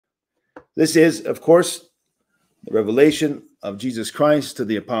This is, of course, the revelation of Jesus Christ to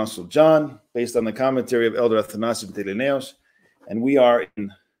the Apostle John, based on the commentary of Elder Athanasius Telineos. And we are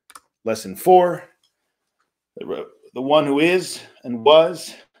in lesson 4, the one who is and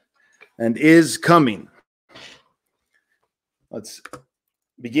was and is coming. Let's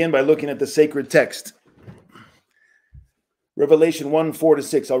begin by looking at the sacred text. Revelation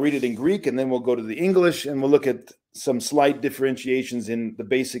 1:4-6. I'll read it in Greek, and then we'll go to the English, and we'll look at some slight differentiations in the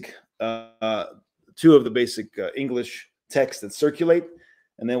basic, two of the basic English texts that circulate,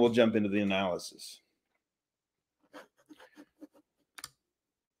 and then we'll jump into the analysis.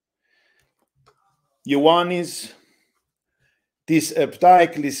 Ioannis tis επτά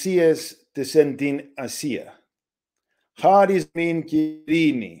εκκλησίες της εν την Ασία. Χάρις μην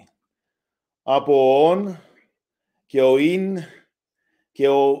Κυρίνη, από ον και ο ειν και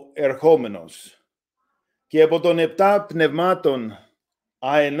ο ερχόμενος, και από των επτά πνευμάτων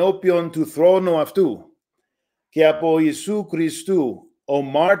αενώπιον του θρόνου αυτού, και από Ιησού Χριστού, ο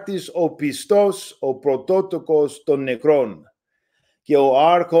μάρτης, ο πιστός, ο πρωτότοκος των νεκρών, και ο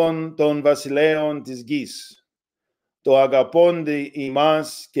άρχον των βασιλέων της γης, το αγαπώνται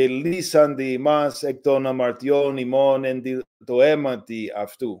ημάς και λύσανται ημάς εκ των αμαρτιών ημών εν το αίματι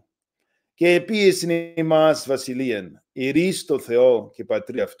αυτού. Και επίσης ημάς βασιλείαν, ηρείς το Θεό και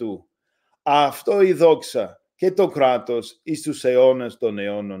πατρί αυτού. Αυτό η δόξα και το κράτος εις τους αιώνας των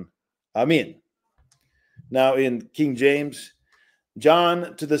αιώνων. Amen. Now in King James,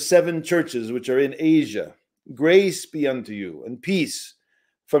 John to the 7 churches which are in Asia, grace be unto you and peace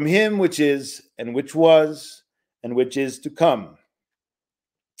from him which is and which was and which is to come,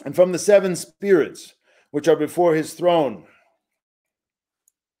 and from the 7 spirits which are before his throne,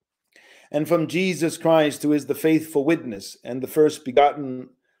 and from Jesus Christ, who is the faithful witness and the first begotten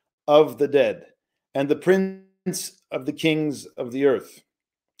of the dead, and the prince of the kings of the earth,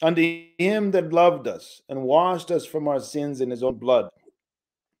 unto him that loved us and washed us from our sins in his own blood,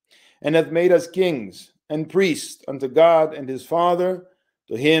 and hath made us kings and priests unto God and his Father.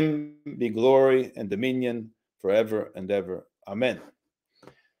 To him be glory and dominion forever and ever. Amen.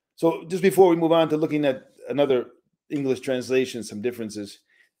 So just before we move on to looking at another English translation, some differences,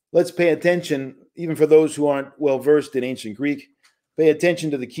 let's pay attention, even for those who aren't well-versed in ancient Greek, pay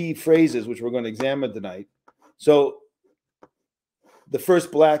attention to the key phrases which we're going to examine tonight. So the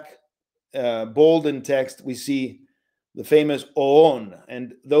first black bold in text, we see the famous oon,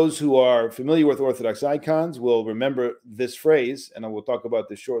 and those who are familiar with Orthodox icons will remember this phrase, and I will talk about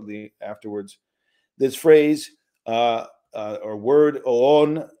this shortly afterwards. This phrase or word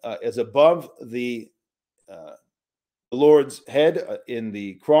oon is above the Lord's head in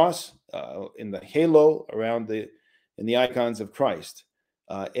the cross, in the halo around in the icons of Christ,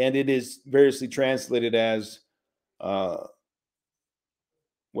 and it is variously translated as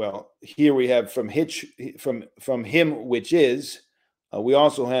well. Here we have from him which is. We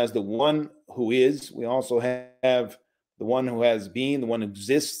also has the one who is. We also have the one who has been, the one who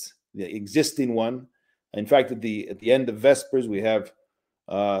exists, the existing one. In fact, at the end of Vespers, we have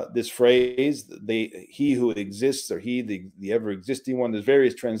this phrase, he who exists, or he, the ever-existing one. There's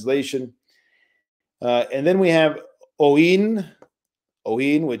various translation. And then we have oin,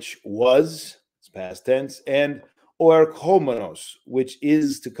 which was, it's past tense, and oerkomenos, which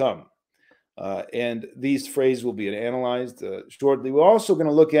is to come. And these phrases will be analyzed shortly. We're also going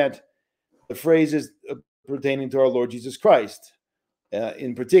to look at the phrases pertaining to our Lord Jesus Christ.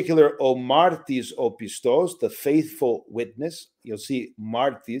 In particular, o martis o pistos, the faithful witness. You'll see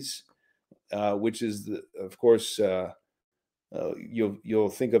martis, which is, of course, you'll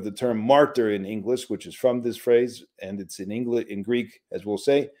think of the term martyr in English, which is from this phrase, and it's in Greek, as we'll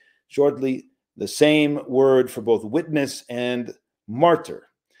say shortly, the same word for both witness and martyr.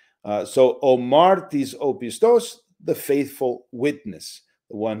 So o martis o pistos, the faithful witness,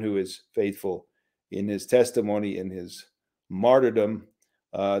 the one who is faithful in his testimony, in his martyrdom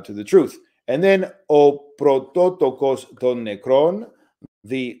to the truth. And then o prototokos ton nekron,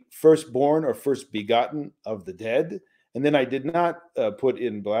 the firstborn or first begotten of the dead. And then I did not put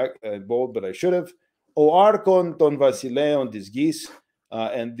in bold, but I should have. O arkon ton vasileon dis gis,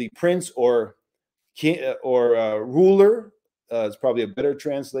 and the prince or king or ruler is probably a better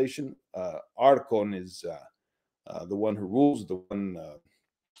translation. Archon is the one who rules, the one,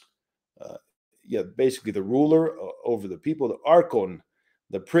 basically the ruler over the people. The Archon,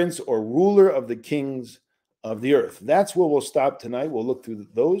 the prince or ruler of the kings of the earth. That's where we'll stop tonight. We'll look through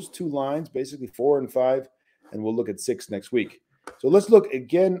those 2 lines, basically 4 and 5, and we'll look at 6 next week. So let's look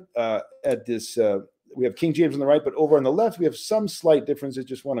again at this. We have King James on the right, but over on the left, we have some slight differences.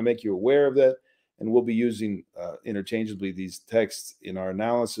 Just want to make you aware of that. And we'll be using interchangeably these texts in our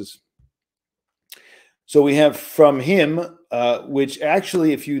analysis. So we have from him, which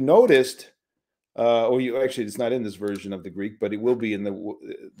actually, if you noticed, or you actually, it's not in this version of the Greek, but it will be in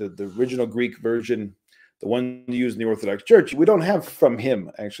the original Greek version, the one used in the Orthodox Church. We don't have from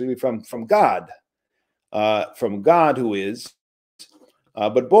him, actually, from God who is.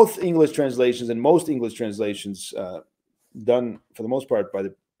 But both English translations and most English translations done for the most part by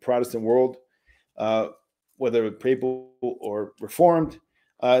the Protestant world, whether papal or Reformed,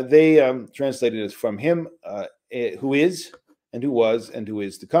 they translated it as from him, who is and who was and who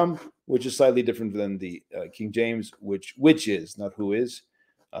is to come, which is slightly different than the King James, which is, not who is,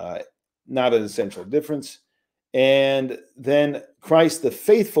 not an essential difference. And then Christ, the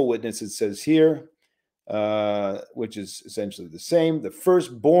faithful witness, it says here, which is essentially the same, the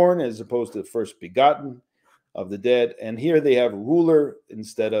firstborn as opposed to the first begotten of the dead. And here they have ruler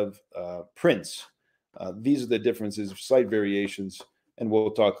instead of prince. These are the differences, slight variations, and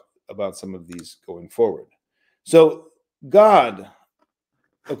we'll talk about some of these going forward. So God,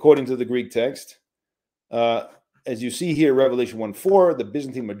 according to the Greek text, as you see here, Revelation 1:4, the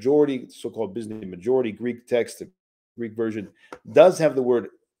Byzantine majority, so-called Byzantine majority Greek text, the Greek version, does have the word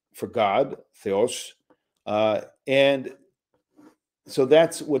for God, theos, and so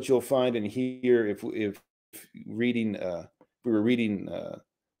that's what you'll find in here. If reading, we were reading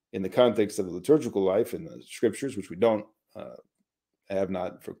in the context of the liturgical life in the scriptures, which we don't have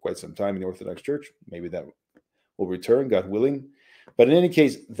not for quite some time in the Orthodox Church. Maybe that will return, God willing. But in any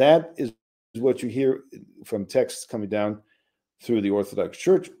case, that is what you hear from texts coming down through the Orthodox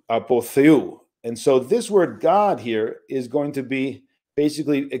Church, apotheu. And so this word God here is going to be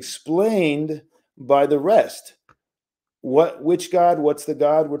basically explained by the rest. Which God? What's the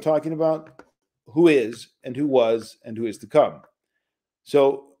God we're talking about? Who is and who was and who is to come.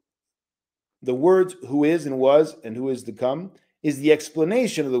 So the words who is and was and who is to come is the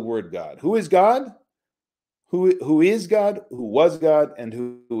explanation of the word God. Who is God? Who is God? Who was God? And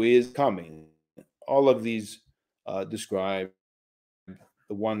who is coming? All of these describe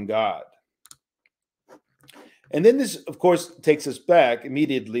the one God. And then this, of course, takes us back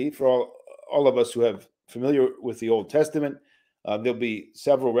immediately for all of us who have familiar with the Old Testament. There'll be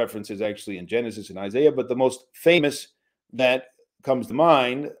several references actually in Genesis and Isaiah, but the most famous that comes to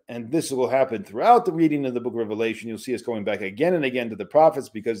mind, and this will happen throughout the reading of the book of Revelation, you'll see us going back again and again to the prophets,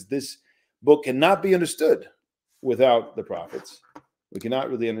 because this book cannot be understood without the prophets. We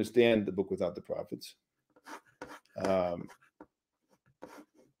cannot really understand the book without the prophets.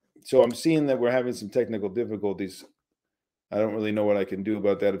 So I'm seeing that we're having some technical difficulties. I don't really know what I can do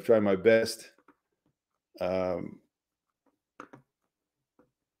about that. I've tried my best.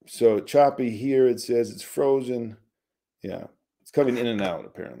 So choppy here, it says it's frozen. Yeah, it's coming in and out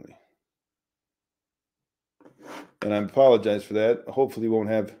apparently. And I apologize for that. Hopefully we won't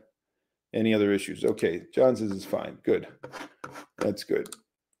have any other issues. Okay, John says it's fine. Good. That's good.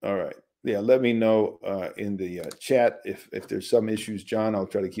 All right. Yeah, let me know in the chat if there's some issues, John. I'll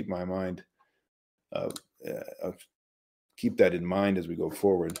try to keep my mind. I'll keep that in mind as we go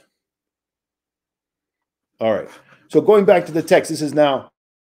forward. All right. So going back to the text, this is now,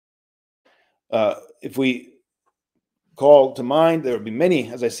 if we call to mind, there will be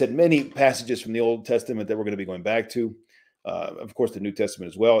many, as I said, many passages from the Old Testament that we're going to be going back to. Of course, the New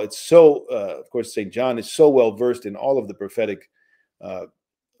Testament as well. It's so, of course, St. John is so well versed in all of the prophetic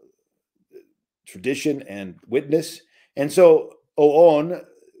tradition and witness. And so, on,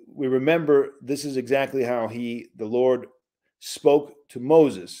 we remember this is exactly how the Lord spoke to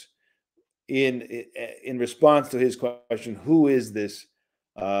Moses in response to his question, who is this?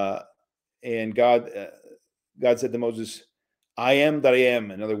 And God said to Moses, I am that I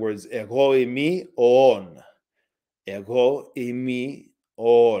am. In other words, ego eimi on. Ego eimi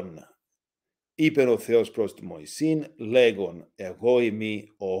on. Iper o Theos pros to Moisin, legon, ego eimi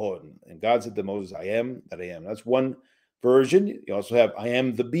on. And God said to Moses, I am that I am. That's one version. You also have, I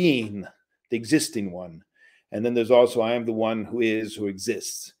am the being, the existing one. And then there's also, I am the one who is, who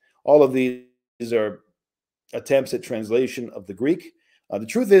exists. All of these are attempts at translation of the Greek. The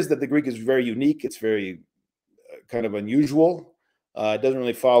truth is that the Greek is very unique. It's very kind of unusual. It doesn't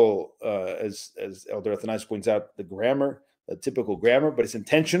really follow, as Elder Athanasius points out, the grammar, the typical grammar, but it's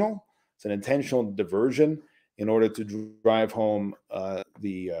intentional. It's an intentional diversion in order to drive home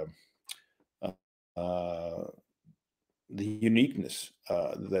the uniqueness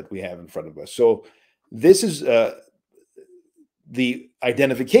that we have in front of us. So this is the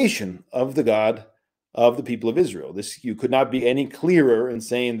identification of the God of the people of Israel. This, you could not be any clearer in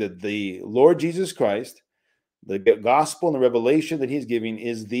saying that the Lord Jesus Christ, the gospel and the revelation that he's giving,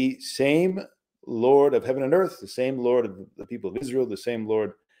 is the same Lord of heaven and earth, the same Lord of the people of Israel, the same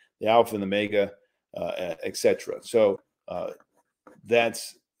Lord, the Alpha and the Omega, etc. So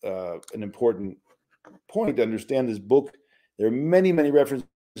that's an important point to understand this book. There are many, many references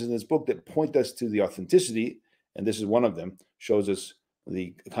in this book that point us to the authenticity, and this is one of them, shows us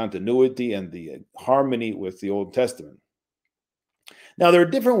the continuity and the harmony with the Old Testament. Now, there are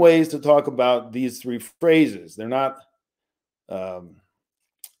different ways to talk about these three phrases. They're not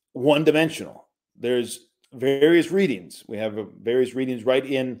one-dimensional. There's various readings. We have various readings right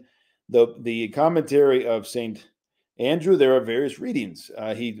in the commentary of St. Andrew. There are various readings.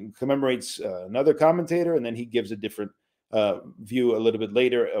 He commemorates another commentator, and then he gives a different view a little bit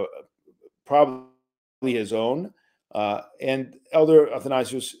later, probably his own. And Elder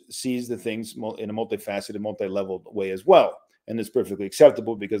Athanasius sees the things in a multifaceted, multi-leveled way as well. And it's perfectly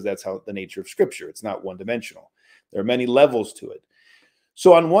acceptable because that's how the nature of Scripture. It's not one-dimensional. There are many levels to it.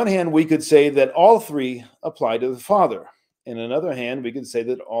 So on one hand, we could say that all three apply to the Father. And on another hand, we could say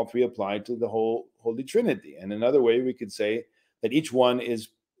that all three apply to the whole Holy Trinity. And another way, we could say that each one is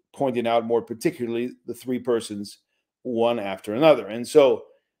pointing out more particularly the three persons, one after another. And so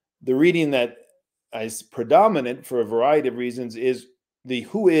the reading that is predominant for a variety of reasons is the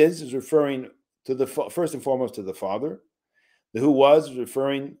who is referring to the first and foremost to the Father. The who was is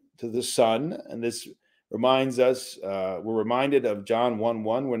referring to the Son. And this reminds us, we're reminded of John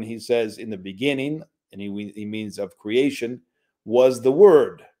 1:1 when he says, in the beginning, and he means of creation, was the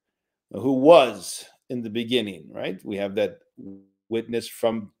Word, who was in the beginning, right? We have that witness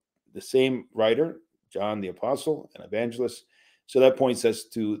from the same writer, John the Apostle and Evangelist. So that points us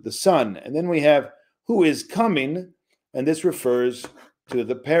to the Son. And then we have who is coming, and this refers to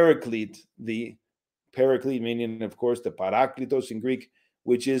the Paraclete meaning, of course, the Parakletos in Greek,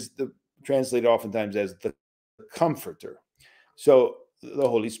 which is translated oftentimes as the Comforter. So the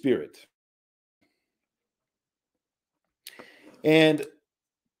Holy Spirit. And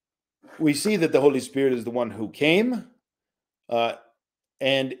we see that the Holy Spirit is the one who came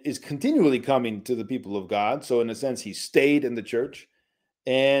and is continually coming to the people of God. So in a sense, he stayed in the church,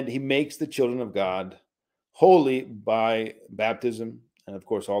 and he makes the children of God holy by baptism, and of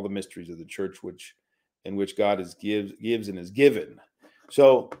course, all the mysteries of the church in which God gives and is given.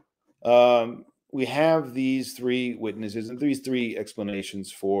 So we have these three witnesses and these three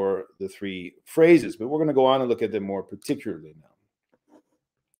explanations for the three phrases, but we're going to go on and look at them more particularly now.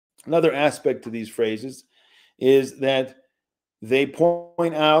 Another aspect to these phrases is that they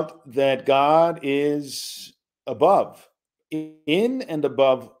point out that God is above, in and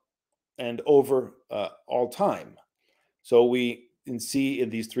above and over all time. So we can see in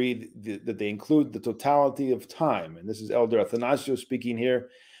these three that they include the totality of time. And this is Elder Athanasius speaking here.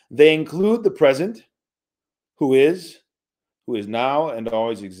 They include the present, who is now and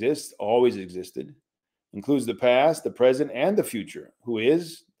always exists, always existed. Includes the past, the present, and the future. Who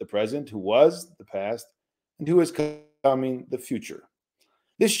is the present, who was the past, and who is coming, the future.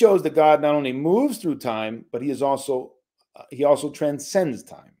 This shows that God not only moves through time, but he also transcends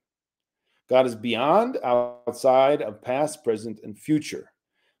time. God is beyond, outside of past, present, and future.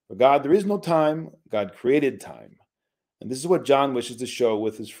 For God, there is no time. God created time. And this is what John wishes to show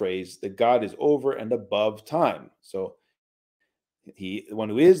with his phrase, that God is over and above time. So the one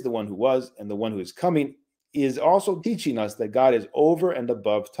who is, the one who was, and the one who is coming is also teaching us that God is over and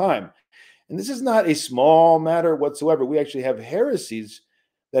above time. And this is not a small matter whatsoever. We actually have heresies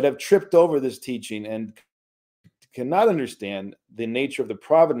that have tripped over this teaching and cannot understand the nature of the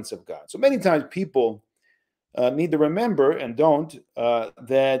providence of God. So many times people need to remember, and don't,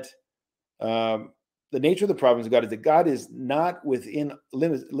 that the nature of the providence of God is that God is not within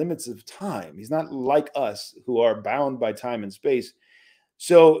limits of time. He's not like us who are bound by time and space.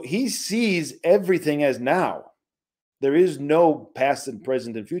 So he sees everything as now. There is no past and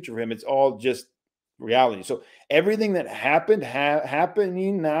present and future for him. It's all just reality. So everything that happened,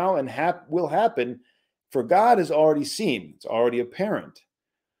 happening now, and will happen, for God is already seen. It's already apparent.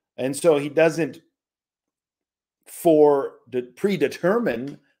 And so he doesn't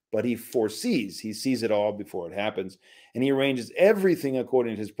predetermine, but he foresees. He sees it all before it happens. And he arranges everything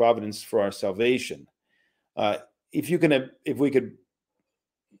according to his providence for our salvation. If we could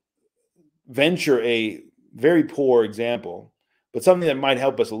venture a very poor example, but something that might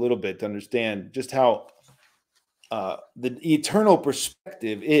help us a little bit to understand just how the eternal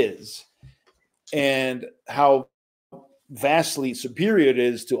perspective is, and how vastly superior it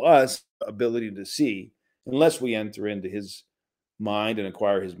is to us ability to see. Unless we enter into his mind and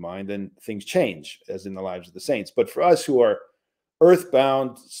acquire his mind, then things change, as in the lives of the saints. But for us who are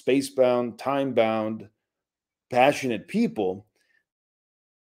earthbound, spacebound, time-bound, passionate people,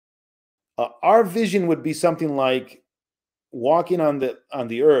 our vision would be something like walking on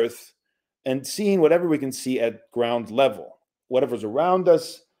the earth and seeing whatever we can see at ground level, whatever's around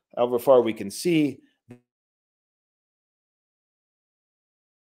us, however far we can see.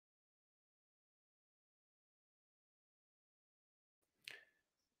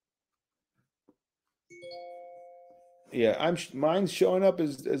 Yeah, mine's showing up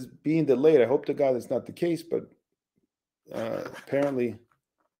as being delayed. I hope to God that's not the case, but apparently,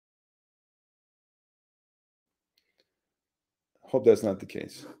 hope that's not the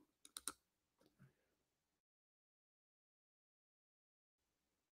case.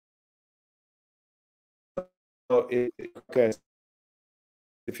 Oh, okay.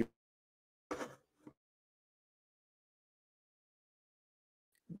 If you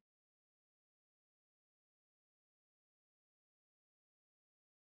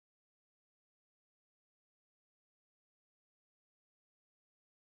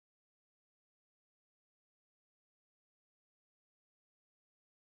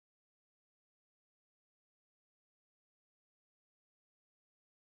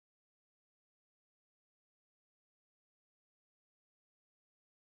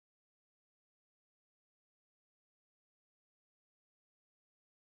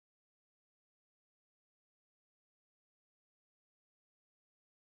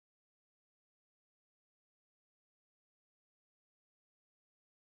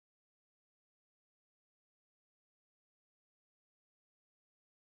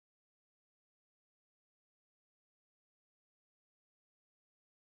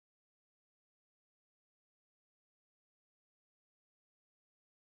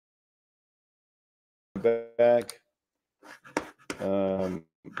back.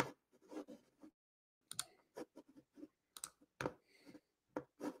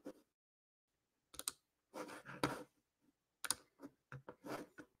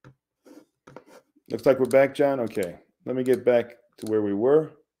 Looks like we're back, John. Okay, let me get back to where we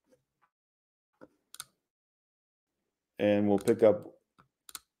were, and we'll pick up.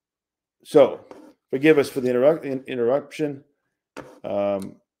 So, forgive us for the interruption.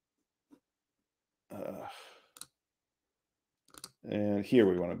 And here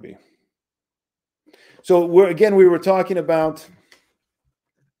we want to be. So we were talking about.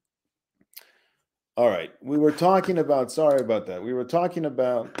 All right, we were talking about. Sorry about that. We were talking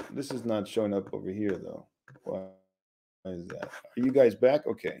about. This is not showing up over here though. Why is that? Are you guys back?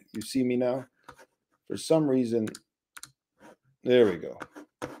 Okay, you see me now. For some reason, there we go.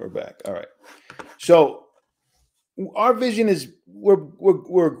 We're back. All right. So our vision is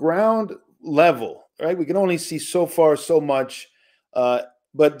we're ground level, right? We can only see so far, so much.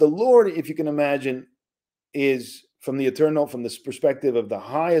 But the Lord, if you can imagine, is from the eternal, from this perspective of the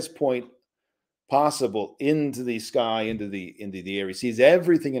highest point possible into the sky, into the air. He sees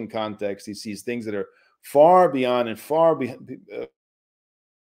everything in context. He sees things that are far beyond and far behind.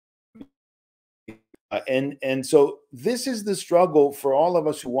 And so this is the struggle for all of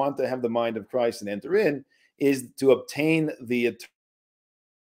us who want to have the mind of Christ and enter in, is to obtain the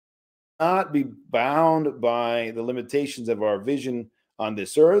not be bound by the limitations of our vision on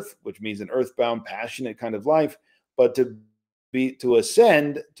this earth, which means an earthbound, passionate kind of life, but to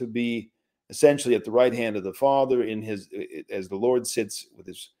ascend, to be essentially at the right hand of the Father in his, as the Lord sits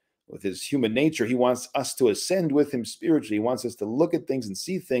with his human nature. He wants us to ascend with him spiritually. He wants us to look at things and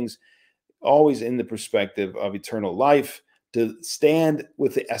see things always in the perspective of eternal life, to stand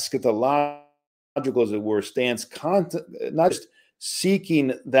with the eschatological, as it were, stance, not just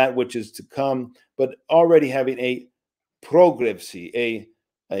seeking that which is to come, but already having a progressy,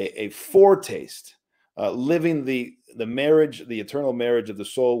 a foretaste, living the marriage, the eternal marriage of the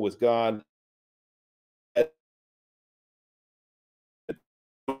soul with God.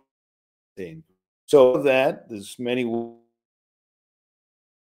 So that there's many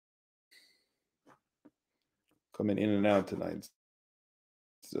coming in and out tonight.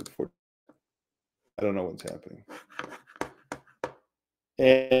 I don't know what's happening.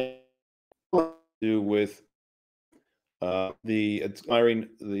 And do with the admiring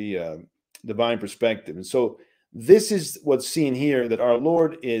the divine perspective. And so this is what's seen here, that our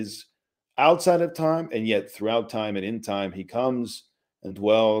Lord is outside of time, and yet throughout time and in time, he comes and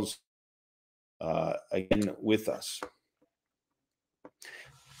dwells again with us.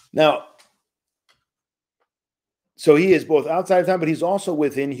 Now, so he is both outside of time, but he's also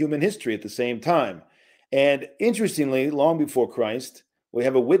within human history at the same time. And interestingly, long before Christ, we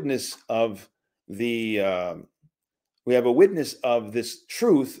have a witness of this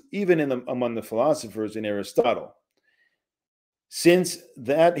truth, even among the philosophers in Aristotle. Since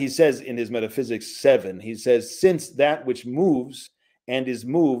that, he says in his Metaphysics 7, he says, since that which moves and is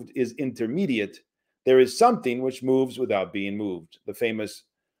moved is intermediate, there is something which moves without being moved. The famous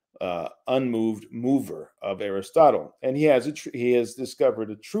unmoved mover of Aristotle. And he has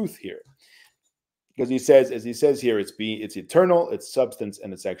discovered a truth here. Because he says, as he says here, it's eternal, it's substance,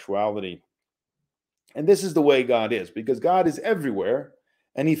 and it's actuality. And this is the way God is, because God is everywhere,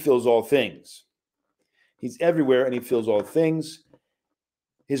 and he fills all things. He's everywhere, and he fills all things.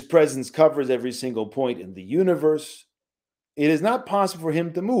 His presence covers every single point in the universe. It is not possible for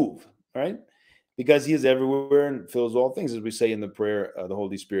him to move, right? Because he is everywhere and fills all things, as we say in the prayer, the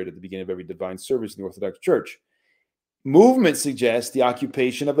Holy Spirit at the beginning of every divine service in the Orthodox Church. Movement suggests the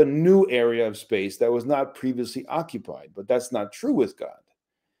occupation of a new area of space that was not previously occupied, but that's not true with God.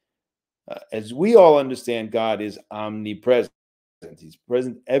 As we all understand, God is omnipresent. He's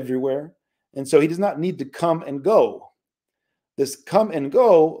present everywhere, and so he does not need to come and go. This come and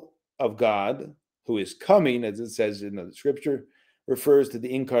go of God, who is coming, as it says in the scripture, refers to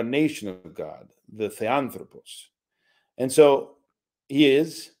the incarnation of God, the Theanthropos. And so he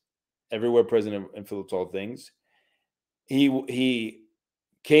is everywhere present and fills all things. He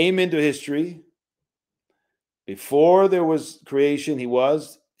came into history before there was creation. He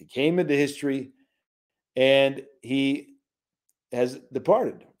came into history, and he has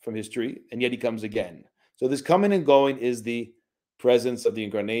departed from history, and yet he comes again. So this coming and going is the presence of the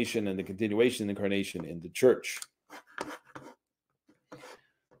incarnation and the continuation of the incarnation in the church.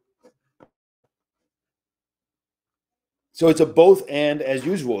 So it's a both and, as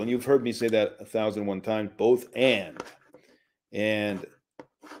usual, and you've heard me say that 1,001 times, both and. And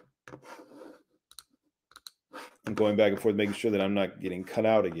I'm going back and forth, making sure that I'm not getting cut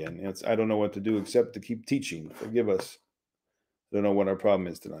out again. I don't know what to do except to keep teaching. Forgive us. I don't know what our problem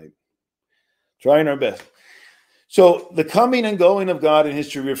is tonight. Trying our best. So the coming and going of God in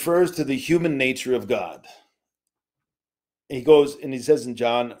history refers to the human nature of God. He goes and he says in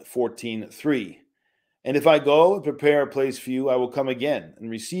John 14:3, and if I go and prepare a place for you, I will come again and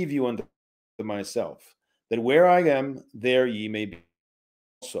receive you unto myself, that where I am, there ye may be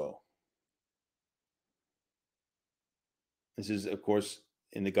also. This is, of course,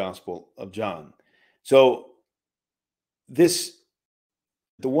 in the Gospel of John. So this,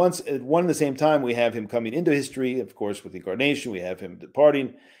 at one and the same time, we have him coming into history, of course, with the incarnation. We have him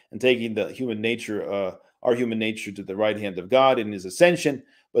departing and taking the human nature, our human nature, to the right hand of God in his ascension,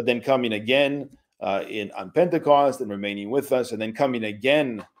 but then coming again on Pentecost and remaining with us, and then coming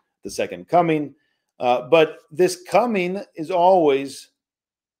again, the second coming. But this coming is always,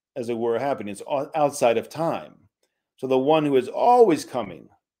 as it were, happening. It's outside of time. So the one who is always coming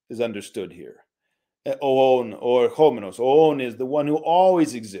is understood here. Oon or homenos. Oon is the one who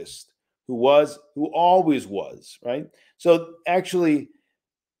always exists, who always was, right? So actually,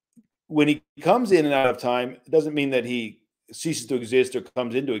 when he comes in and out of time, it doesn't mean that he ceases to exist or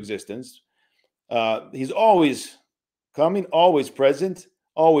comes into existence. He's always coming, always present,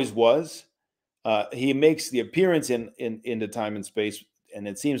 always was. He makes the appearance in the time and space, and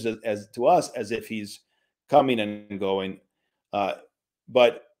it seems as to us as if he's coming and going,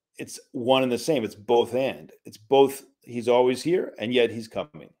 but it's one and the same. It's both and. It's both. He's always here, and yet he's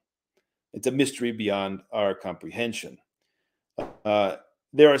coming. It's a mystery beyond our comprehension.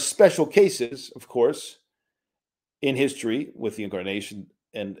 There are special cases, of course, in history with the incarnation,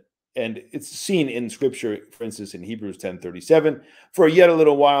 and it's seen in Scripture, for instance, in Hebrews 10:37. For yet a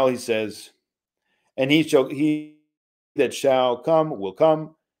little while, he says, and he that shall come will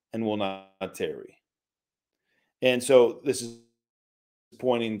come and will not tarry. And so this is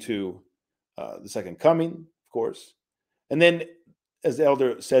pointing to the second coming, of course. And then, as the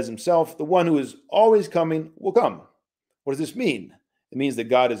elder says himself, the one who is always coming will come. What does this mean? It means that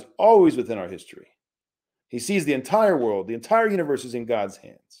God is always within our history. He sees the entire world, the entire universe is in God's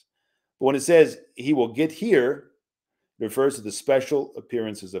hands. But when it says he will get here, it refers to the special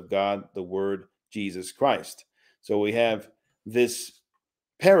appearances of God, the Word, Jesus Christ. So we have this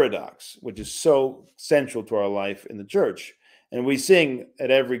paradox, which is so central to our life in the church. And we sing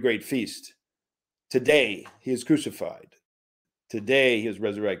at every great feast, today he is crucified. Today he is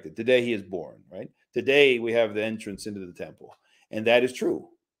resurrected. Today he is born, right? Today we have the entrance into the temple. And that is true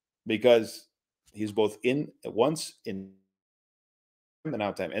because he's both in at once in and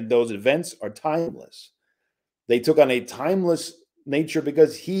out time. And those events are timeless. They took on a timeless nature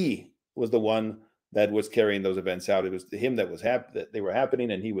because he was the one that was carrying those events out. It was him that that they were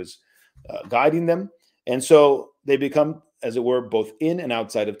happening, and he was guiding them. And so they become, as it were, both in and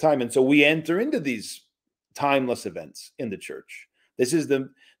outside of time. And so we enter into these timeless events in the church. This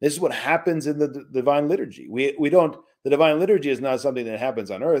is what happens in the divine liturgy. The divine liturgy is not something that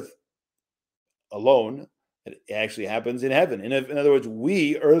happens on earth alone. It actually happens in heaven. In other words,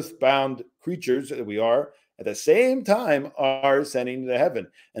 we earthbound creatures that we are, at the same time are ascending to heaven.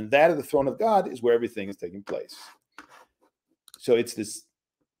 And that of the throne of God is where everything is taking place. So it's this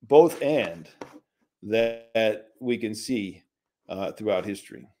both and that we can see throughout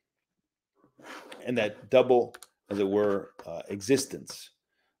history. And that double, as it were, existence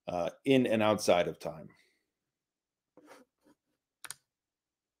in and outside of time.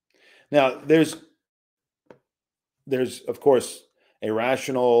 Now, there's of course a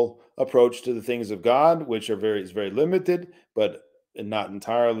rational approach to the things of God, which is very limited, but not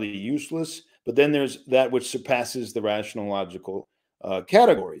entirely useless. But then there's that which surpasses the rational logical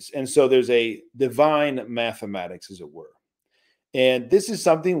categories. And so there's a divine mathematics, as it were. And this is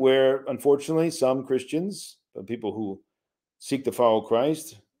something where, unfortunately, some Christians, people who seek to follow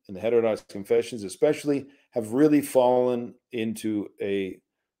Christ, in the heterodox confessions especially, have really fallen into a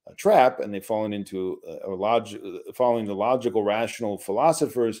trap, and they've fallen into following the logical, rational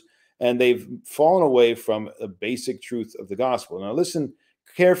philosophers, and they've fallen away from the basic truth of the gospel. Now, listen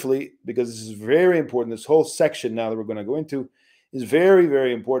carefully, because this is very important. This whole section now that we're going to go into is very,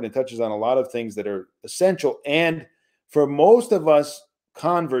 very important. It touches on a lot of things that are essential, and for most of us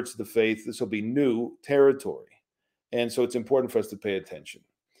converts to the faith, this will be new territory, and so it's important for us to pay attention.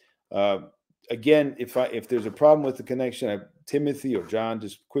 Again, if there's a problem with the connection, Timothy or John,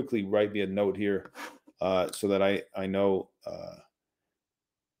 just quickly write me a note here so that I know.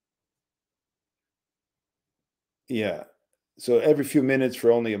 Yeah. So every few minutes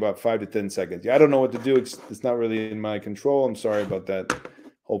for only about 5 to 10 seconds. Yeah, I don't know what to do. It's not really in my control. I'm sorry about that.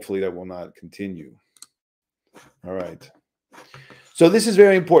 Hopefully that will not continue. All right. So this is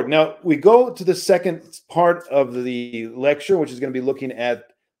very important. Now we go to the second part of the lecture, which is going to be looking at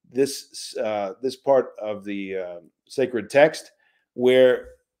this part of the sacred text, where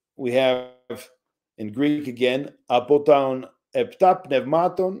we have in Greek again, apoton epta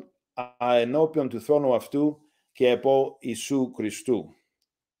pneumaton aenopion του θρόνου αυτού και επό Ιησού Χριστού.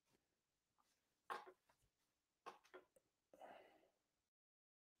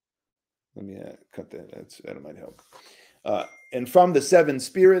 Let me cut that. That might help. And from the 7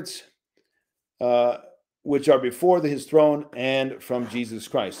 spirits, which are before his throne, and from Jesus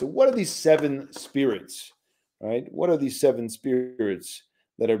Christ. So what are these 7 spirits, right? What are these 7 spirits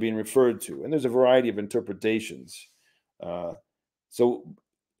that are being referred to? And there's a variety of interpretations. So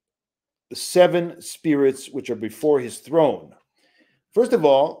the 7 spirits which are before his throne. First of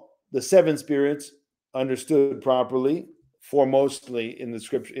all, the 7 spirits, understood properly, foremostly in the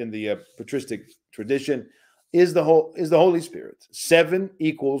scripture, in the patristic tradition, is the Holy Spirit. 7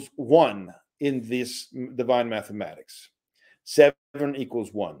 equals 1 in this divine mathematics. 7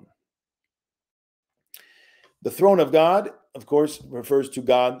 equals 1. The throne of God, of course, refers to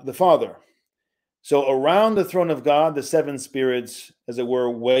God the Father. So around the throne of God, the 7 spirits, as it were,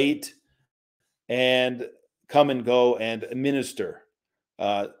 wait and come and go and minister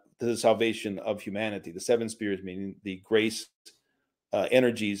to the salvation of humanity. The 7 spirits meaning the grace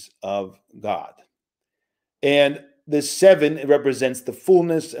energies of God. And this 7 represents the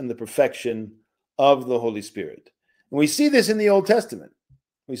fullness and the perfection of the Holy Spirit. And we see this in the Old Testament.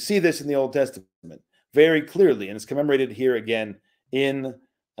 We see this in the Old Testament very clearly, and it's commemorated here again in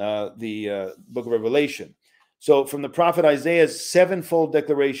the book of Revelation. So from the prophet Isaiah's 7-fold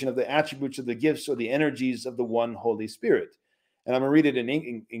declaration of the attributes of the gifts or the energies of the one Holy Spirit. And I'm going to read it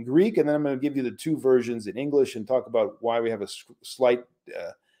in Greek, and then I'm going to give you the 2 versions in English and talk about why we have a slight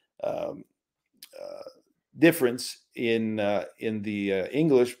difference in the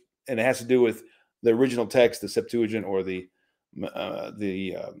English, and it has to do with the original text, the Septuagint, or the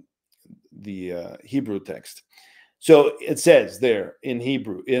Hebrew text. So it says there in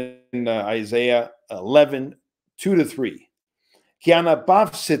Hebrew, in Isaiah 11, 2-3, «Και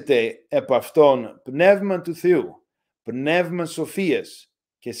αναπαύσετε επ' αυτόν πνεύμα του Θεού, πνεύμα σοφίας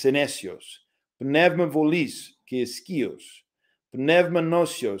και συνέσιος, πνεύμα βολής και ισκύος, πνεύμα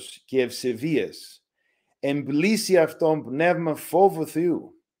γνώσεως και ευσεβίας, εμπλήσει αυτόν πνεύμα φόβου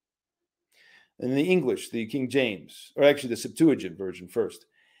Θεού». In the English, the King James, or actually the Septuagint version first.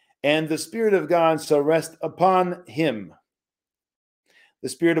 «And the Spirit of God shall rest upon him, the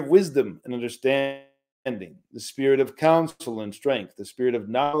Spirit of wisdom and understanding, the Spirit of counsel and strength, the Spirit of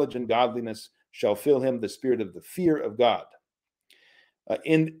knowledge and godliness shall fill him, the Spirit of the fear of God».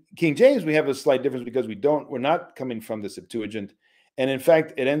 In King James, we have a slight difference because we're not coming from the Septuagint, and in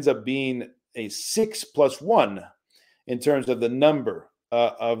fact, it ends up being a 6 plus 1 in terms of the number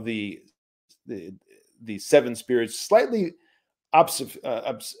of the 7 spirits, slightly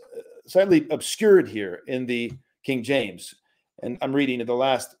obscured here in the King James. And I'm reading in the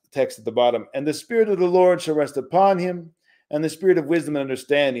last text at the bottom. «And the Spirit of the Lord shall rest upon him, and the spirit of wisdom and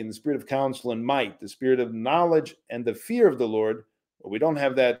understanding, the spirit of counsel and might, the spirit of knowledge and the fear of the Lord. Well, we don't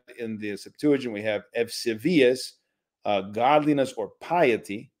have that in the Septuagint. We have evsevias, godliness or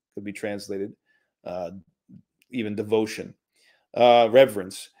piety, could be translated, even devotion,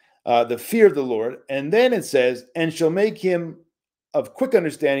 reverence, the fear of the Lord. And then it says, and shall make him of quick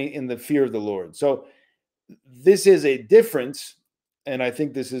understanding in the fear of the Lord. So this is a difference, and I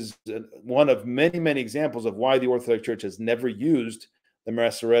think this is one of many, many examples of why the Orthodox Church has never used the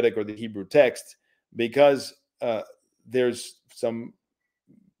Masoretic or the Hebrew text, because there's some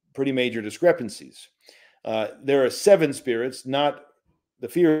pretty major discrepancies. There are 7 spirits, not the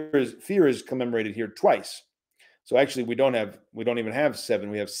fear is commemorated here twice. So actually, we don't even have 7.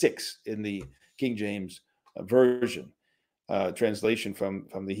 We have 6 in the King James version translation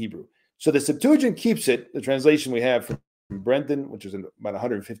from the Hebrew. So the Septuagint keeps it, the translation we have from Brenton, which is about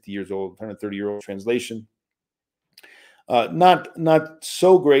 150 years old, 130-year-old translation. Not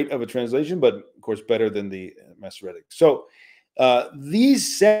so great of a translation, but of course better than the Masoretic. So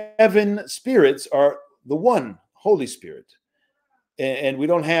these 7 spirits are the one Holy Spirit. And we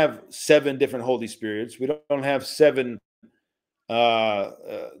don't have 7 different Holy Spirits. We don't have 7,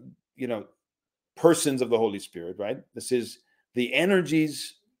 persons of the Holy Spirit, right? This is the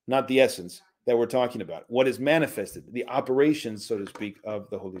energies, not the essence, that we're talking about. What is manifested, the operations, so to speak, of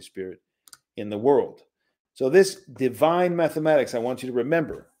the Holy Spirit in the world. So this divine mathematics, I want you to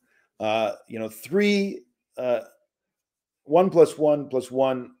remember, 3, 1 plus 1 plus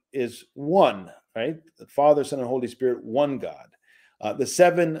 1 is 1, right? The Father, Son, and Holy Spirit, one God. The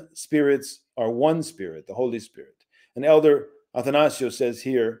 7 spirits are one Spirit, the Holy Spirit. And Elder Athanasios says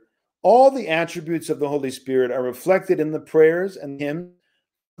here, all the attributes of the Holy Spirit are reflected in the prayers and hymns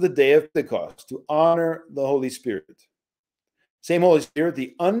of the day of Pentecost to honor the Holy Spirit. Same Holy Spirit,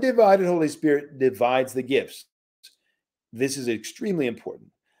 the undivided Holy Spirit divides the gifts. This is extremely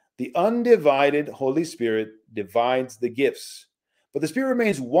important. The undivided Holy Spirit divides the gifts, but the Spirit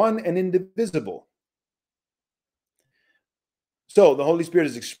remains one and indivisible. So the Holy Spirit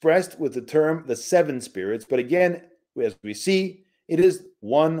is expressed with the term the 7 spirits, but again, as we see, it is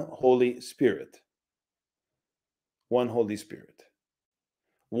one Holy Spirit. One Holy Spirit.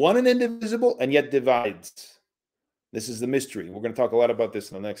 One and indivisible, and yet divides. This is the mystery. We're going to talk a lot about this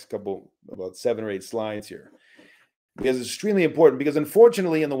in the next about 7 or 8 slides here. Because it's extremely important, because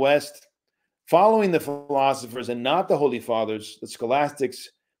unfortunately in the West, following the philosophers and not the Holy Fathers, the scholastics,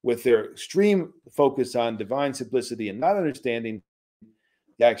 with their extreme focus on divine simplicity and not understanding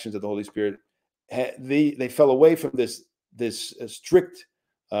the actions of the Holy Spirit, they fell away from this strict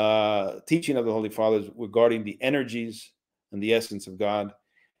teaching of the Holy Fathers regarding the energies and the essence of God,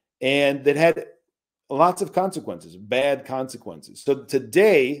 and that had lots of consequences, bad consequences. So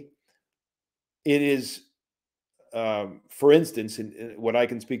today, it is, for instance, in what I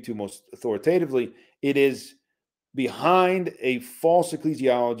can speak to most authoritatively, it is behind a false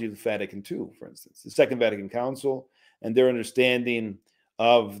ecclesiology of Vatican II, for instance, the Second Vatican Council, and their understanding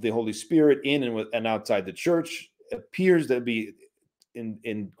of the Holy Spirit in and outside the Church appears to be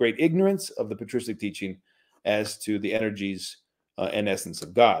in great ignorance of the patristic teaching as to the energies and essence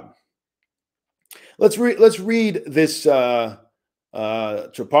of God. Let's read this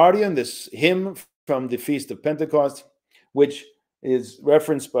Troparion, this hymn from the Feast of Pentecost, which is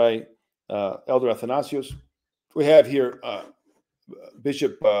referenced by Elder Athanasios. We have here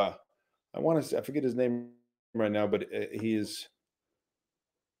Bishop, I forget his name right now, but he is,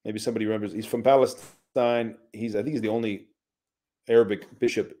 maybe somebody remembers, he's from Palestine. I think he's the only Arabic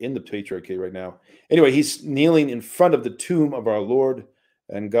bishop in the Patriarchate right now. Anyway, he's kneeling in front of the tomb of our Lord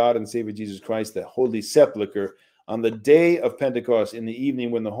and God and Savior Jesus Christ, the Holy Sepulchre, on the day of Pentecost in the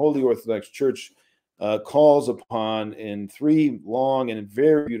evening, when the Holy Orthodox Church calls upon in 3 long and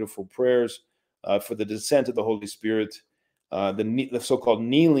very beautiful prayers for the descent of the Holy Spirit, the so-called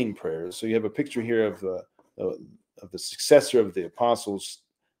kneeling prayers. So you have a picture here of the successor of the apostles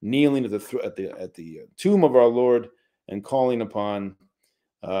kneeling at the tomb of our Lord and calling upon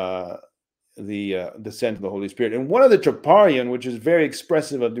the descent of the Holy Spirit. And one of the Troparion, which is very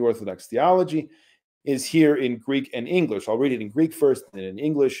expressive of the Orthodox theology, is here in Greek and English. I'll read it in Greek first and in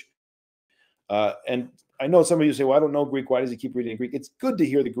English. And I know some of you say, well, I don't know Greek. Why does he keep reading in Greek? It's good to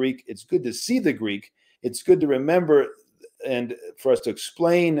hear the Greek. It's good to see the Greek. It's good to remember and for us to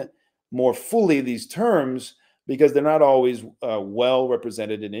explain more fully these terms, because they're not always well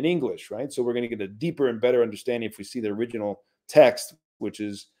represented in English, right? So we're going to get a deeper and better understanding if we see the original text, which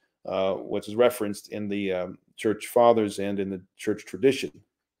is referenced in the Church Fathers and in the Church tradition.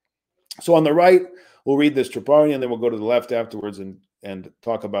 So on the right, we'll read this Troparion, then we'll go to the left afterwards and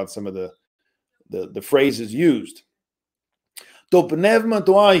talk about some of the phrases used. Το πνεύμα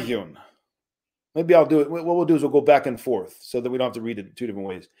το Άγιον. Maybe I'll do it. What we'll do is we'll go back and forth so that we don't have to read it two different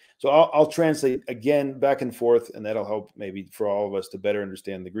ways. So I'll translate again back and forth, and that'll help maybe for all of us to better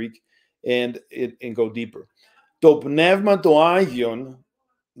understand the Greek and go deeper. Το πνεύμα το Άγιον,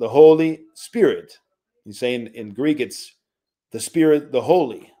 the Holy Spirit. He's saying in Greek it's the Spirit, the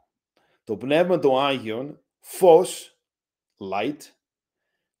Holy. Το πνεύμα το Άγιον, φως, light,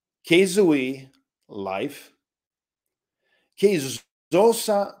 και ζωή, life, και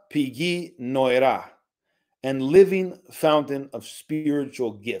ζώσα πηγή νοερά, and living fountain of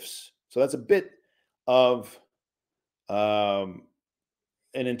spiritual gifts. So that's a bit of an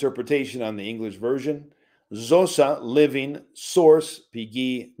interpretation on the English version. Zosa, living, source,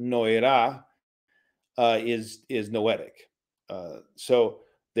 pigi, noera, is noetic. So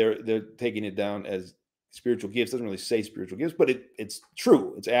they're taking it down as spiritual gifts. Doesn't really say spiritual gifts, but it's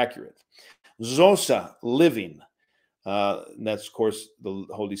true. It's accurate. Zosa, living. That's, of course, the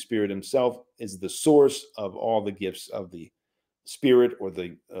Holy Spirit himself is the source of all the gifts of the Spirit, or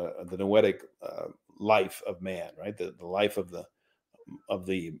the noetic life of man, right? The life of the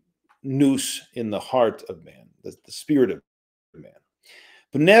nous in the heart of man, the spirit of man.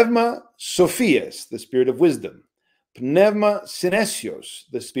 Pneuma Sophias, the spirit of wisdom. Pneuma Synesios,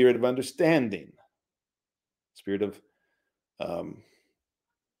 the spirit of understanding. Spirit of,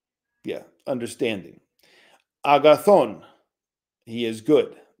 understanding. Agathon, he is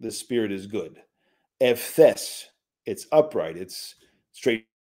good. The spirit is good. Ephthes, it's upright. It's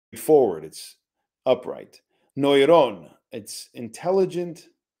straightforward. It's upright. Noiron, it's intelligent,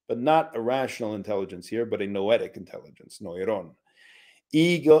 but not a rational intelligence here, but a noetic intelligence. Noiron.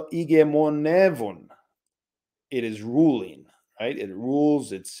 Igemonevon, it is ruling, right? It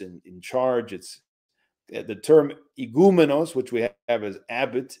rules. It's in charge. It's the term igumenos, which we have as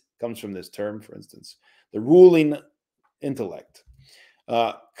abbot, comes from this term, for instance. The ruling intellect.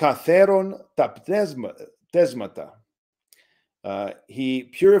 Katheron taptesmata. He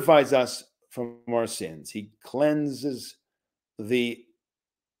purifies us from our sins. He cleanses the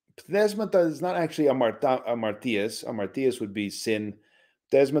ptesmata is not actually amartias. Amartias would be sin.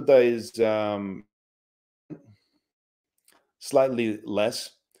 Ptesmata is slightly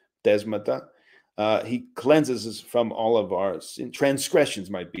less. Ptesmata. He cleanses us from all of our sin. Transgressions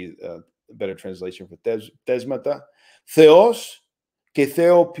might be a better translation for ptesmata. Theos και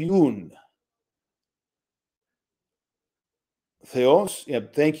theopiun. Theos, yeah,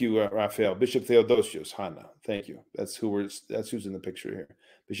 thank you, Raphael. Bishop Theodosius Hanna. Thank you. That's who's in the picture here.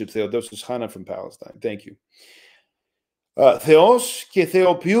 Bishop Theodosius Hanna from Palestine. Thank you. Theos και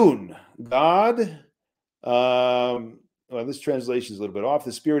theopiun. God. Well, this translation is a little bit off.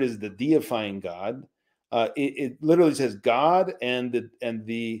 The Spirit is the deifying God. It literally says God and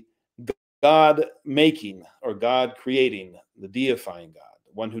the God making, or God creating, the deifying God,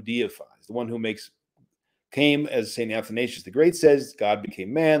 the one who deifies, the one who came, as St. Athanasius the Great says, God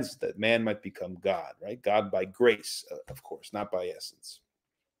became man so that man might become God, right? God by grace, of course, not by essence.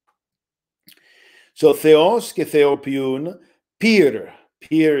 So theos και theopiun, pyr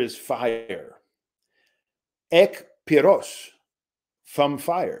is fire. Ek pyros, from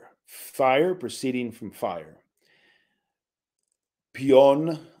fire proceeding from fire.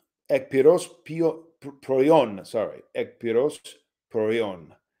 Pion, ek pyros proion, sorry, ek pyros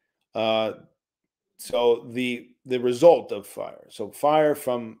proion. So the result of fire. So fire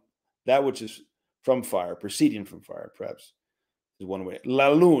from that which is from fire, proceeding from fire, perhaps is one way.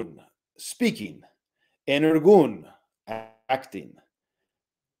 Lalun, speaking. Energun, acting.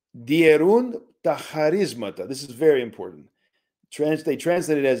 Dierun tacharismata. This is very important. They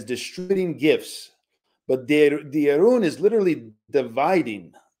translate it as distributing gifts, but dierun is literally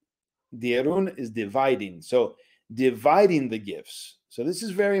dividing. Dierun is dividing. So dividing the gifts. So this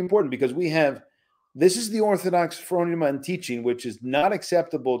is very important because this is the Orthodox phronema and teaching, which is not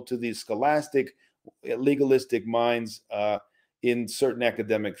acceptable to the scholastic, legalistic minds in certain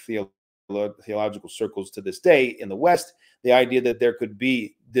academic theological circles to this day in the West. The idea that there could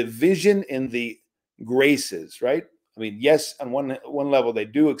be division in the graces, right? I mean, yes, on one level they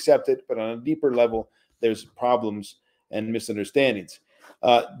do accept it, but on a deeper level, there's problems and misunderstandings.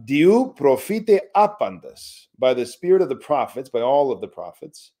 Diu profite apandas, by the spirit of the prophets, by all of the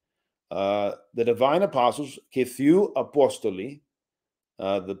prophets, the divine apostles, kethiu apostoli,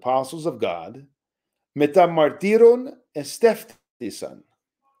 the apostles of God, metamartiron esteftisan,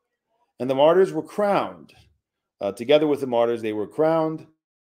 and the martyrs were crowned. Together with the martyrs, they were crowned.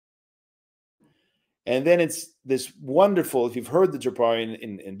 And then it's this wonderful, if you've heard the Troparion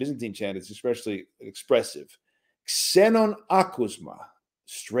in Byzantine chant, it's especially expressive. Xenon akusma,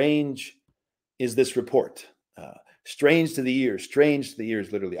 strange is this report. Strange to the ears,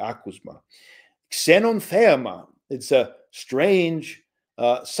 literally, akusma. Xenon theama, it's a strange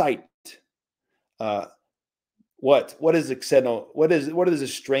sight. What is a xeno? What is a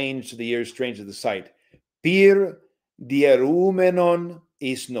strange to the ears, strange to the sight? Pir dierumenon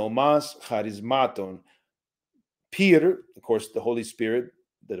is nomas charismaton. Pir, of course, the Holy Spirit,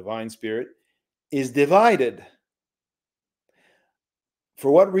 the divine Spirit, is divided. For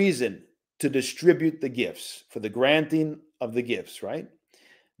what reason? To distribute the gifts, for the granting of the gifts, right?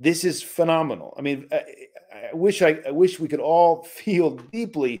 This is phenomenal. I mean, I wish we could all feel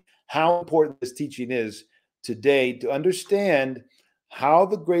deeply how important this teaching is today, to understand how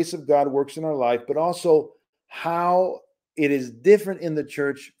the grace of God works in our life, but also how it is different in the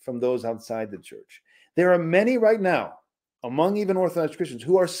church from those outside the church. There are many right now, among even Orthodox Christians,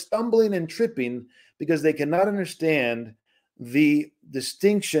 who are stumbling and tripping because they cannot understand the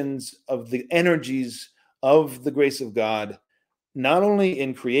distinctions of the energies of the grace of God, not only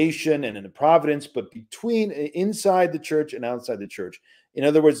in creation and in the providence, but inside the church and outside the church. In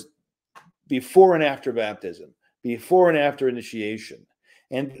other words, before and after baptism, before and after initiation.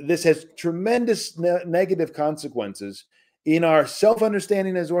 And this has tremendous negative consequences in our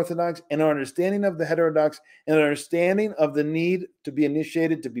self-understanding as Orthodox, and our understanding of the heterodox, and our understanding of the need to be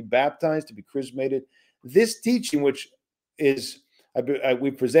initiated, to be baptized, to be chrismated. This teaching, which is we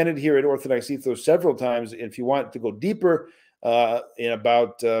presented here at Orthodox Ethos several times. If you want to go deeper, in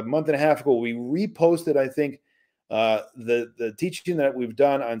about a month and a half ago, we reposted, I think, the teaching that we've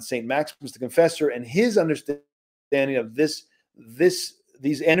done on St. Maximus the Confessor and his understanding of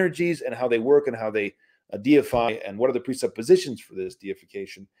these energies and how they work and how they deify, and what are the presuppositions for this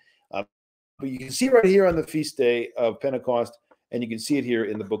deification. But you can see right here on the feast day of Pentecost, and you can see it here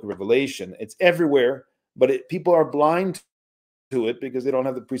in the book of Revelation. It's everywhere, but people are blind to it because they don't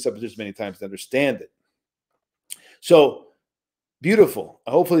have the presuppositions many times to understand it. So beautiful.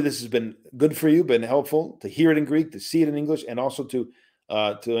 Hopefully this has been good for you, been helpful to hear it in Greek, to see it in English, and also to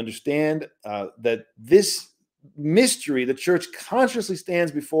understand that this mystery, the church consciously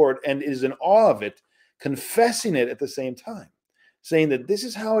stands before it and is in awe of it, confessing it at the same time, saying that this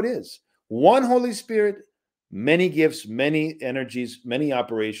is how it is. One Holy Spirit, many gifts, many energies, many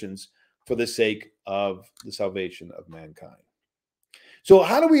operations for the sake of the salvation of mankind. So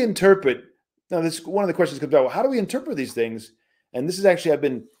how do we interpret, now this one of the questions comes out, well, how do we interpret these things? And this is actually, I've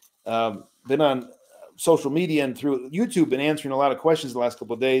been on social media and through YouTube and answering a lot of questions the last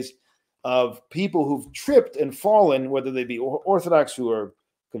couple of days of people who've tripped and fallen, whether they be Orthodox who are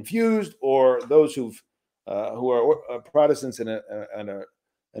confused or those who are Protestants and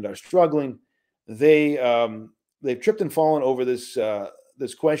are struggling. They've tripped and fallen over this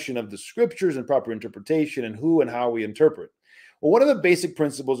question of the scriptures and proper interpretation and who and how we interpret. Well, one of the basic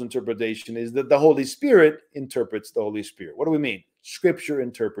principles of interpretation is that the Holy Spirit interprets the Holy Spirit. What do we mean? Scripture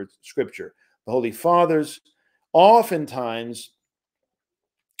interprets Scripture. The Holy Fathers oftentimes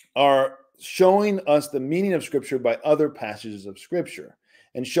are showing us the meaning of Scripture by other passages of Scripture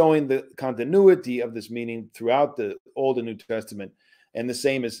and showing the continuity of this meaning throughout the Old and New Testament. And the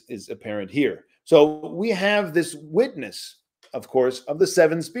same is apparent here. So we have this witness, of course, of the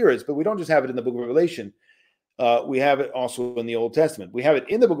seven spirits, but we don't just have it in the book of Revelation. We have it also in the Old Testament. We have it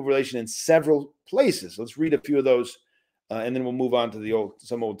in the book of Revelation in several places. Let's read a few of those, and then we'll move on to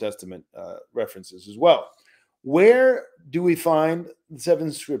some Old Testament references as well. Where do we find the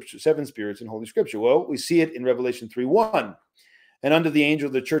seven spirits in Holy Scripture? Well, we see it in Revelation 3:1. And unto the angel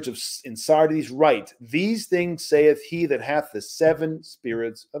of the church in Sardis write, these things saith he that hath the seven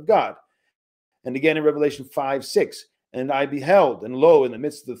spirits of God. And again in Revelation 5:6. And I beheld, and lo, in the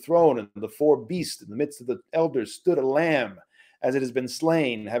midst of the throne and the four beasts, in the midst of the elders, stood a lamb, as it has been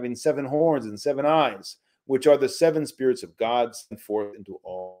slain, having 7 horns and 7 eyes, which are the 7 spirits of God sent forth into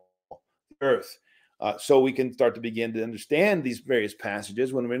all the earth. So we can start to begin to understand these various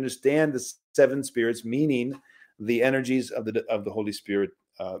passages when we understand the 7 spirits, meaning the energies of the Holy Spirit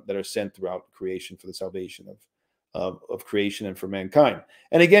that are sent throughout creation for the salvation of creation and for mankind.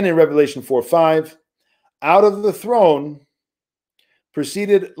 And again in Revelation 4:5, out of the throne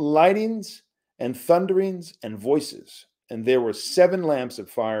proceeded lightnings and thunderings and voices, and there were 7 lamps of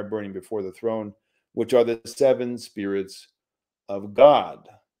fire burning before the throne, which are the 7 spirits of God.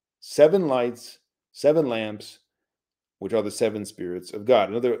 7 lights, 7 lamps, which are the 7 spirits of God.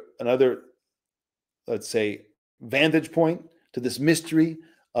 Another, let's say, vantage point to this mystery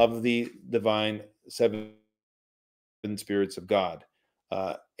of the divine 7 spirits of God.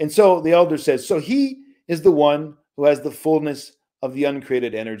 And so the elder says, so he is the one who has the fullness of the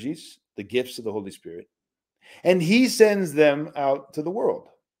uncreated energies, the gifts of the Holy Spirit, and he sends them out to the world.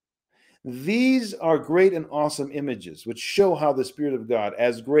 These are great and awesome images, which show how the Spirit of God,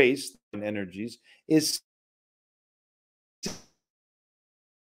 as grace and energies, is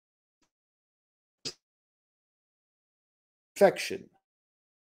perfection.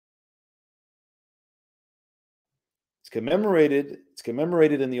 It's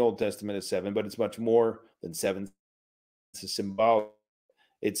commemorated in the Old Testament as 7, but it's much more than 7. It's a symbolic.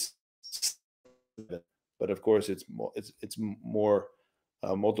 It's, but of course, it's more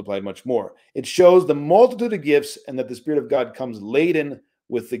multiplied much more. It shows the multitude of gifts, and that the Spirit of God comes laden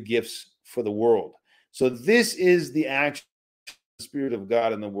with the gifts for the world. So this is the action of the Spirit of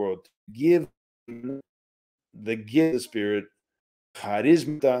God in the world, to give the gift of the Spirit,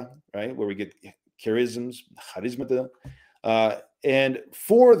 charismata, right, where we get charisms, charismata, and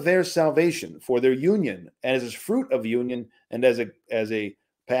for their salvation, for their union, as a fruit of union, and as a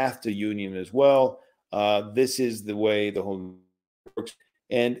path to union as well. This is the way the Holy Spirit works.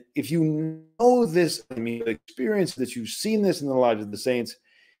 And if you know this, I mean, the experience that you've seen this in the lives of the saints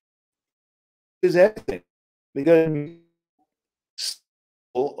is everything, because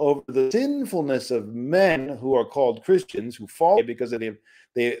over the sinfulness of men who are called Christians, who fall because of the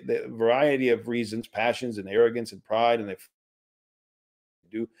variety of reasons, passions and arrogance and pride, and they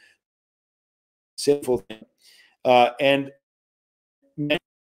do sinful things, and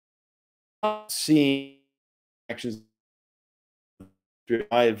seeing actions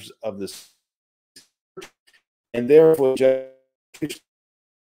lives of this, and therefore judge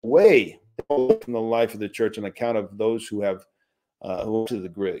away from the life of the church on account of those who have to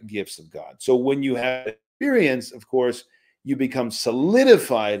the gifts of God. So when you have experience, of course, you become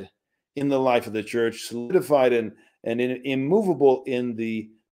solidified in the life of the church, solidified and immovable in the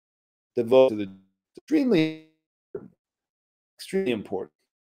devotion to the extremely important.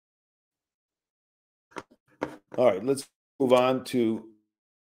 All right, let's move on to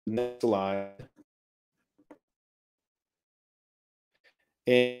the next slide.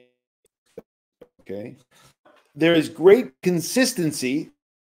 And, okay, there is great consistency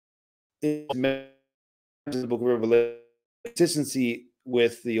in the book of Revelation, consistency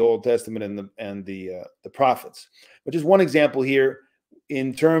with the Old Testament and the prophets, which is one example here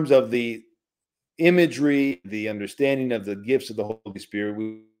in terms of the imagery, the understanding of the gifts of the Holy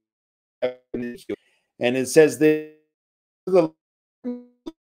Spirit. And it says that the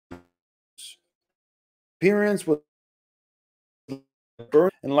appearance was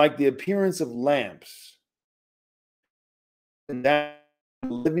burnt, and like the appearance of lamps, and that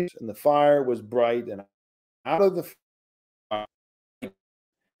and the fire was bright, and out of the fire.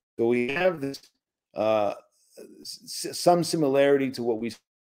 So we have this some similarity to what we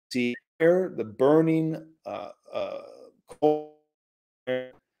see here, the burning coals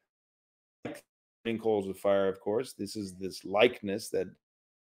of fire. Of course, this is this likeness, that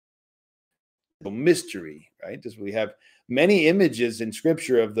mystery, right? Just we have many images in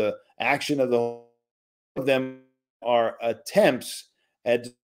Scripture of the action of of them are attempts at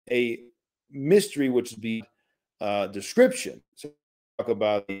a mystery, which is the description. So talk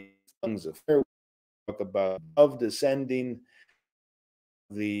about the tongues of fire, talk about of descending,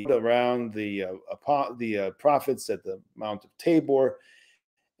 around the prophets at the Mount of Tabor,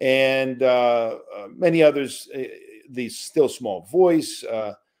 and many others. The still small voice,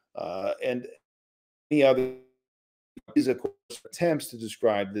 and many other attempts to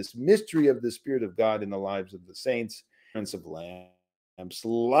describe this mystery of the Spirit of God in the lives of the saints, of lamps,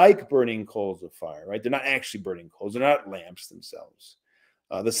 like burning coals of fire. Right? They're not actually burning coals; they're not lamps themselves.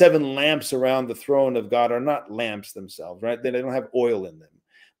 The 7 lamps around the throne of God are not lamps themselves. Right? They don't have oil in them,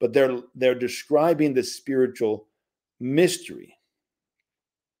 but they're describing the spiritual mystery.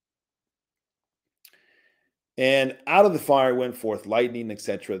 And out of the fire went forth lightning,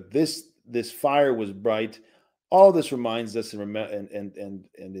 etc. This fire was bright. All this reminds us and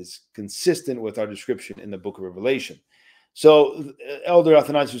is consistent with our description in the book of Revelation. So Elder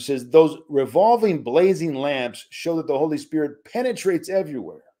Athanasius says, those revolving, blazing lamps show that the Holy Spirit penetrates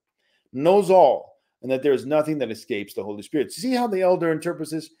everywhere, knows all, and that there is nothing that escapes the Holy Spirit. See how the elder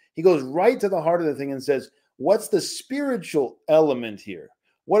interprets this? He goes right to the heart of the thing and says, what's the spiritual element here?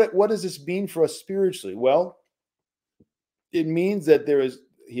 What does this mean for us spiritually? Well, it means that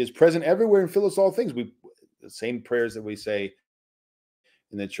he is present everywhere and fills all things. The same prayers that we say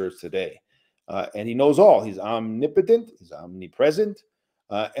in the church today. And he knows all. He's omnipotent, he's omnipresent,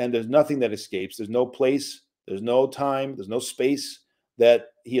 and there's nothing that escapes. There's no place, there's no time, there's no space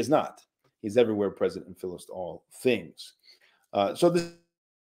that he is not. He's everywhere present and fills all things. So the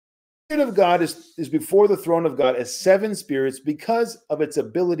Spirit of God is before the throne of God as 7 spirits because of its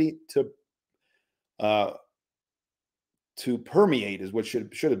ability to to permeate is what should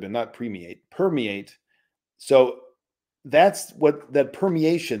have been, not permeate, permeate. So that's what that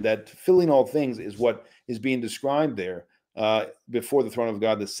permeation, that filling all things is what is being described there before the throne of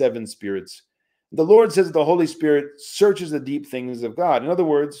God, the seven spirits. The Lord says that the Holy Spirit searches the deep things of God. In other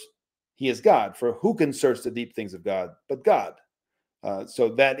words, he is God. For who can search the deep things of God but God? So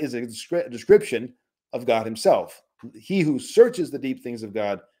that is a description of God himself. He who searches the deep things of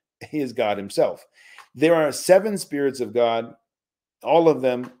God is God himself. There are seven spirits of God. All of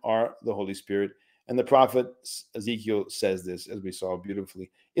them are the Holy Spirit. And the prophet Ezekiel says this, as we saw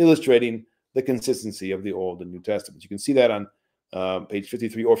beautifully, illustrating the consistency of the Old and New Testaments. You can see that on page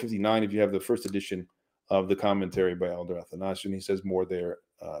 53 or 59 if you have the first edition of the commentary by Elder Athanasius. He says more there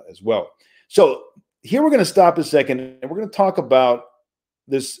as well. So here we're going to stop a second, and we're going to talk about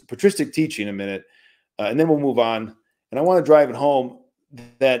this patristic teaching a minute, and then we'll move on. And I want to drive it home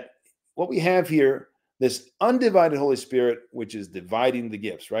that what we have here, this undivided Holy Spirit, which is dividing the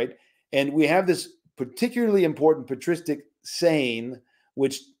gifts, right? And we have this particularly important patristic saying,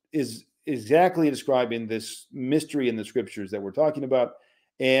 which is exactly describing this mystery in the scriptures that we're talking about.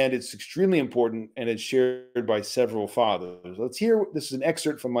 And it's extremely important, and it's shared by several fathers. Let's hear, this is an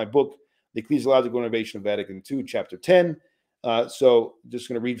excerpt from my book, The Ecclesiastical Innovation of Vatican II, chapter 10. So just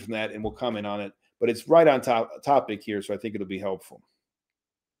going to read from that, and we'll comment on it. But it's right on topic here, so I think it'll be helpful.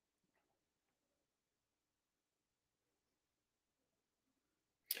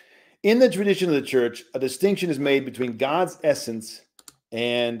 In the tradition of the church, a distinction is made between God's essence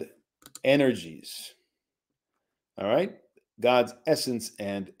and energies. All right? God's essence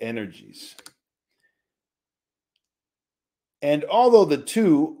and energies. And although the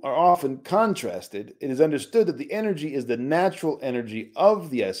two are often contrasted, it is understood that the energy is the natural energy of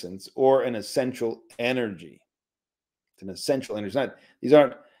the essence, or an essential energy. It's an essential energy. It's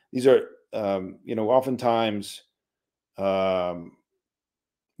not, these are oftentimes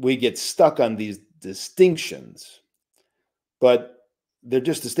we get stuck on these distinctions, but they're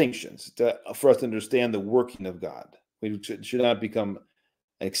just distinctions for us to understand the working of God. We should not become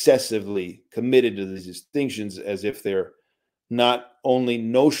excessively committed to these distinctions as if they're not only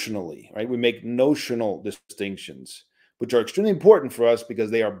notionally, right? We make notional distinctions, which are extremely important for us because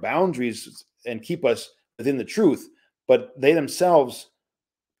they are boundaries and keep us within the truth, but they themselves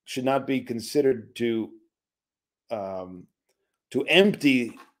should not be considered to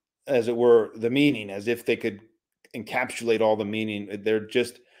empty, as it were, the meaning, as if they could encapsulate all the meaning. They're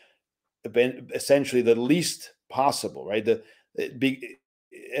just essentially the least possible, right?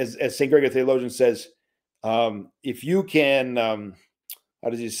 As St. Gregory the Theologian says, if you can, how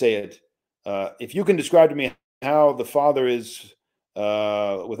does he say it? If you can describe to me how the Father is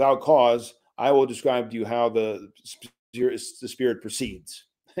without cause, I will describe to you how the Spirit proceeds.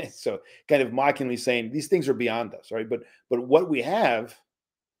 So kind of mockingly saying these things are beyond us, right? But what we have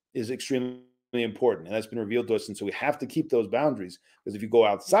is extremely important, and that's been revealed to us, and so we have to keep those boundaries, because if you go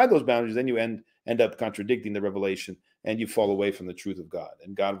outside those boundaries, then you end up contradicting the revelation, and you fall away from the truth of God,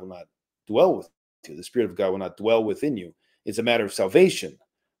 and God will not dwell with you. The Spirit of God will not dwell within you. It's a matter of salvation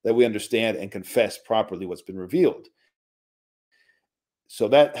that we understand and confess properly what's been revealed. So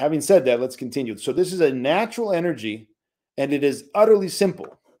that, having said that, let's continue. So this is a natural energy, and it is utterly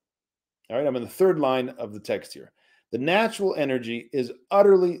simple. All right, I'm in the third line of the text here. The natural energy is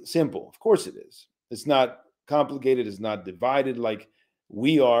utterly simple. Of course it is. It's not complicated. It's not divided like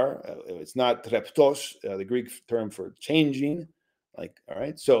we are. It's not treptos, the Greek term for changing. Like, all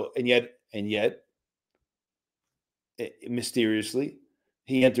right. So, and yet, mysteriously,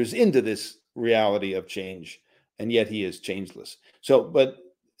 he enters into this reality of change, and yet he is changeless. So, but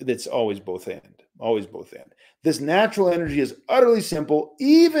it's always both and. Always both and. This natural energy is utterly simple,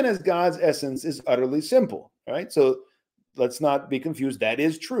 even as God's essence is utterly simple. All right. So let's not be confused. That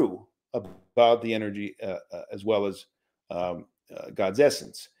is true about the energy as well as God's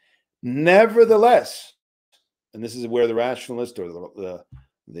essence. Nevertheless, and this is where the rationalist or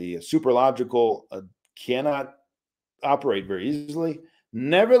the superlogical cannot operate very easily.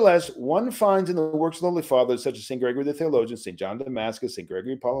 Nevertheless, one finds in the works of the Holy Fathers, such as St. Gregory the Theologian, St. John of Damascus, St.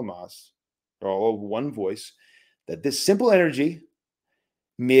 Gregory Palamas, they're all one voice, that this simple energy,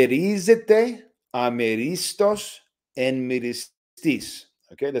 merizete ameristos en meristis,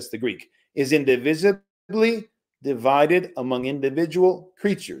 okay, that's the Greek, is indivisibly divided among individual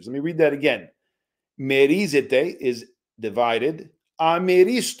creatures. Let me read that again. Merizete is divided,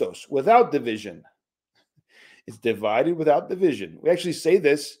 ameristos, without division. It's divided without division. We actually say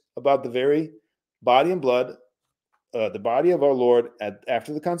this about the very body and blood, the body of our Lord.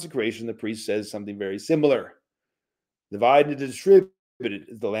 After the consecration, the priest says something very similar. Divided and distributed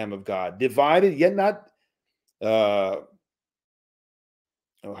is the Lamb of God. Divided, yet not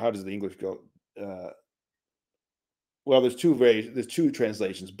oh, how does the English go? Well, there's two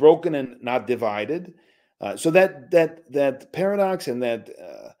translations: broken and not divided. So that paradox and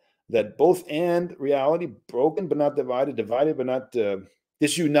that both and reality, broken but not divided, divided but not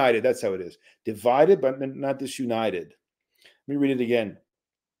disunited. That's how it is. Divided but not disunited. Let me read it again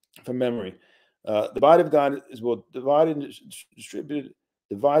from memory. The body of God is both divided and distributed,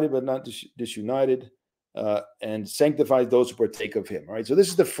 divided but not disunited, and sanctifies those who partake of him. All right. So this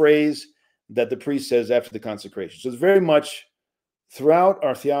is the phrase that the priest says after the consecration. So it's very much throughout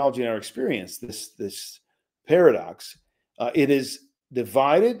our theology and our experience, this paradox. It is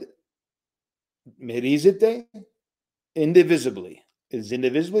divided, merizete, indivisibly. It is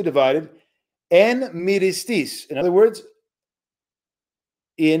indivisibly divided, and miristis. In other words,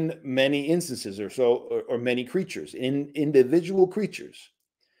 in many instances or many creatures, in individual creatures.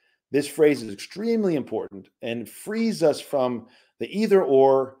 This phrase is extremely important and frees us from the either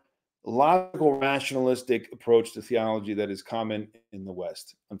or logical rationalistic approach to theology that is common in the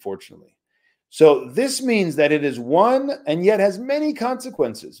West, unfortunately. So this means that it is one and yet has many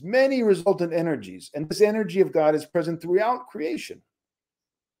consequences, many resultant energies, and this energy of God is present throughout creation.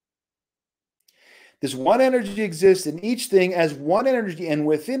 This one energy exists in each thing as one energy, and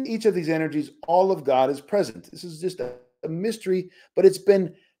within each of these energies, all of God is present. This is just a mystery, but it's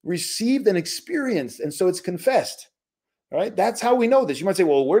been received and experienced, and so it's confessed. All right, that's how we know this. You might say,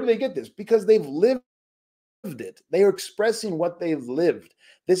 well, where do they get this? Because they've lived it. They are expressing what they've lived.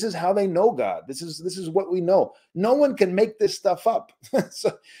 This is how they know God. This is what we know. No one can make this stuff up.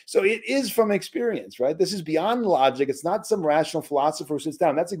 so it is from experience, right? This is beyond logic. It's not some rational philosopher who sits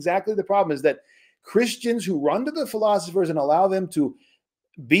down. That's exactly the problem, is that Christians who run to the philosophers and allow them to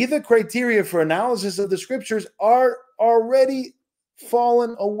be the criteria for analysis of the scriptures are already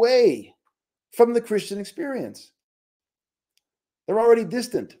fallen away from the Christian experience. They're already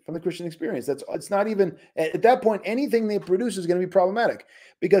distant from the Christian experience. It's not even, at that point, anything they produce is going to be problematic.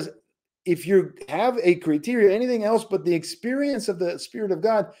 Because if you have a criteria, anything else but the experience of the Spirit of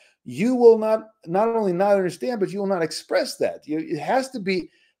God, you will not only not understand, but you will not express that. It has to be,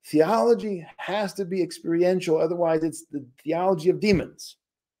 theology has to be experiential. Otherwise, it's the theology of demons.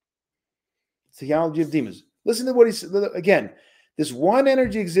 Theology of demons. Listen to what he said again. This one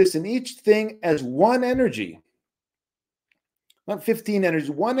energy exists in each thing as one energy. Not 15 energies,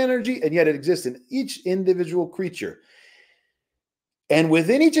 one energy, and yet it exists in each individual creature. And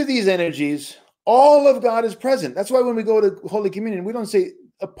within each of these energies, all of God is present. That's why when we go to Holy Communion, we don't say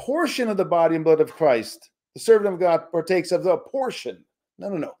a portion of the body and blood of Christ, the servant of God partakes of the portion.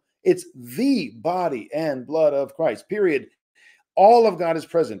 No. It's the body and blood of Christ, period. All of God is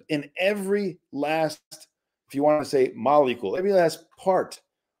present in every last, if you want to say molecule, every last part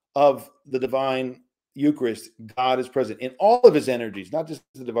of the divine Eucharist. God is present in all of his energies, not just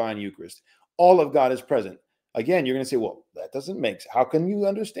the divine Eucharist. All of God is present. Again, you're going to say, well, that doesn't make sense. How can you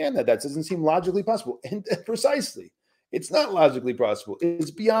understand that? That doesn't seem logically possible. And precisely, it's not logically possible.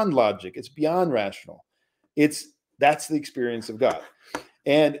 It's beyond logic. It's beyond rational. That's the experience of God.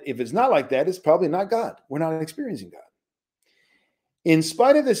 And if it's not like that, it's probably not God. We're not experiencing God. In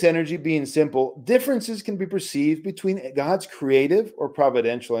spite of this energy being simple, differences can be perceived between God's creative or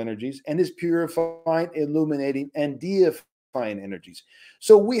providential energies and his purifying, illuminating, and deifying energies.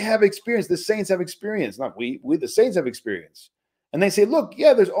 So we have experience, the saints have experience, not we the saints have experience. And they say, look,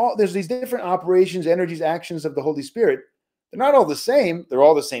 yeah, there's these different operations, energies, actions of the Holy Spirit. They're not all the same. They're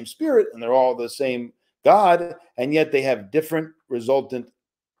all the same Spirit, and they're all the same God, and yet they have different resultant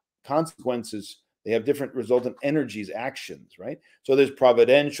consequences. They have different resultant energies, actions, right? So there's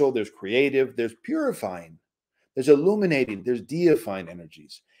providential, there's creative, there's purifying, there's illuminating, there's deifying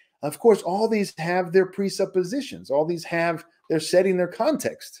energies. Of course, all these have their presuppositions. All these they're setting their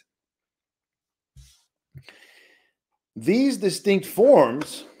context. These distinct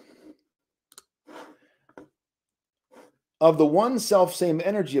forms of the one self-same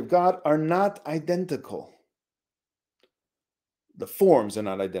energy of God are not identical. The forms are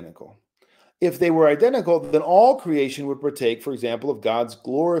not identical. If they were identical, then all creation would partake, for example, of God's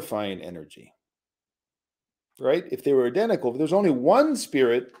glorifying energy. Right? If they were identical, if there's only one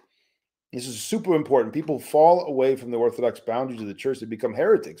Spirit, this is super important. People fall away from the Orthodox boundaries of the church. They become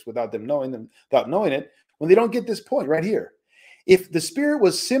heretics without knowing it, when they don't get this point right here. If the Spirit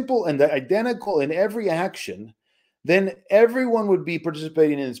was simple and identical in every action, then everyone would be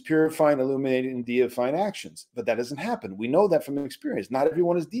participating in its purifying, illuminating, and deifying actions. But that doesn't happen. We know that from experience. Not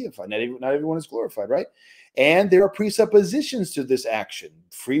everyone is deified. Not everyone is glorified, right? And there are presuppositions to this action.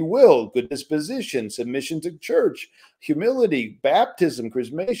 Free will, good disposition, submission to church, humility, baptism,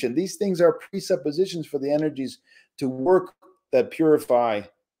 chrismation. These things are presuppositions for the energies to work that purify,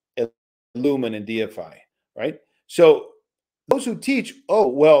 illumine, and deify, right? So those who teach, oh,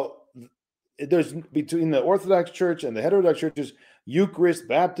 well, there's between the Orthodox Church and the heterodox churches, Eucharist,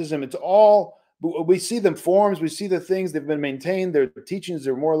 baptism, it's all, we see them forms, we see the things, they've been maintained, their teachings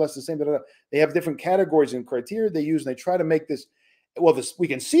are more or less the same, they have different categories and criteria they use, and they try to make this, well, we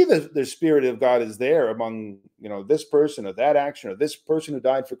can see the Spirit of God is there among, this person or that action or this person who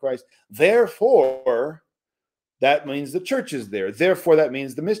died for Christ. Therefore, that means the church is there. Therefore, that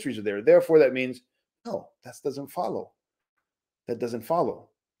means the mysteries are there. Therefore, that means, no, that doesn't follow. That doesn't follow.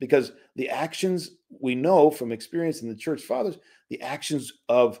 Because the actions we know from experience in the church fathers, the actions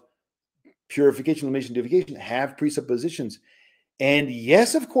of purification, illumination, deification have presuppositions. And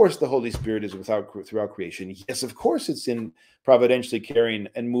yes, of course, the Holy Spirit is throughout creation. Yes, of course, it's in providentially carrying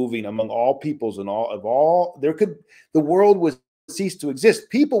and moving among all peoples and the world would cease to exist.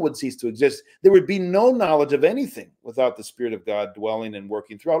 People would cease to exist. There would be no knowledge of anything without the Spirit of God dwelling and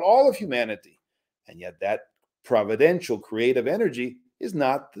working throughout all of humanity. And yet that providential creative energy is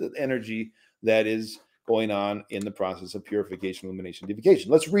not the energy that is going on in the process of purification, illumination,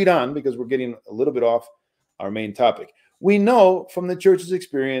 deification. Let's read on because we're getting a little bit off our main topic. We know from the church's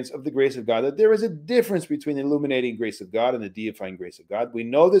experience of the grace of God that there is a difference between the illuminating grace of God and the deifying grace of God. We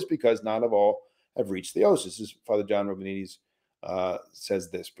know this because not of all have reached theosis. This is Father John Romanides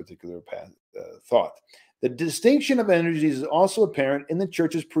says this particular thought. The distinction of energies is also apparent in the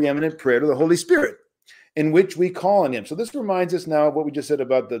church's preeminent prayer to the Holy Spirit, in which we call on him. So this reminds us now of what we just said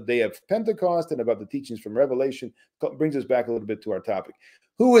about the day of Pentecost and about the teachings from Revelation. Brings us back a little bit to our topic.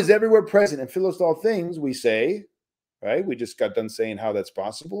 Who is everywhere present and filleth all things, we say, right? We just got done saying how that's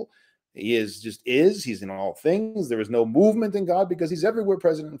possible. He is, he's in all things. There is no movement in God because he's everywhere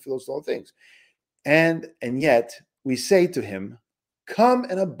present and filleth all things. And yet we say to him, come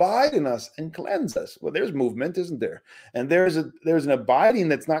and abide in us and cleanse us. Well, there's movement, isn't there? And there's an abiding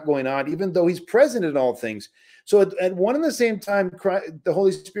that's not going on, even though he's present in all things. So at one and the same time, the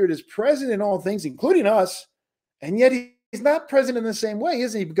Holy Spirit is present in all things, including us, and yet he's not present in the same way,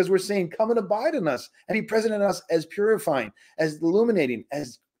 is he? Because we're saying, come and abide in us, and be present in us as purifying, as illuminating,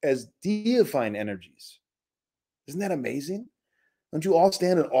 as deifying energies. Isn't that amazing? Don't you all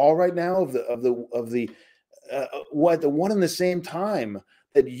stand in awe right now of the one and the same time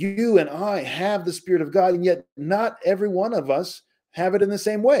that you and I have the Spirit of God, and yet not every one of us have it in the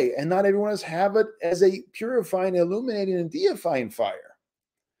same way, and not everyone else have it as a purifying, illuminating, and deifying fire.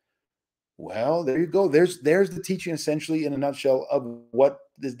 Well, there you go. There's the teaching essentially in a nutshell of what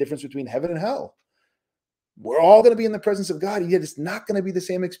the difference between heaven and hell. We're all going to be in the presence of God, and yet it's not going to be the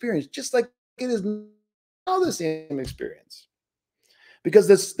same experience, just like it is now the same experience. Because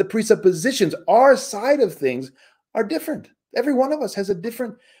the presuppositions, our side of things, are different. Every one of us has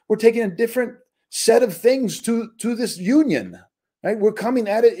we're taking a different set of things to this union, right? We're coming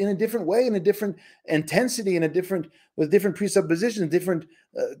at it in a different way, in a different intensity, with different presuppositions, different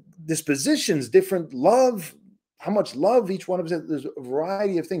dispositions, different love, how much love each one of us has. There's a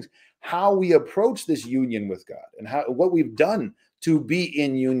variety of things, how we approach this union with God and what we've done to be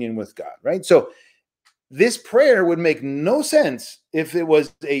in union with God, right? So this prayer would make no sense if it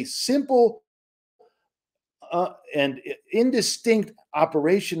was a simple and indistinct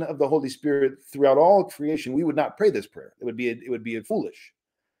operation of the Holy Spirit throughout all creation. We would not pray this prayer. It would be foolish.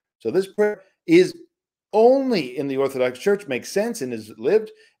 So this prayer is only in the Orthodox Church, makes sense, and is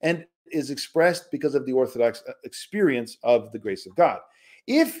lived and is expressed because of the Orthodox experience of the grace of God.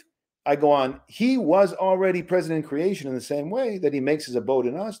 If I go on, he was already present in creation in the same way that he makes his abode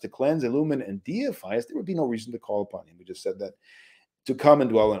in us to cleanse, illumine, and deify us. There would be no reason to call upon him. We just said that, to come and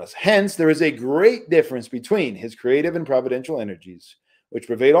dwell in us. Hence, there is a great difference between his creative and providential energies, which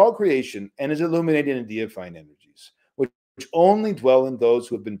pervade all creation, and his illuminating and deifying energies, which only dwell in those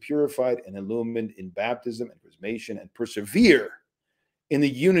who have been purified and illumined in baptism and chrismation and persevere in the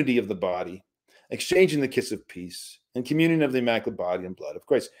unity of the body, exchanging the kiss of peace and communion of the immaculate body and blood of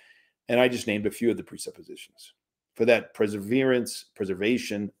Christ. And I just named a few of the presuppositions for that perseverance,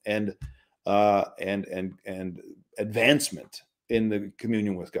 preservation, and advancement in the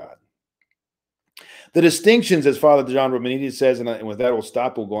communion with God. The distinctions, as Father John Romanides says, and with that we'll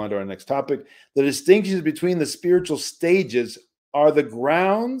stop, we'll go on to our next topic. The distinctions between the spiritual stages are the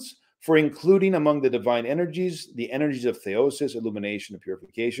grounds for including among the divine energies, the energies of theosis, illumination, and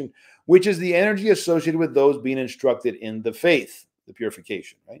purification, which is the energy associated with those being instructed in the faith, the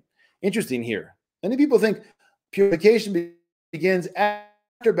purification, right? Interesting here. Many people think purification begins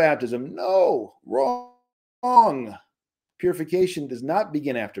after baptism. No, wrong. Purification does not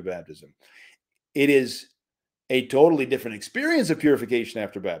begin after baptism. It is a totally different experience of purification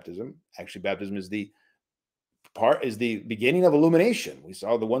after baptism. Actually, baptism is the the beginning of illumination. We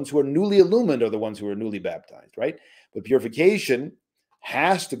saw the ones who are newly illumined are the ones who are newly baptized, right? But purification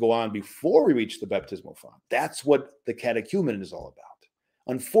has to go on before we reach the baptismal font. That's what the catechumen is all about.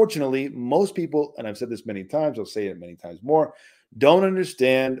 Unfortunately, most people, and I've said this many times, I'll say it many times more, don't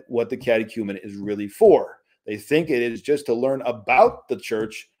understand what the catechumen is really for. They think it is just to learn about the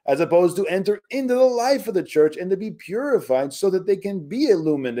church as opposed to enter into the life of the church and to be purified so that they can be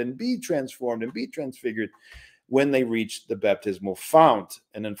illumined and be transformed and be transfigured when they reach the baptismal fount.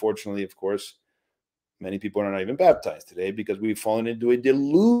 And unfortunately, of course, many people are not even baptized today because we've fallen into a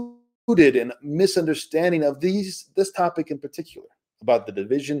deluded and misunderstanding of this topic in particular, about the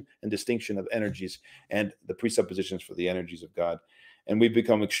division and distinction of energies and the presuppositions for the energies of God. And we've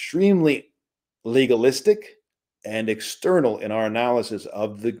become extremely legalistic and external in our analysis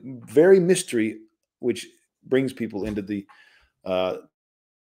of the very mystery which brings people into the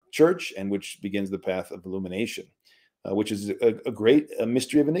church and which begins the path of illumination, which is a great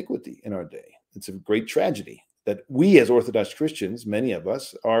mystery of iniquity in our day. It's a great tragedy that we as Orthodox Christians, many of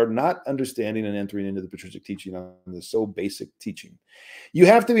us, are not understanding and entering into the patristic teaching on this so basic teaching. You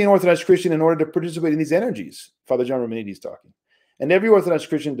have to be an Orthodox Christian in order to participate in these energies. Father John Romanides talking. And every Orthodox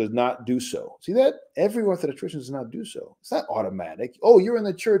Christian does not do so. See that? Every Orthodox Christian does not do so. It's not automatic. Oh, you're in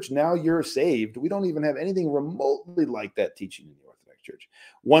the church, now you're saved. We don't even have anything remotely like that teaching in the Orthodox Church.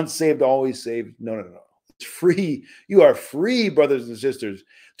 Once saved, always saved. No. It's free. You are free, brothers and sisters,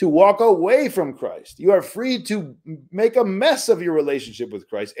 to walk away from Christ. You are free to make a mess of your relationship with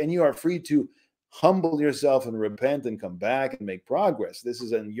Christ, and you are free to humble yourself and repent and come back and make progress. This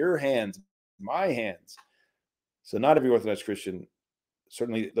is in your hands, my hands. So not every Orthodox Christian,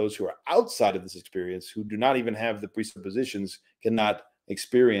 certainly those who are outside of this experience, who do not even have the presuppositions, cannot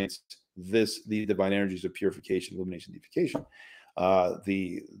experience the divine energies of purification, illumination, deification,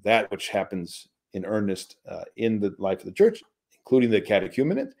 that which happens in earnest in the life of the church, including the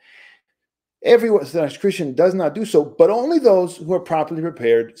catechumenate. Every Orthodox Christian does not do so, but only those who are properly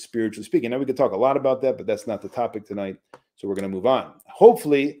prepared, spiritually speaking. Now, we could talk a lot about that, but that's not the topic tonight, so we're going to move on.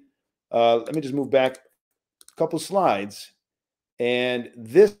 Hopefully, let me just move back a couple slides, and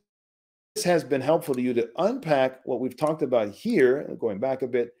this has been helpful to you to unpack what we've talked about here, going back a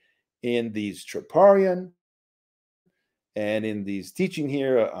bit, in these Troparion, and in these teaching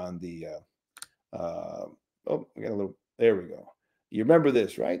here on the, there we go. You remember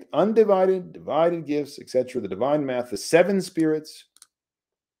this, right? Undivided, divided gifts, etc. The divine math, the seven spirits.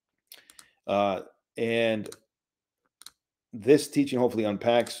 And this teaching hopefully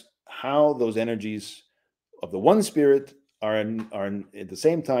unpacks how those energies of the one spirit are at the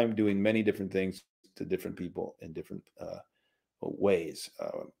same time doing many different things to different people in different ways.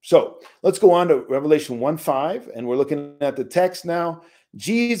 So let's go on to Revelation 1:5, and we're looking at the text now.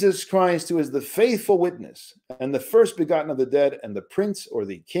 Jesus Christ, who is the faithful witness and the first begotten of the dead and the prince or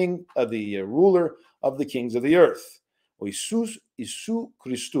the king of the ruler of the kings of the earth. O Isus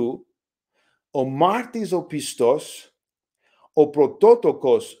Christou, o martis o pistos, o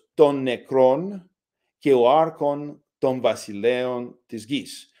prototokos ton nekron, και ο άρχον των βασιλέων της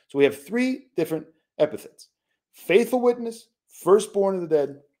γης. So we have three different epithets: faithful witness, firstborn of the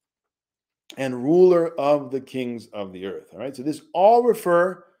dead, and ruler of the kings of the earth. All right, so this all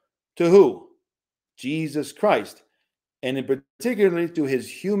refer to who? Jesus Christ, and in particularly to his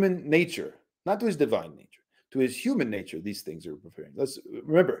human nature, not to his divine nature, to his human nature. These things are referring. Let's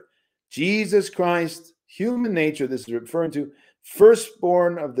remember, Jesus Christ, human nature. This is referring to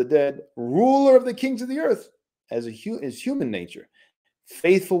firstborn of the dead, ruler of the kings of the earth, as his human nature.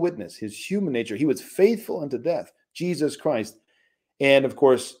 Faithful witness, his human nature. He was faithful unto death, Jesus Christ. And of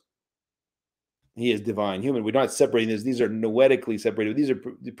course, he is divine human. We're not separating this. These are noetically separated. These are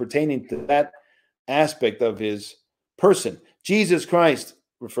pertaining to that aspect of his person. Jesus Christ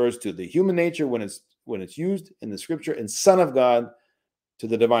refers to the human nature when it's used in the scripture, and Son of God to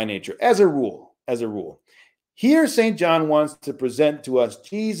the divine nature, as a rule. Here, St. John wants to present to us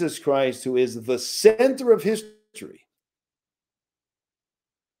Jesus Christ, who is the center of history.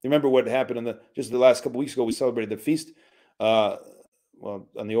 Remember what happened just the last couple of weeks ago? We celebrated the feast. On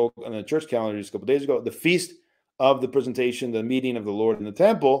the church calendar just a couple of days ago, the feast of the presentation, the meeting of the Lord in the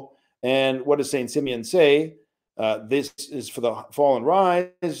temple. And what does Saint Simeon say? This is for the fall and rise.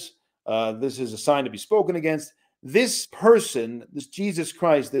 This is a sign to be spoken against. This person, this Jesus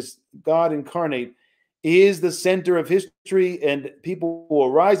Christ, this God incarnate, is the center of history, and people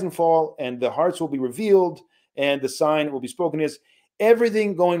will rise and fall, and the hearts will be revealed, and the sign will be spoken against.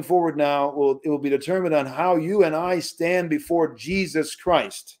 Everything going forward now it will be determined on how you and I stand before Jesus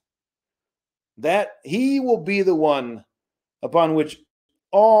Christ. That he will be the one upon which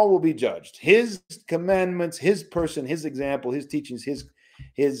all will be judged. His commandments, his person, his example, his teachings,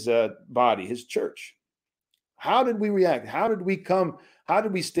 his body, his church. How did we react? How did we come? How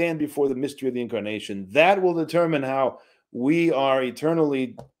did we stand before the mystery of the incarnation? That will determine how we are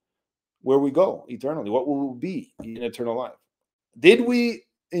eternally, where we go eternally, what will we be in eternal life. Did we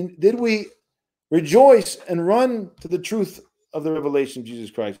rejoice and run to the truth of the revelation of Jesus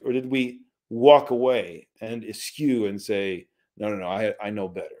Christ, or did we walk away and eschew and say, no, I know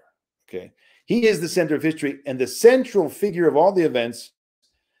better? Okay, he is the center of history and the central figure of all the events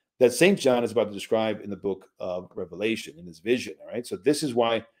that St. John is about to describe in the book of Revelation, in his vision. All right, so this is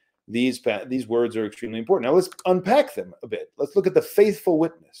why these words are extremely important. Now let's unpack them a bit. Let's look at the faithful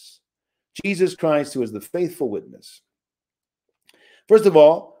witness, Jesus Christ, who is the faithful witness. First of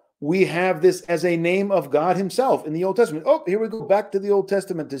all, we have this as a name of God himself in the Old Testament. Oh, here we go back to the Old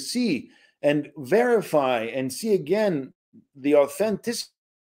Testament to see and verify and see again the authenticity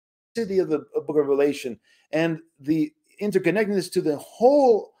of the book of Revelation and the interconnectedness to the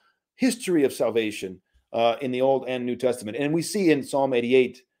whole history of salvation in the Old and New Testament. And we see in Psalm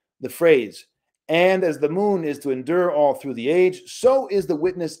 88 the phrase, and as the moon is to endure all through the age, so is the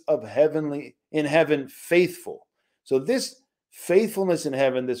witness of in heaven faithful. So this faithfulness in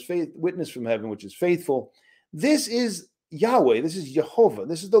heaven, this witness from heaven, which is faithful, this is Yahweh, this is Jehovah,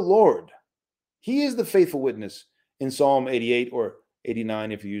 this is the Lord. He is the faithful witness in Psalm 88 or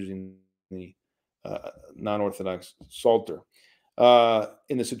 89 if you're using the non-Orthodox Psalter.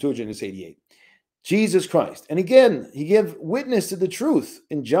 In the Septuagint, it's 88. Jesus Christ. And again, he gave witness to the truth.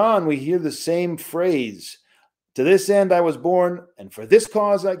 In John, we hear the same phrase. To this end I was born, and for this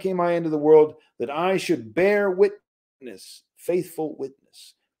cause I came into the world, that I should bear witness, faithful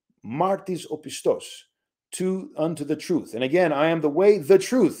witness, martis opistos, unto the truth. And again, I am the way, the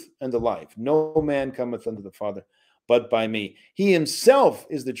truth, and the life. No man cometh unto the Father but by me. He himself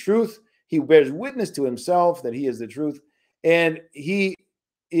is the truth. He bears witness to himself that he is the truth. And he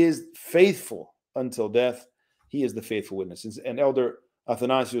is faithful until death. He is the faithful witness. And Elder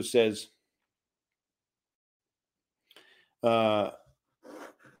Athanasius says,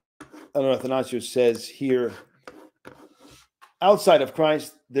 here, outside of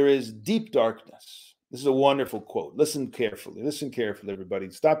Christ, there is deep darkness. This is a wonderful quote. Listen carefully. Listen carefully, everybody.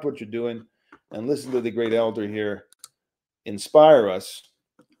 Stop what you're doing and listen to the great elder here inspire us.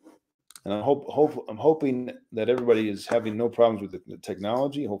 And I'm hoping that everybody is having no problems with the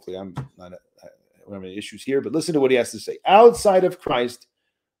technology. Hopefully I'm not having any issues here. But listen to what he has to say. Outside of Christ,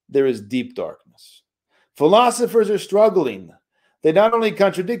 there is deep darkness. Philosophers are struggling. They not only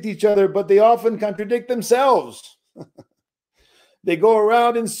contradict each other, but they often contradict themselves. They go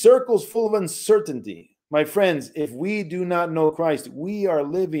around in circles full of uncertainty. My friends, if we do not know Christ, we are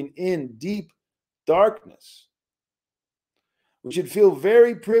living in deep darkness. We should feel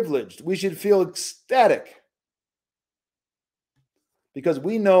very privileged. We should feel ecstatic because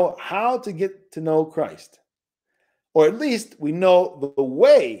we know how to get to know Christ, or at least we know the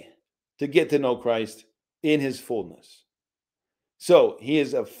way to get to know Christ in his fullness. So he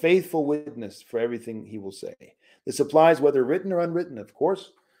is a faithful witness for everything he will say. This applies whether written or unwritten, of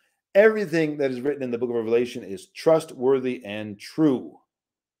course. Everything that is written in the book of Revelation is trustworthy and true.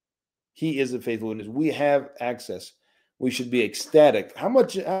 He is a faithful witness. We have access. We should be ecstatic. How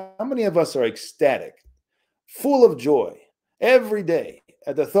many of us are ecstatic, full of joy every day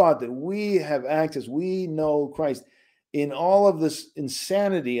at the thought that we have access, we know Christ in all of this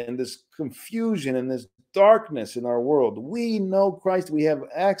insanity and this confusion and this darkness in our world? We know Christ. We have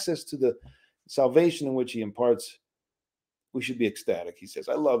access to the salvation in which he imparts. We should be ecstatic, he says.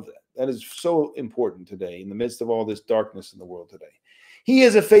 I love that. That is so important today in the midst of all this darkness in the world today. He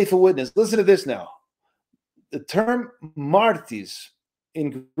is a faithful witness. Listen to this now. The term martis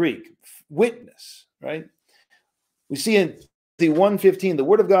in Greek, witness, right? We see in the 1:15, the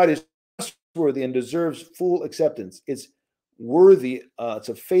word of God is trustworthy and deserves full acceptance. It's worthy. It's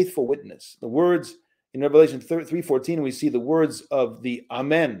a faithful witness. The words in Revelation 3:14, we see the words of the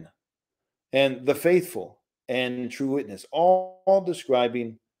Amen and the faithful and true witness, all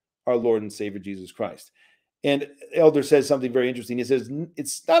describing our Lord and Savior Jesus Christ. And Elder says something very interesting. He says,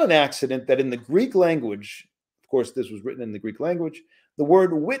 it's not an accident that in the Greek language, of course, this was written in the Greek language, the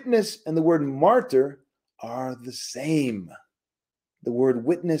word witness and the word martyr are the same. The word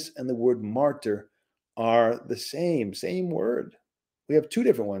witness and the word martyr are the same word. We have two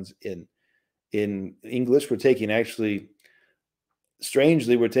different ones in English. We're taking, actually,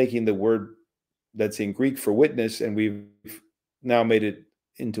 strangely, we're taking the word that's in Greek for witness, and we've now made it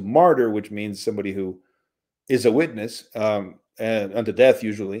into martyr, which means somebody who is a witness, and unto death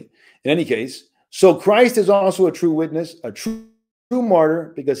usually. In any case, so Christ is also a true witness, a true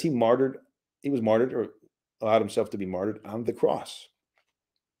martyr because he was martyred or allowed himself to be martyred on the cross.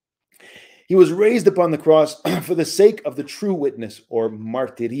 He was raised upon the cross for the sake of the true witness, or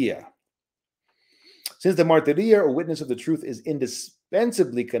martyria. Since the martyria, or witness of the truth, is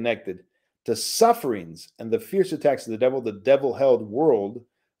indispensably connected to sufferings and the fierce attacks of the devil-held world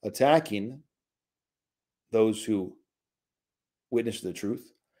attacking those who witness the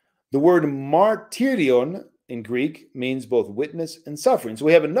truth, the word martyrion in Greek means both witness and suffering. So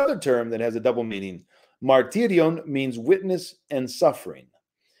we have another term that has a double meaning. Martyrion means witness and suffering.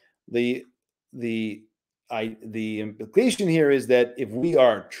 The implication here is that if we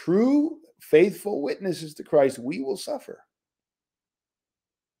are true, faithful witnesses to Christ, we will suffer.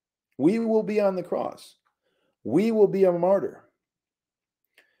 We will be on the cross. We will be a martyr.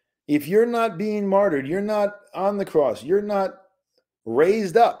 If you're not being martyred, you're not on the cross, you're not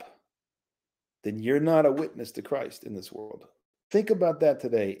raised up, then you're not a witness to Christ in this world. Think about that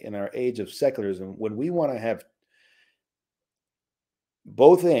today in our age of secularism, when we want to have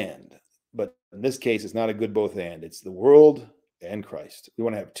both and, but in this case, it's not a good both and. It's the world and Christ. We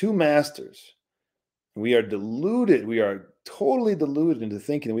want to have two masters. We are deluded. We are totally deluded into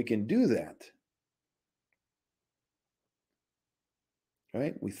thinking that we can do that.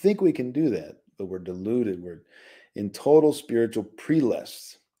 Right? We think we can do that, but we're deluded. We're in total spiritual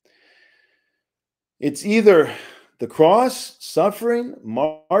prelest. It's either the cross, suffering,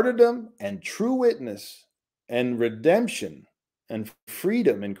 martyrdom, and true witness, and redemption, and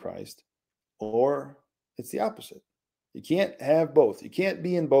freedom in Christ, or it's the opposite. You can't have both. You can't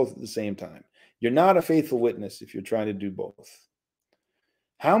be in both at the same time. You're not a faithful witness if you're trying to do both.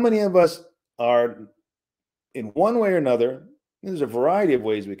 How many of us are, in one way or another, there's a variety of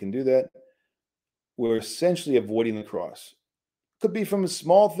ways we can do that, we're essentially avoiding the cross. Could be from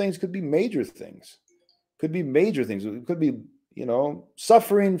small things, could be major things. Could be major things. It could be,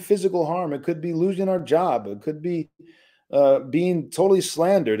 suffering physical harm. It could be losing our job. It could be being totally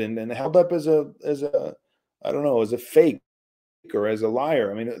slandered and held up as a fake or as a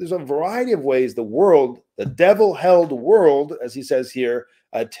liar. I mean, there's a variety of ways the world, the devil-held world, as he says here,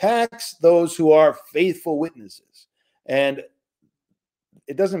 attacks those who are faithful witnesses. And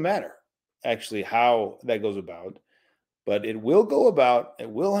it doesn't matter, actually, how that goes about, but it will go about, it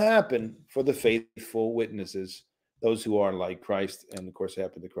will happen for the faithful witnesses, those who are like Christ. And of course,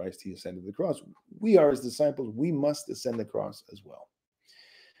 happened to Christ, he ascended the cross. We are his disciples. We must ascend the cross as well.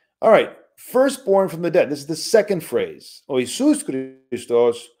 All right, firstborn from the dead. This is the second phrase. O Iisus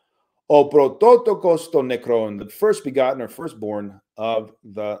Christos, o prototokos ton nekron, the first begotten or firstborn of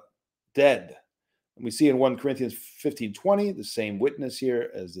the dead. And we see in 1 Corinthians 15:20, the same witness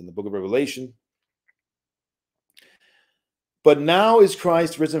here as in the book of Revelation. But now is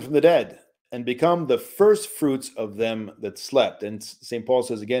Christ risen from the dead and become the first fruits of them that slept. And St. Paul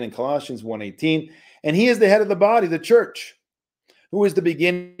says again in Colossians 1:18, and he is the head of the body, the church, who is the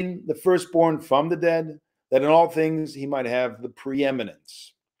beginning, the firstborn from the dead, that in all things he might have the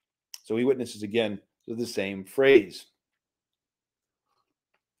preeminence. So he witnesses again to the same phrase.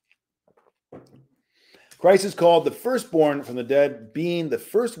 Christ is called the firstborn from the dead, being the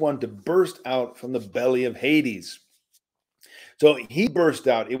first one to burst out from the belly of Hades. So he burst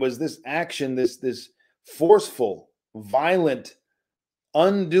out. It was this action, this forceful, violent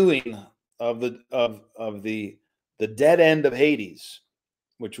undoing of the dead end of Hades,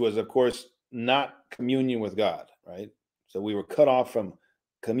 which was, of course, not communion with God, right? So we were cut off from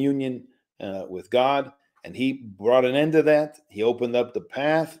communion with God, and he brought an end to that. He opened up the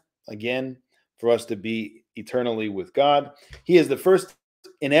path again for us to be eternally with God. He is the first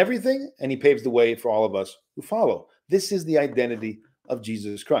in everything, and he paves the way for all of us who follow. This is the identity of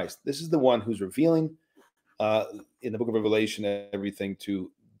Jesus Christ. This is the one who's revealing in the book of Revelation everything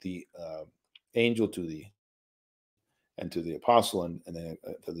to the angel, to the apostle, and then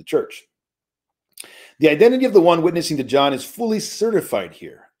to the church. The identity of the one witnessing to John is fully certified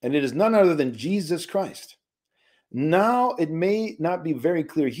here, and it is none other than Jesus Christ. Now, it may not be very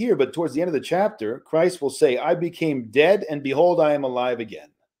clear here, but towards the end of the chapter, Christ will say, I became dead, and behold, I am alive again.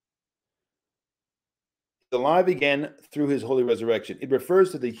 Alive again through his holy resurrection. It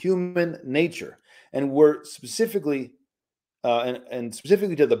refers to the human nature, and we're specifically and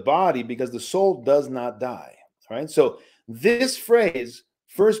specifically to the body, because the soul does not die. All right. So this phrase,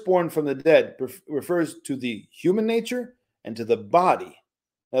 firstborn from the dead, refers to the human nature and to the body.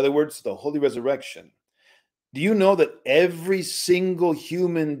 In other words, the holy resurrection. Do you know that every single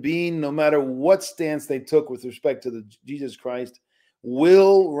human being, no matter what stance they took with respect to Jesus Christ,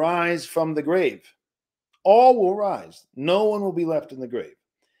 will rise from the grave? All will rise. No one will be left in the grave.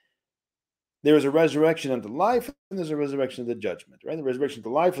 there is a resurrection unto life, and there's a resurrection unto judgment, right? The resurrection unto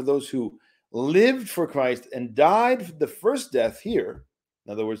life for those who lived for Christ and died the first death here,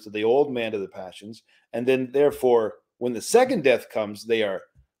 in other words, to the old man, to the passions, and then therefore, when the second death comes, they are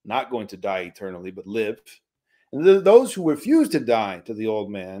not going to die eternally, but live. And those who refuse to die to the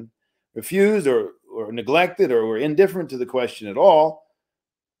old man, refused or neglected or were indifferent to the question at all,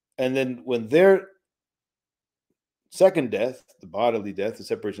 and then when their second death, the bodily death, the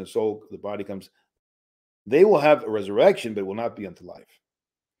separation of soul, the body comes, they will have a resurrection, but it will not be unto life.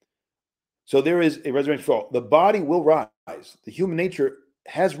 So there is a resurrection for all. The body will rise. The human nature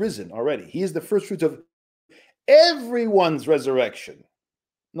has risen already. He is the first fruits of everyone's resurrection.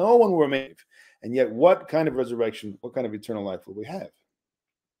 No one will remain. And yet, what kind of resurrection, what kind of eternal life will we have?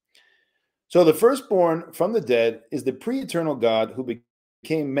 So the firstborn from the dead is the pre-eternal God who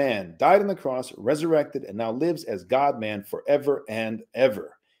became man, died on the cross, resurrected, and now lives as God-man forever and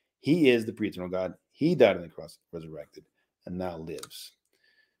ever. He is the pre-eternal God. He died on the cross, resurrected, and now lives.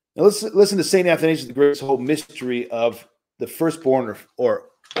 Now let's listen to St. Athanasius the Great's whole mystery of the firstborn or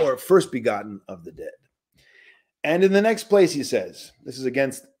first begotten of the dead. And in the next place he says, this is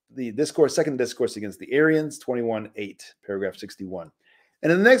against the discourse, second discourse against the Arians, 21:8, paragraph 61.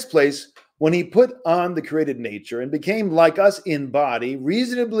 And in the next place, when he put on the created nature and became like us in body,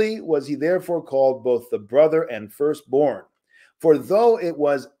 reasonably was he therefore called both the brother and firstborn. For though it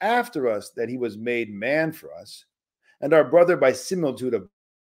was after us that he was made man for us, and our brother by similitude of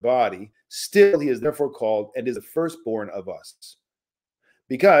body, still he is therefore called and is the firstborn of us.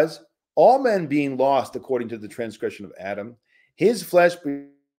 Because all men being lost according to the transgression of Adam, his flesh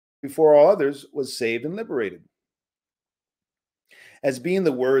before all others was saved and liberated, as being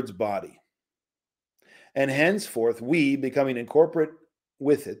the word's body. And henceforth we, becoming incorporate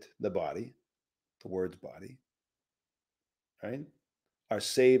with it, the body, the word's body, right, are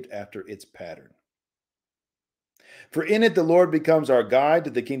saved after its pattern. For in it the Lord becomes our guide to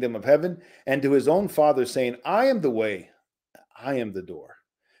the kingdom of heaven and to his own Father, saying, I am the way, I am the door,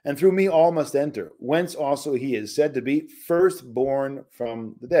 and through me all must enter, whence also he is said to be firstborn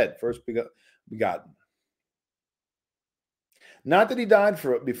from the dead, first begotten. Not that he died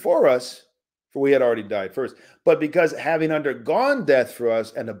before us, for we had already died first, but because having undergone death for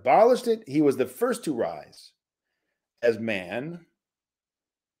us and abolished it, he was the first to rise as man,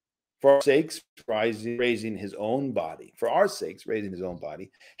 for our sakes, raising his own body. For our sakes, raising his own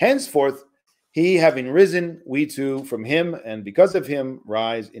body. Henceforth, he having risen, we too from him, and because of him,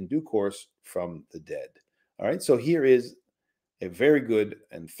 rise in due course from the dead. All right, so here is a very good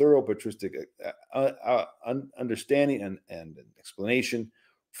and thorough patristic understanding and explanation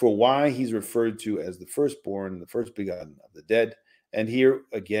for why he's referred to as the firstborn, the first begotten of the dead. And here,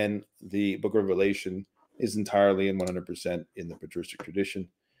 again, the book of Revelation is entirely and 100% in the patristic tradition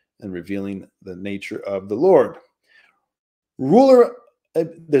and revealing the nature of the Lord. Ruler,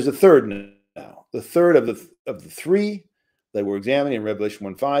 there's a third now, the third of the three that we're examining in Revelation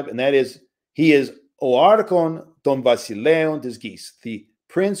 1:5, and that is, he is o archon ton basileon des gis, the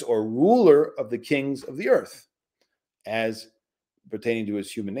prince or ruler of the kings of the earth, as pertaining to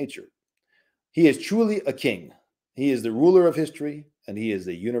his human nature. He is truly a king. He is the ruler of history, and he is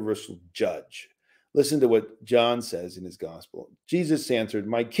the universal judge. Listen to what John says in his gospel. Jesus answered,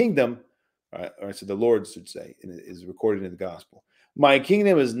 my kingdom, or so the Lord should say, is recorded in the gospel. My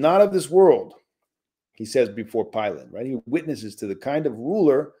kingdom is not of this world, he says before Pilate, right? He witnesses to the kind of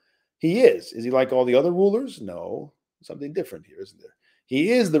ruler he is. Is he like all the other rulers? No, something different here, isn't there?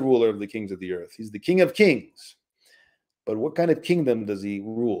 He is the ruler of the kings of the earth. He's the King of kings. But what kind of kingdom does he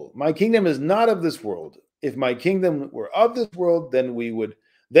rule? My kingdom is not of this world. If my kingdom were of this world, then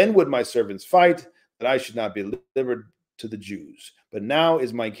would my servants fight, that I should not be delivered to the Jews. But now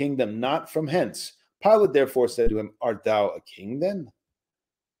is my kingdom not from hence. Pilate therefore said to him, art thou a king then?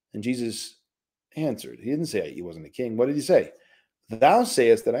 And Jesus answered. He didn't say he wasn't a king. What did he say? Thou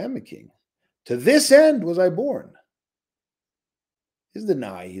sayest that I am a king. To this end was I born. He doesn't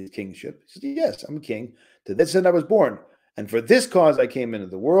deny his kingship. He says, yes, I'm a king. To this end I was born. And for this cause I came into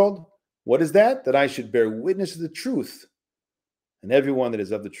the world. What is that? That I should bear witness to the truth. And everyone that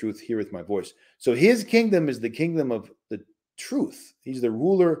is of the truth heareth my voice. So his kingdom is the kingdom of the truth. He's the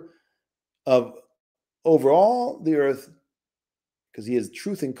ruler of over all the earth because he is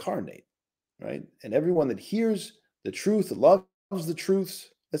truth incarnate, right? And everyone that hears the truth, loves the truths,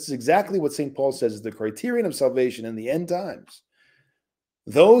 this is exactly what St. Paul says is the criterion of salvation in the end times.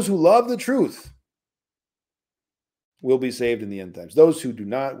 Those who love the truth will be saved in the end times. Those who do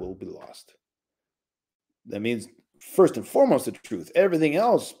not will be lost. That means first and foremost the truth. Everything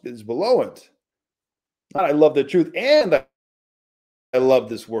else is below it. Not I love the truth and I love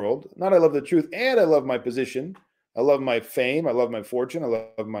this world, not I love the truth, and I love my position. I love my fame. I love my fortune. I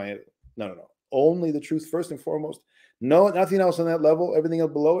love my, no. Only the truth first and foremost. No, nothing else on that level. Everything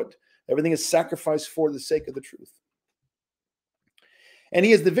else below it. Everything is sacrificed for the sake of the truth. And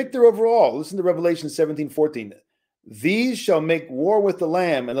he is the victor over all. Listen to Revelation 17:14. These shall make war with the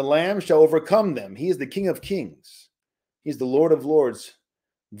Lamb, and the Lamb shall overcome them. He is the King of kings. He is the Lord of lords.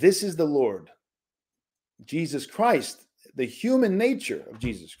 This is the Lord, Jesus Christ, the human nature of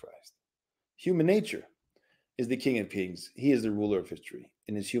Jesus Christ. Human nature is the King of kings. He is the ruler of history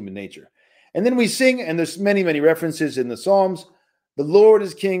in his human nature. And then we sing, and there's many, many references in the Psalms. The Lord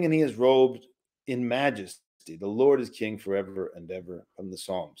is king, and he is robed in majesty. The Lord is king forever and ever, from the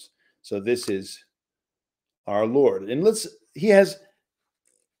Psalms. So this is our Lord. And he has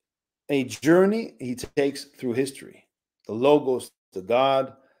a journey he takes through history. The Logos, the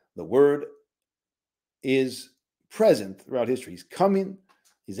God, the Word is present throughout history. He's coming.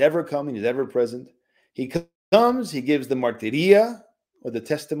 He's ever coming. He's ever present. He comes. He gives the martyria, or the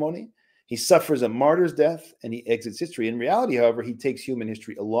testimony. He suffers a martyr's death, and he exits history. In reality, however, he takes human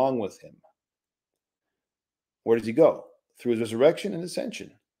history along with him. Where does he go? Through his resurrection and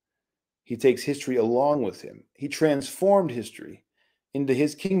ascension. He takes history along with him. He transformed history into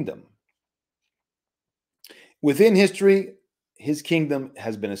his kingdom. Within history, his kingdom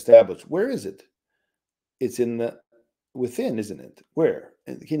has been established. Where is it? It's in the within, isn't it? Where?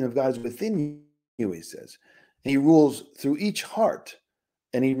 And the kingdom of God is within you, he says. And he rules through each heart,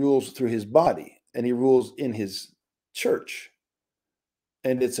 and he rules through his body, and he rules in his church.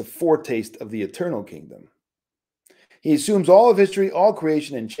 And it's a foretaste of the eternal kingdom. He assumes all of history, all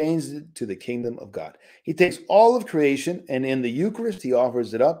creation, and changes it to the kingdom of God. He takes all of creation, and in the Eucharist, he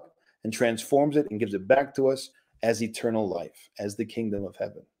offers it up and transforms it and gives it back to us as eternal life, as the kingdom of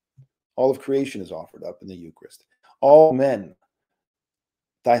heaven. All of creation is offered up in the Eucharist. All men,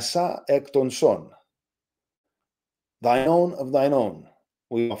 taisa ek ton son, thine own of thine own,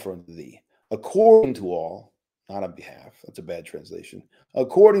 we offer unto thee, according to all, not on behalf, that's a bad translation,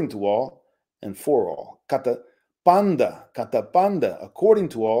 according to all and for all. Kata panda, according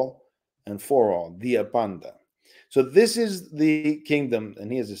to all and for all, dia panda. So this is the kingdom,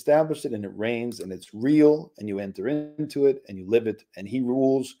 and he has established it, and it reigns, and it's real, and you enter into it, and you live it, and he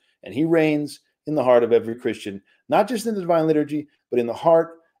rules, and he reigns in the heart of every Christian, not just in the divine liturgy, but in the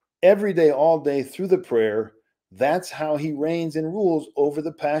heart, every day, all day, through the prayer. That's how he reigns and rules over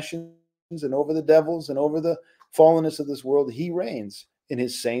the passions and over the devils and over the fallenness of this world. He reigns in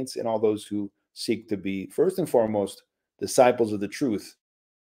his saints and all those who seek to be, first and foremost, disciples of the truth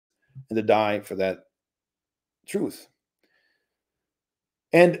and to die for that truth.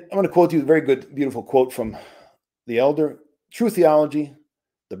 And I'm going to quote you a very good, beautiful quote from the elder. True theology,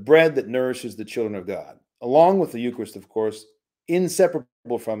 the bread that nourishes the children of God. Along with the Eucharist, of course,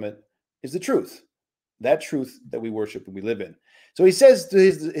 inseparable from it is the truth. That truth that we worship and we live in. So he says to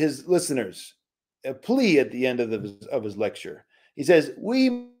his listeners, a plea at the end of his lecture. He says,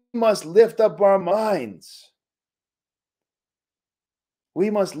 we must lift up our minds. We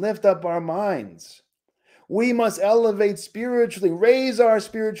must lift up our minds. We must elevate spiritually, raise our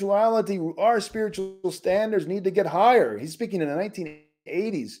spirituality. Our spiritual standards need to get higher. He's speaking in the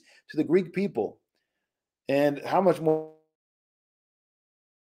 1980s to the Greek people. And how much more?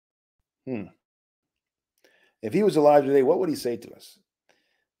 If he was alive today, what would he say to us?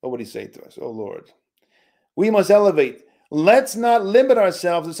 What would he say to us? Oh, Lord. We must elevate. Let's not limit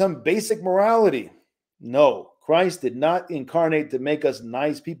ourselves to some basic morality. No, Christ did not incarnate to make us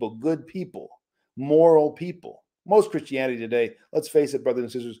nice people, good people, moral people. Most Christianity today, let's face it, brothers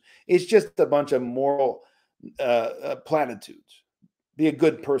and sisters, it's just a bunch of moral platitudes. Be a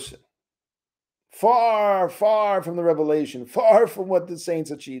good person. Far, far from the revelation, far from what the saints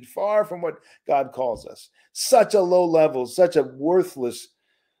achieved, far from what God calls us. Such a low level, such a worthless,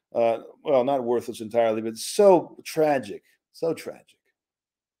 well, not worthless entirely, but so tragic, the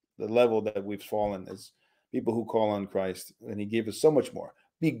level that we've fallen as people who call on Christ, and he gave us so much more.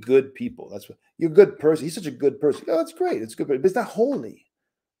 Be good people. That's what you're a good person. He's such a good person. Oh, that's great. It's good, but it's not holy.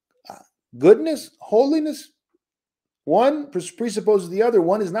 Goodness, holiness, one presupposes the other.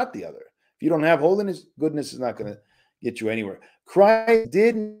 One is not the other. If you don't have holiness, goodness is not going to get you anywhere. Christ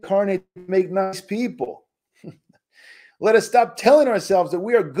did incarnate to make nice people. Let us stop telling ourselves that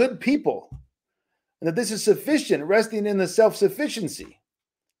we are good people and that this is sufficient, resting in the self-sufficiency.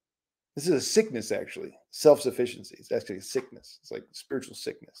 This is a sickness, actually. Self-sufficiency. It's actually a sickness. It's like spiritual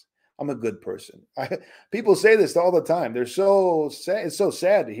sickness. I'm a good person. People say this all the time. They're so sad. It's so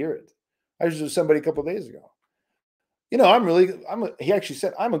sad to hear it. I was with somebody a couple of days ago. You know, he actually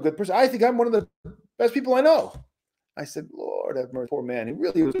said, I'm a good person. I think I'm one of the best people I know. I said, Lord have mercy, poor man. He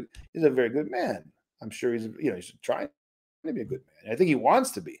really was. He's a very good man. I'm sure he's, he's trying to be a good man. I think he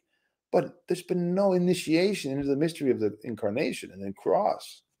wants to be, but there's been no initiation into the mystery of the incarnation and then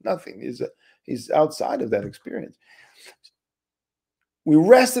cross. Nothing. He's outside of that experience. We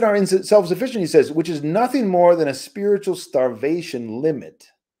rest in our self-sufficiency, he says, which is nothing more than a spiritual starvation limit.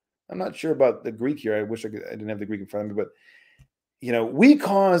 I'm not sure about the Greek here. I wish I didn't have the Greek in front of me, but we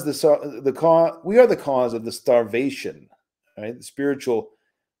cause we are the cause of the starvation, right? The spiritual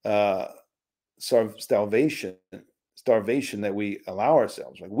starvation that we allow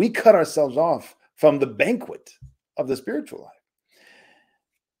ourselves. Right? We cut ourselves off from the banquet of the spiritual life.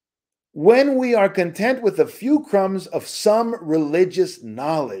 When we are content with a few crumbs of some religious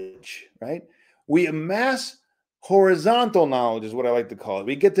knowledge, right? We amass horizontal knowledge is what I like to call it.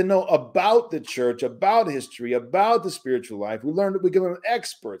 We get to know about the church, about history, about the spiritual life. We learn that we become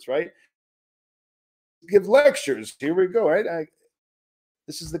experts, right? Give lectures. Here we go, right?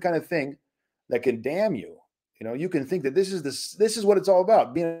 This is the kind of thing that can damn you. You can think that this is what it's all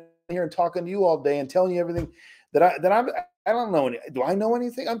about. Being here and talking to you all day and telling you everything I don't know. Do I know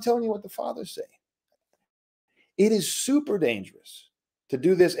anything? I'm telling you what the Fathers say. It is super dangerous to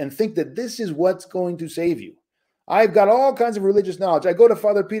do this and think that this is what's going to save you. I've got all kinds of religious knowledge. I go to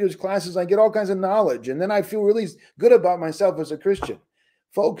Father Peter's classes. I get all kinds of knowledge. And then I feel really good about myself as a Christian.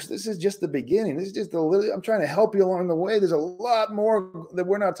 Folks, this is just the beginning. This is just I'm trying to help you along the way. There's a lot more that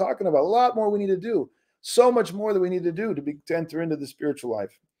we're not talking about. A lot more we need to do. So much more that we need to do to enter into the spiritual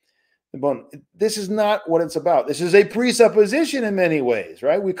life. This is not what it's about. This is a presupposition in many ways,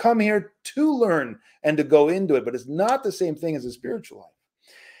 right? We come here to learn and to go into it, but it's not the same thing as a spiritual life.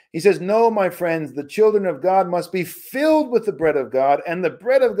 He says, no, my friends, the children of God must be filled with the bread of God, and the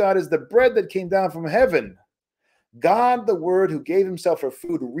bread of God is the bread that came down from heaven. God, the Word, who gave himself for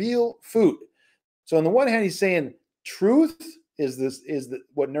food, real food. So on the one hand, he's saying truth is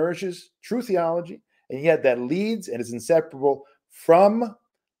what nourishes true theology, and yet that leads and is inseparable from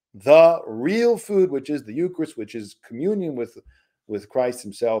the real food, which is the Eucharist, which is communion with Christ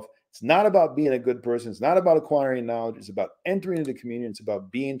himself. It's not about being a good person. It's not about acquiring knowledge. It's about entering into communion. It's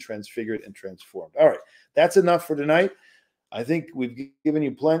about being transfigured and transformed. All right, that's enough for tonight. I think we've given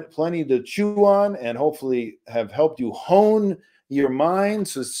you plenty to chew on and hopefully have helped you hone your mind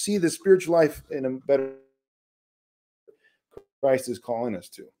to see the spiritual life in a better Christ is calling us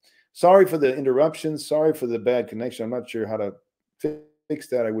to. Sorry for the interruptions. Sorry for the bad connection. I'm not sure how to fix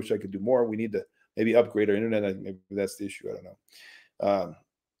that. I wish I could do more. We need to maybe upgrade our internet. Maybe that's the issue. I don't know.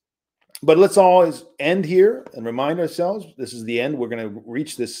 But let's always end here and remind ourselves this is the end. We're going to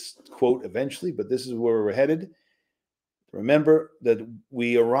reach this quote eventually, but this is where we're headed. Remember that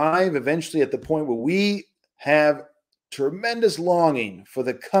we arrive eventually at the point where we have tremendous longing for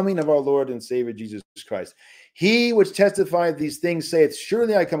the coming of our Lord and Savior Jesus Christ. He which testified these things saith,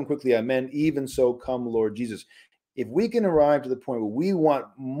 surely I come quickly, amen. Even so come, Lord Jesus. If we can arrive to the point where we want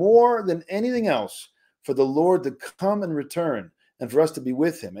more than anything else for the Lord to come and return and for us to be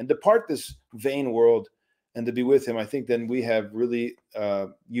with him and depart this vain world and to be with him, I think then we have really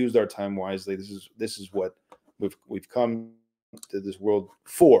used our time wisely. This is what we've come to this world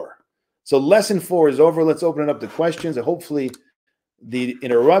for. So lesson 4 is over. Let's open it up to questions, and hopefully the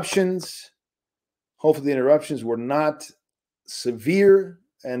interruptions were not severe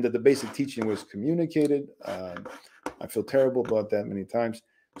and that the basic teaching was communicated. I feel terrible about that many times.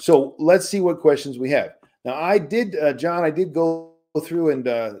 So let's see what questions we have. Now, John, I did go through and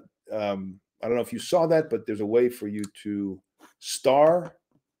I don't know if you saw that, but there's a way for you to star.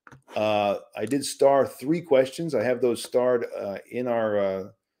 I did star 3 questions. I have those starred in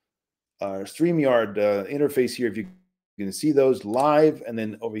our StreamYard interface here. If you can see those live, and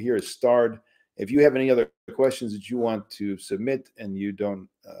then over here is starred. If you have any other questions that you want to submit and you don't,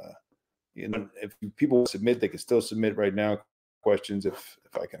 if people submit, they can still submit right now questions. If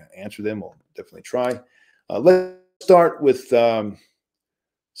I can answer them, I'll definitely try. Let's start with some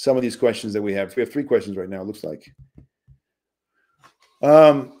of these questions that we have. We have 3 questions right now, it looks like.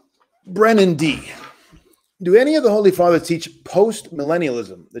 Brennan D. Do any of the Holy Fathers teach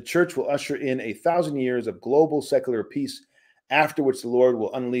post-millennialism? The Church will usher in 1,000 years of global secular peace, after which the Lord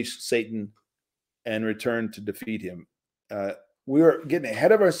will unleash Satan and return to defeat him. We are getting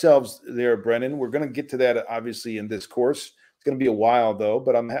ahead of ourselves there, Brennan. We're going to get to that, obviously, in this course. It's going to be a while, though,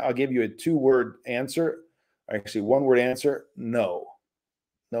 but I'll give you a 2-word answer. Actually, 1-word answer, no.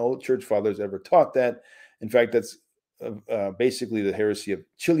 No Church Fathers ever taught that. In fact, that's basically the heresy of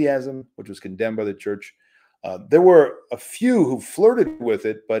Chiliasm, which was condemned by the Church. There were a few who flirted with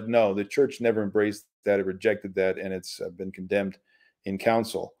it, but no, the Church never embraced that. It rejected that, and it's been condemned in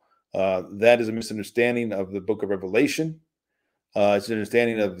council. That is a misunderstanding of the book of Revelation. It's an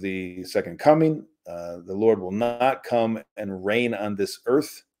understanding of the second coming. The Lord will not come and reign on this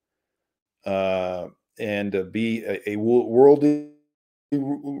earth and be a worldly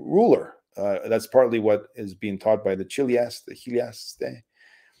ruler. That's partly what is being taught by the Heers.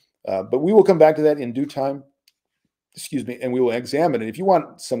 But we will come back to that in due time. Excuse me, and we will examine it. If you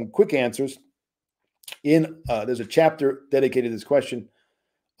want some quick answers, there's a chapter dedicated to this question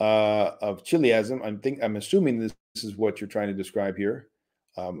of Chiliasm. I'm assuming this is what you're trying to describe here.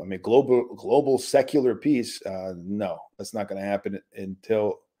 I mean, global secular peace. No, that's not going to happen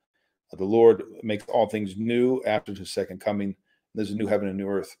until the Lord makes all things new after His second coming. There's a new heaven and new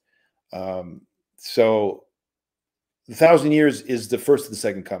earth. So the 1,000 years is the first of the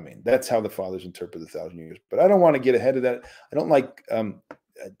second coming. That's how the fathers interpret the 1,000 years. But I don't want to get ahead of that. I don't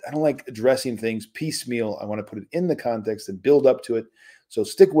like addressing things piecemeal. I want to put it in the context and build up to it. So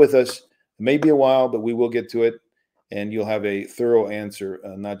stick with us. It may be a while, but we will get to it, and you'll have a thorough answer,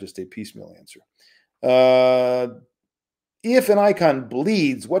 not just a piecemeal answer. If an icon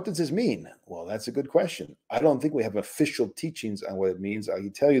bleeds, what does this mean? Well, that's a good question. I don't think we have official teachings on what it means. I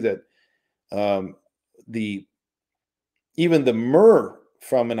can tell you that even the myrrh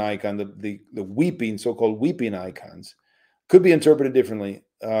from an icon, the weeping, so-called weeping icons, could be interpreted differently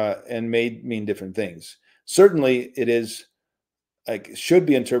and may mean different things. Certainly, should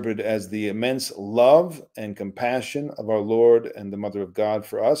be interpreted as the immense love and compassion of our Lord and the Mother of God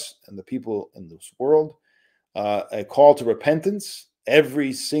for us and the people in this world. A call to repentance.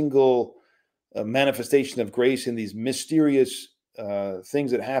 Every single manifestation of grace in these mysterious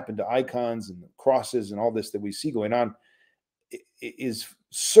things that happen to icons and crosses and all this that we see going on is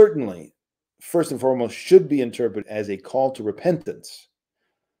certainly, first and foremost, should be interpreted as a call to repentance.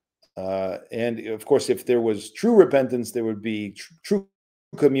 And of course, if there was true repentance, there would be true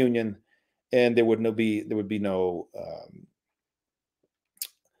communion, and there'd be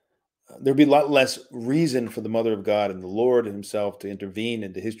a lot less reason for the Mother of God and the Lord Himself to intervene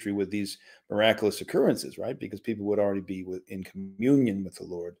into history with these miraculous occurrences, right? Because people would already be in communion with the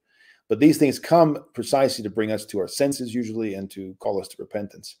Lord. But these things come precisely to bring us to our senses, usually, and to call us to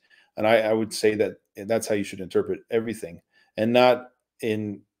repentance. And I would say that that's how you should interpret everything, and not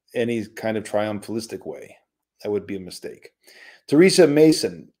in any kind of triumphalistic way. That would be a mistake. Teresa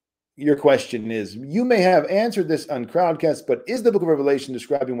Mason, your question is, you may have answered this on Crowdcast, but is the book of Revelation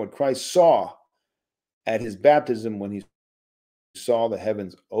describing what Christ saw at His baptism when He saw the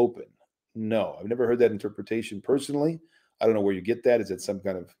heavens open? No, I've never heard that interpretation personally. I don't know where you get that. Is that some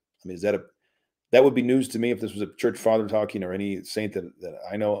kind of, that would be news to me if this was a church father talking or any saint that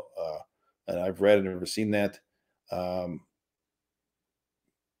I know and I've read and never seen that.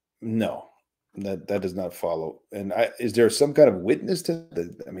 No, that does not follow. And is there some kind of witness to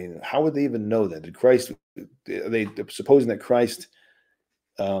that? How would they even know that? Are they supposing that Christ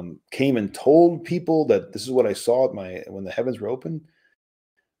came and told people that this is what I saw when the heavens were open?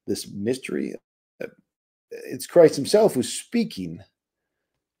 This mystery? It's Christ Himself who's speaking.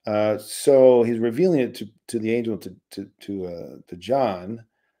 So He's revealing it to the angel, to John.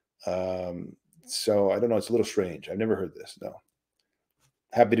 So I don't know. It's a little strange. I've never heard this. No.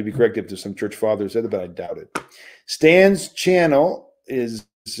 Happy to be corrected if there's some church father who said it, but I doubt it. Stan's channel is,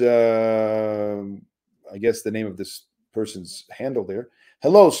 I guess, the name of this person's handle there.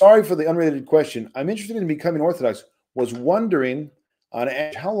 Hello, sorry for the unrelated question. I'm interested in becoming Orthodox. Was wondering, on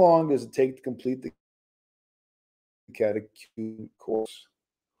average, how long does it take to complete the catechism course?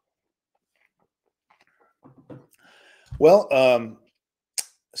 Well,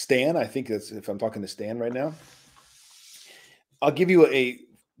 Stan, I think that's, if I'm talking to Stan right now, I'll give you a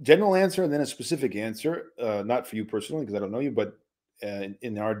general answer and then a specific answer, not for you personally, because I don't know you, but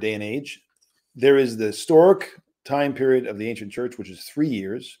in our day and age, there is the historic time period of the ancient church, which is 3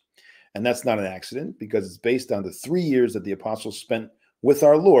 years. And that's not an accident, because it's based on the 3 years that the apostles spent with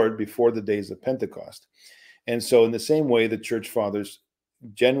our Lord before the days of Pentecost. And so in the same way, the church fathers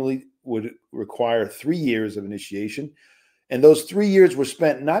generally would require 3 years of initiation. And those 3 years were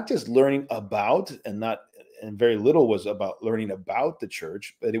spent not just learning about, and very little was about learning about the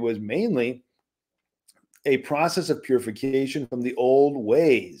church, but it was mainly a process of purification from the old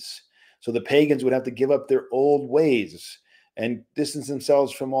ways. So the pagans would have to give up their old ways and distance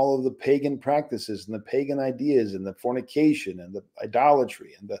themselves from all of the pagan practices and the pagan ideas and the fornication and the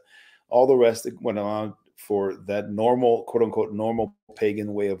idolatry and all the rest that went on for that normal, quote unquote, normal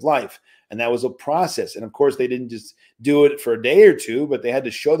pagan way of life. And that was a process. And of course, they didn't just do it for a day or two, but they had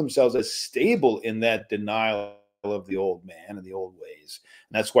to show themselves as stable in that denial of the old man and the old ways.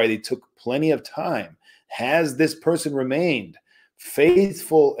 And that's why they took plenty of time. Has this person remained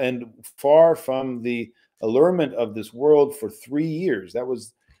faithful and far from the allurement of this world for 3 years. That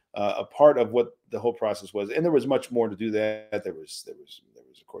was a part of what the whole process was, and there was much more to do that. There was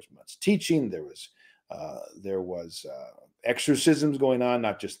of course much teaching. There was exorcisms going on,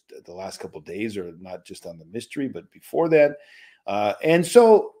 not just the last couple of days, or not just on the mystery, but before that. And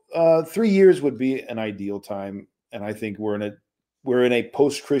so 3 years would be an ideal time, and I think we're in a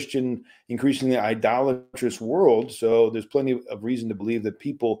post-Christian, increasingly idolatrous world. So there's plenty of reason to believe that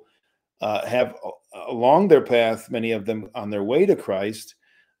people have along their path, many of them on their way to Christ,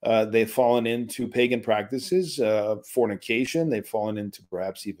 they've fallen into pagan practices, fornication. They've fallen into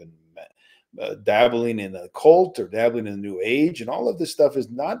perhaps even dabbling in a cult or dabbling in the New Age. And all of this stuff is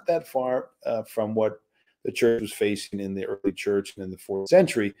not that far from what the church was facing in the early church and in the 4th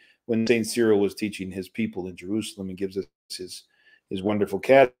century, when St. Cyril was teaching his people in Jerusalem and gives us his wonderful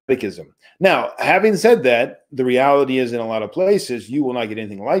catechism. Now, having said that, the reality is in a lot of places, you will not get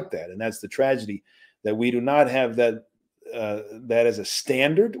anything like that. And that's the tragedy, that we do not have that as a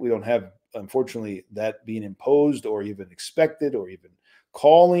standard. We don't have, unfortunately, that being imposed or even expected or even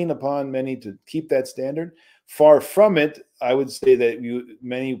calling upon many to keep that standard. Far from it. I would say that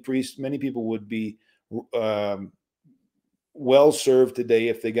many priests, many people would be well served today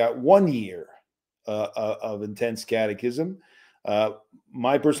if they got 1 year of intense catechism.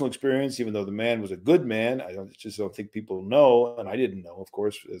 My personal experience, even though the man was a good man, I just don't think people know, and I didn't know, of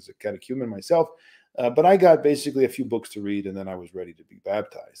course, as a catechumen myself, but I got basically a few books to read, and then I was ready to be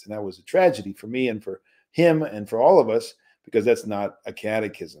baptized. And that was a tragedy for me and for him and for all of us, because that's not a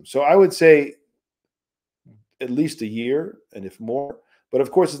catechism. So I would say at least a year, and if more. But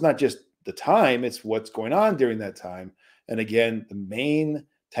of course, it's not just the time, it's what's going on during that time. And again, the main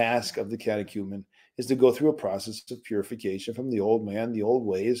task of the catechumen is to go through a process of purification from the old man, the old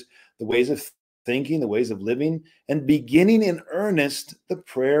ways, the ways of thinking, the ways of living, and beginning in earnest the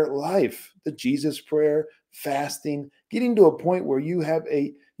prayer life, the Jesus prayer, fasting, getting to a point where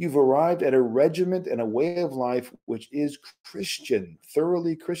you've arrived at a regiment and a way of life which is Christian,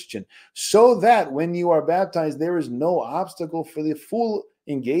 thoroughly Christian, so that when you are baptized, there is no obstacle for the full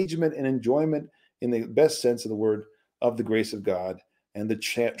engagement and enjoyment, in the best sense of the word, of the grace of God and the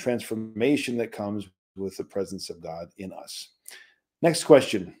transformation that comes with the presence of God in us. Next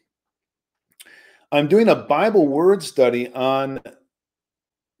question. I'm doing a Bible word study on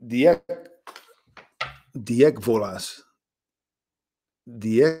diekvolas.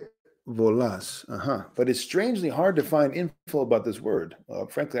 But it's strangely hard to find info about this word.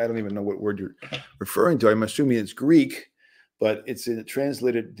 Frankly, I don't even know what word you're referring to. I'm assuming it's Greek, but it's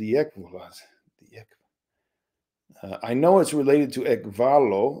translated diekvolas. I know it's related to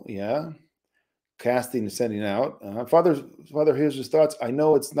ekvalo, yeah, casting and sending out. Father here's his thoughts. I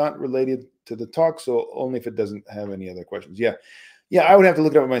know it's not related to the talk, so only if it doesn't have any other questions. Yeah, I would have to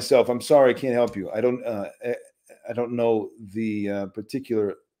look it up myself. I'm sorry, I can't help you. I don't know the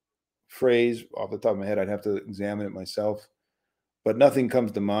particular phrase off the top of my head. I'd have to examine it myself, but nothing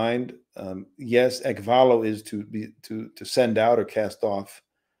comes to mind. Yes, ekvalo is to send out or cast off,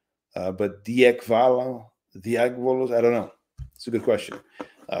 but diekvalo. Diagvolos, I don't know. It's a good question.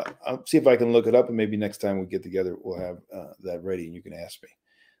 I'll see if I can look it up, and maybe next time we get together, we'll have that ready, and you can ask me.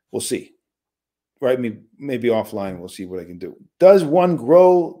 We'll see. Write me maybe offline. We'll see what I can do. Does one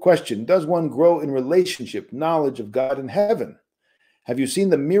grow in relationship, knowledge of God in heaven? Have you seen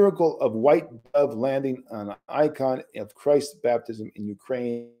the miracle of white dove landing on an icon of Christ's baptism in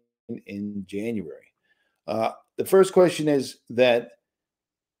Ukraine in January? The first question is that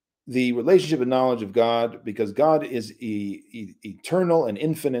the relationship and knowledge of God, because God is eternal and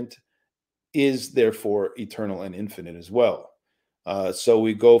infinite, is therefore eternal and infinite as well. So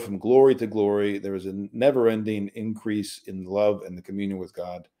we go from glory to glory. There is a never-ending increase in love and the communion with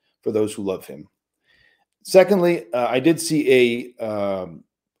God for those who love him. Secondly, I did see I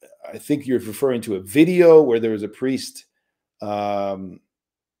think you're referring to a video where there was a priest, I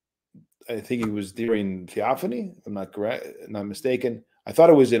think it was during Theophany, if I'm not mistaken. I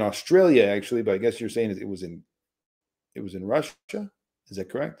thought it was in Australia, actually, but I guess you're saying it was in Russia. Is that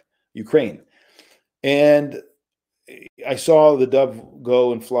correct? Ukraine. And I saw the dove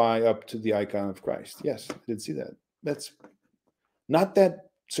go and fly up to the icon of Christ. Yes, I did see that. That's not that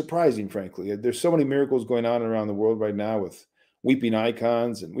surprising, frankly. There's so many miracles going on around the world right now with weeping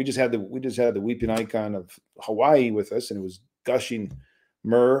icons, and we just had the weeping icon of Hawaii with us, and it was gushing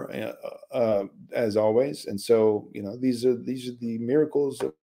myrrh, as always. And so, these are the miracles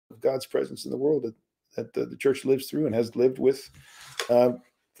of God's presence in the world that the church lives through and has lived with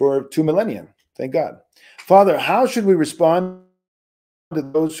for 2 millennia. Thank God. Father, how should we respond to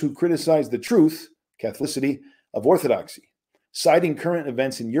those who criticize the truth, Catholicity, of Orthodoxy? citing current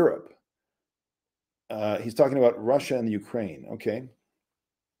events in Europe. He's talking about Russia and the Ukraine. Okay.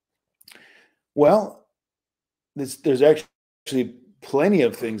 Well, there's actually plenty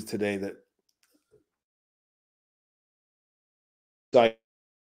of things today that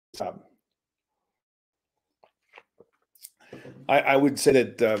I would say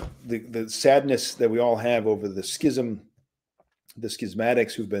that the sadness that we all have over the schism, the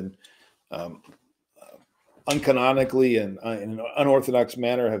schismatics who've been uncanonically and in an unorthodox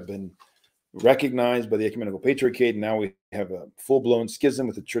manner have been recognized by the Ecumenical Patriarchate, and now we have a full-blown schism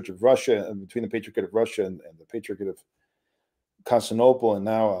with the Church of Russia, between the Patriarchate of Russia and the Patriarchate of Constantinople, and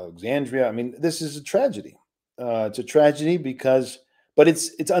now Alexandria. I mean, this is a tragedy. It's a tragedy but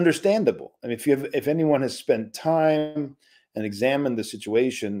it's understandable. I mean, if anyone has spent time and examined the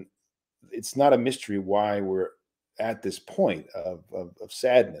situation, it's not a mystery why we're at this point of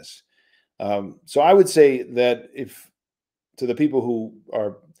sadness. So I would say that to the people who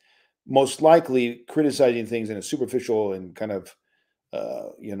are most likely criticizing things in a superficial and kind of,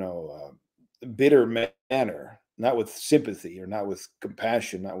 bitter manner, not with sympathy or not with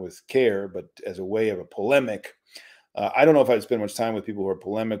compassion, not with care, but as a way of a polemic. I don't know if I'd spend much time with people who are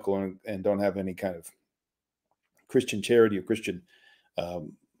polemical and don't have any kind of Christian charity or Christian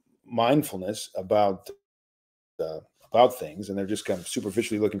mindfulness about things, and they're just kind of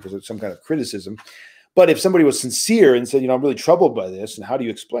superficially looking for some kind of criticism. But if somebody was sincere and said, I'm really troubled by this, and how do you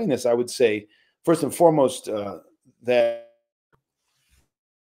explain this? I would say, first and foremost, that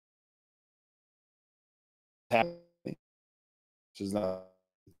this is not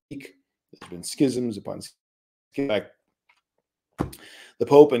unique. There's been schisms upon schisms. The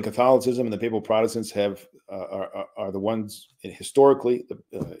Pope and Catholicism and the Papal Protestants are the ones historically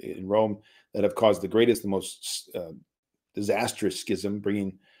in Rome that have caused the greatest, the most disastrous schism,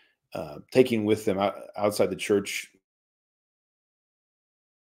 taking with them outside the church,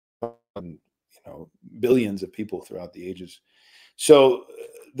 billions of people throughout the ages. So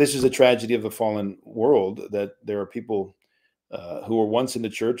this is a tragedy of the fallen world, that there are people who were once in the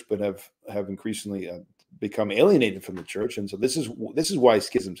church but have increasingly become alienated from the church. And so this is why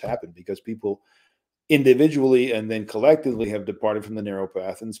schisms happen, because people individually and then collectively have departed from the narrow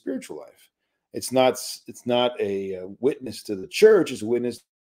path in the spiritual life. It's not a witness to the church; it's a witness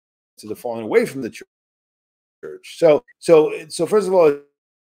to the falling away from the church. So first of all,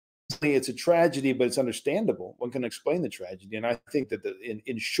 it's a tragedy, but it's understandable. One can explain the tragedy, and I think that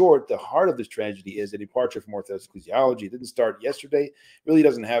in short, the heart of this tragedy is a departure from Orthodox ecclesiology. It didn't start yesterday. It really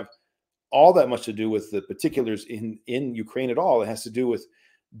doesn't have all that much to do with the particulars in Ukraine at all. It has to do with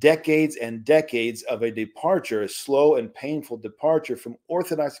decades and decades of a departure, a slow and painful departure from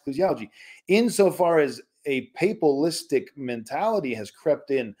Orthodox ecclesiology, insofar as a papalistic mentality has crept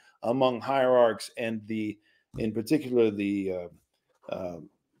in among hierarchs and in particular the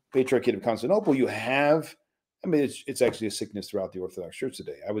Patriarchate of Constantinople. You have, it's actually a sickness throughout the Orthodox Church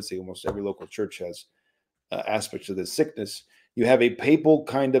today. I would say almost every local church has aspects of this sickness. You have a papal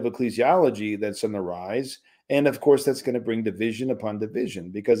kind of ecclesiology that's on the rise, and of course that's going to bring division upon division,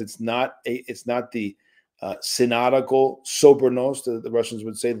 because it's not the synodical sobernos, the Russians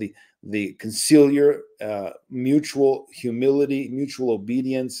would say, the conciliar, mutual humility, mutual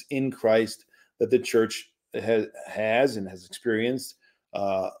obedience in Christ that the church has experienced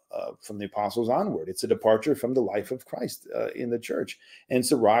from the apostles onward. It's a departure from the life of Christ in the church, and it's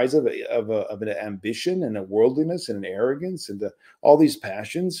the rise of an ambition and a worldliness and an arrogance and all these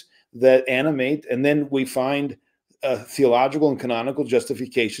passions that animate. And then we find theological and canonical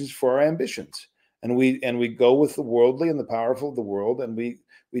justifications for our ambitions, and we go with the worldly and the powerful of the world, and we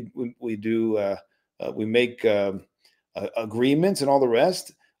make agreements and all the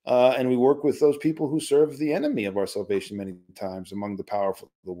rest. And we work with those people who serve the enemy of our salvation many times among the powerful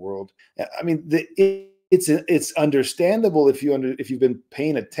of the world. I mean, it's understandable if you've been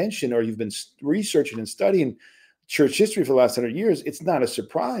paying attention or you've been researching and studying church history for the last 100 years. It's not a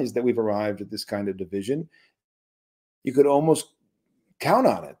surprise that we've arrived at this kind of division. You could almost count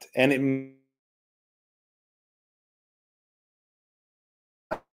on it, and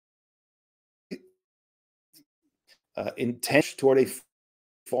intent toward a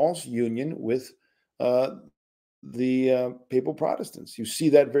false union with the papal Protestants. You see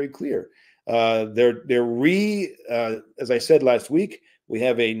that very clear. As I said last week, we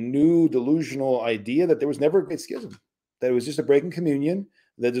have a new delusional idea that there was never a great schism, that it was just a break in communion,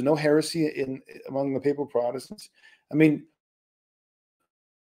 that there's no heresy among the papal Protestants. I mean,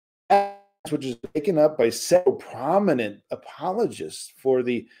 which is taken up by several prominent apologists for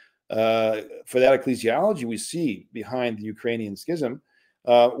that ecclesiology we see behind the Ukrainian schism.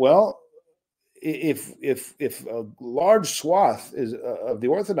 Well, if a large swath of the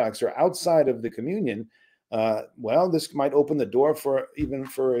Orthodox are outside of the communion, well, this might open the door for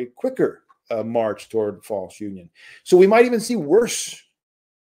a quicker march toward false union. So we might even see worse.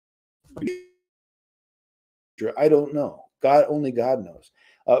 I don't know. Only God knows.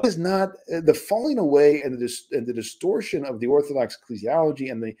 It is not the falling away and the distortion of the Orthodox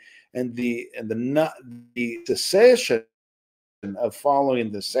ecclesiology and the cessation of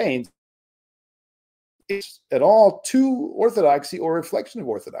following the saints is at all to orthodoxy or reflection of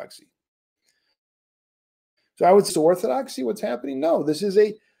orthodoxy. So I would say orthodoxy, what's happening? No, this is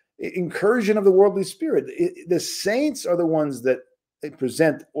a incursion of the worldly spirit. The saints are the ones that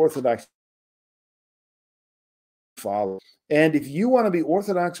present orthodox follow. And if you want to be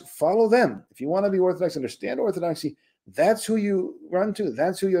orthodox, follow them. If you want to be orthodox, understand orthodoxy, that's who you run to.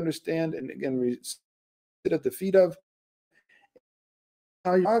 That's who you understand and again sit at the feet of.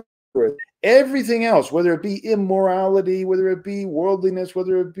 Everything else, whether it be immorality, whether it be worldliness,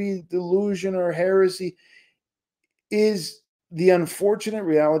 whether it be delusion or heresy, is the unfortunate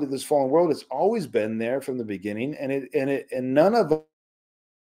reality of this fallen world. It's always been there from the beginning, and none of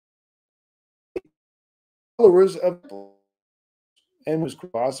followers of and was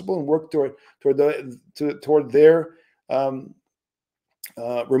possible and work toward their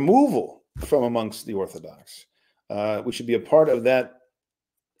removal from amongst the Orthodox. We should be a part of that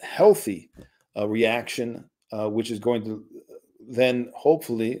healthy reaction, which is going to then,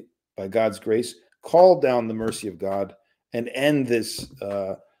 hopefully, by God's grace, call down the mercy of God and end this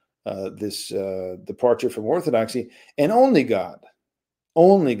departure from orthodoxy. And only God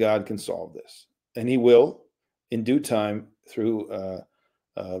can solve this, and He will, in due time, through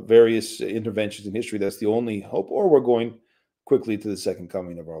various interventions in history. That's the only hope. Or we're going quickly to the second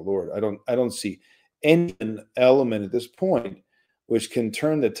coming of our Lord. I don't see any element at this point which can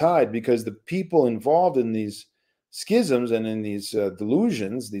turn the tide, because the people involved in these schisms and in these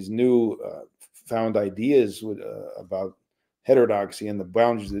delusions, these new found ideas about heterodoxy and the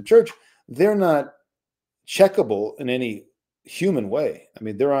boundaries of the church, they're not checkable in any human way. I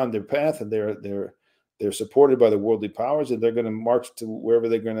mean, they're on their path, and they're supported by the worldly powers, and they're going to march to wherever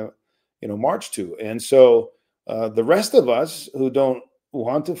they're going to, march to. And so the rest of us who don't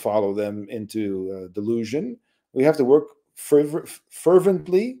want to follow them into delusion, we have to work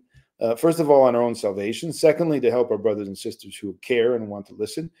fervently, first of all, on our own salvation. Secondly, to help our brothers and sisters who care and want to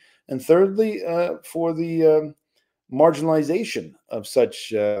listen. And thirdly, for the marginalization of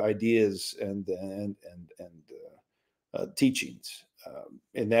such ideas and teachings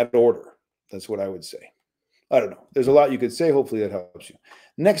in that order. That's what I would say. I don't know. There's a lot you could say. Hopefully that helps you.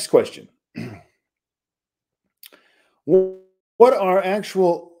 Next question. What are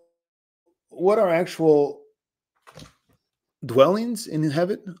actual dwellings in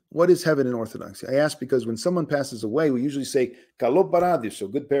heaven? What is heaven in Orthodoxy? I ask because when someone passes away, we usually say "Καλό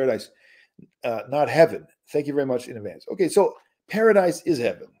παράδεισο," good paradise, not heaven. Thank you very much in advance. Okay, so paradise is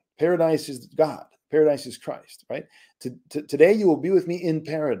heaven. Paradise is God. Paradise is Christ, right? Today you will be with me in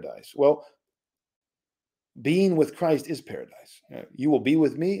paradise. Well, being with Christ is paradise. You will be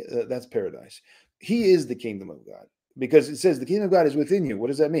with me. That's paradise. He is the kingdom of God, because it says the kingdom of God is within you. What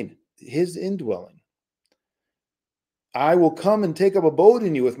does that mean? His indwelling. I will come and take up abode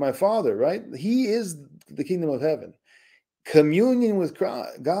in you with my Father, right? He is the kingdom of heaven. Communion with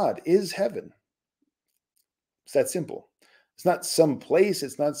God is heaven. It's that simple. It's not some place.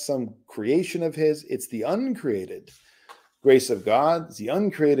 It's not some creation of His. It's the uncreated grace of God. It's the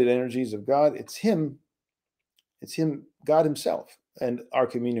uncreated energies of God. It's Him. It's Him, God Himself, and our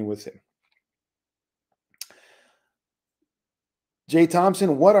communion with Him. Jay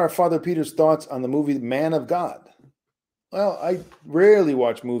Thompson, what are Father Peter's thoughts on the movie Man of God? Well, I rarely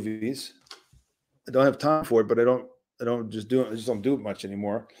watch movies. I don't have time for it, but I just don't do it much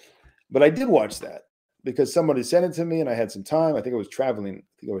anymore. But I did watch that because somebody sent it to me, and I had some time. I think I was traveling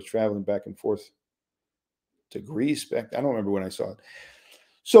back and forth to Greece. I don't remember when I saw it.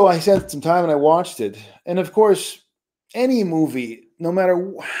 So I had some time and I watched it. And of course, any movie, no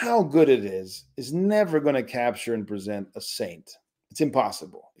matter how good it is never going to capture and present a saint. It's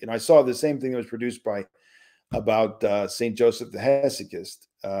impossible. I saw the same thing that was produced about St. Joseph the Hesychist.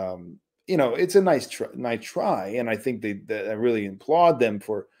 It's a nice try. And I think I really applaud them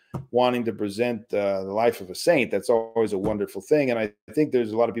for wanting to present the life of a saint. That's always a wonderful thing. And I think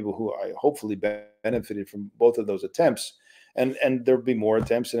there's a lot of people who I hopefully benefited from both of those attempts. And there'll be more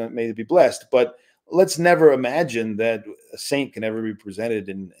attempts, and it may be blessed. But let's never imagine that a saint can ever be presented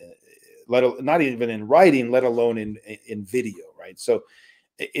not even in writing, let alone in video, right? So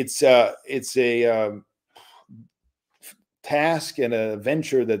it's a task and a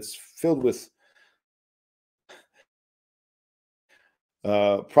venture that's filled with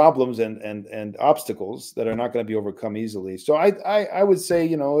problems and obstacles that are not going to be overcome easily. So I would say,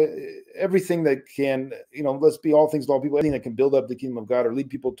 you know, everything that can, you know, let's be all things to all people, anything that can build up the kingdom of God or lead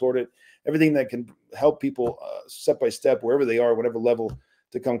people toward it, everything that can help people step by step, wherever they are, whatever level,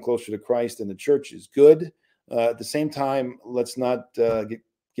 to come closer to Christ and the church is good. At the same time, let's not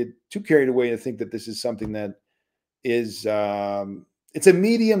get too carried away to think that this is something that is, it's a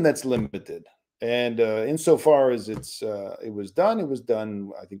medium that's limited. And insofar as it was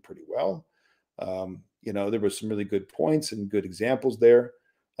done, I think, pretty well. You know, there were some really good points and good examples there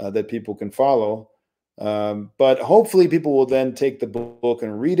that people can follow. But hopefully people will then take the book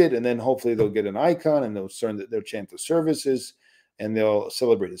and read it, and then hopefully they'll get an icon and they'll chant the services and they'll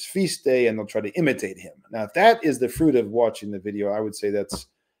celebrate his feast day and they'll try to imitate him. Now, if that is the fruit of watching the video, I would say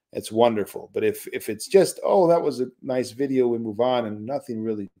it's wonderful. But if it's just, oh, that was a nice video, we move on and nothing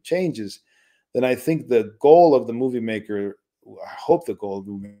really changes, then I think the goal of the movie maker, I hope the goal of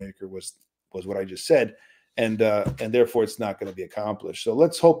the movie maker was what I just said, and therefore it's not going to be accomplished. So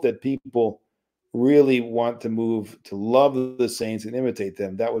let's hope that people really want to move to love the saints and imitate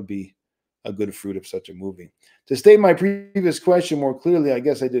them. That would be a good fruit of such a movie. To state my previous question more clearly, I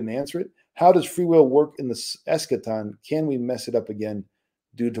guess I didn't answer it. How does free will work in the eschaton? Can we mess it up again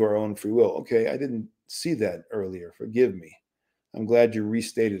due to our own free will? Okay, I didn't see that earlier. Forgive me. I'm glad you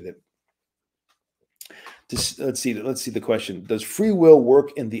restated it. Let's see the question. Does free will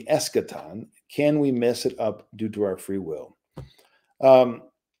work in the eschaton? Can we mess it up due to our free will?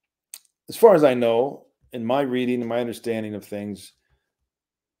 As far as I know, in my reading and my understanding of things,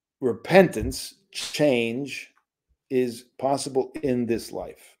 repentance, change, is possible in this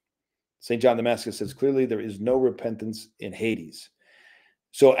life. St. John Damascus says clearly there is no repentance in Hades.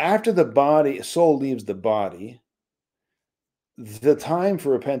 So after the soul leaves the body, the time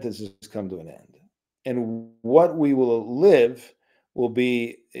for repentance has come to an end. And what we will live will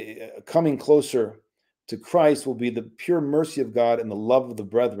be coming closer to Christ, will be the pure mercy of God and the love of the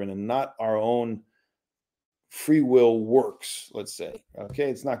brethren, and not our own free will works, let's say.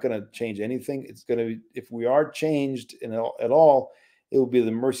 Okay, it's not going to change anything. It's going to be, if we are changed at all, it will be the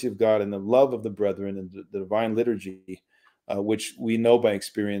mercy of God and the love of the brethren and the divine liturgy, which we know by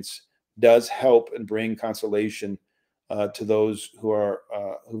experience does help and bring consolation to those who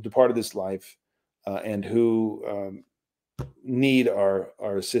departed this life. And who need our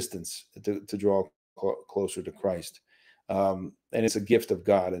assistance to draw closer to Christ. And it's a gift of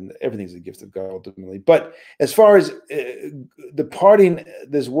God, and everything's a gift of God ultimately. But as far as departing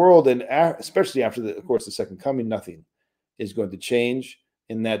this world, and especially after, of course, the second coming, nothing is going to change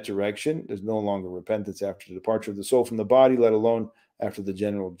in that direction. There's no longer repentance after the departure of the soul from the body, let alone after the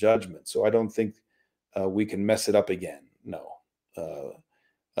general judgment. So I don't think we can mess it up again. No.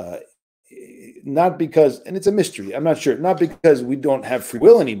 Not because, and it's a mystery, I'm not sure, not because we don't have free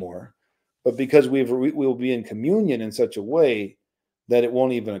will anymore, but because we will be in communion in such a way that it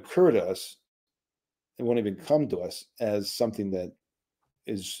won't even occur to us, it won't even come to us as something that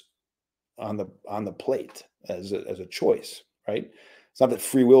is on the plate as a choice, right? It's not that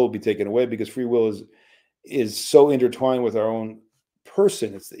free will be taken away, because free will is so intertwined with our own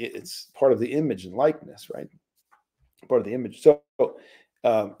person. It's part of the image and likeness, right? Part of the image. So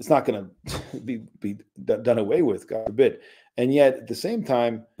it's not going to be done away with, God forbid. And yet, at the same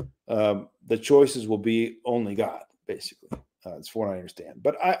time, the choices will be only God, basically. That's from what I understand.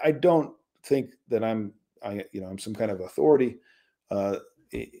 But I don't think that I'm some kind of authority to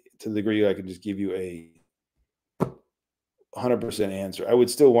the degree I can just give you a 100% answer. I would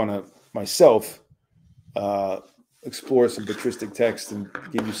still want to myself explore some patristic text and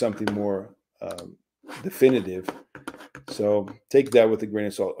give you something more definitive. So take that with a grain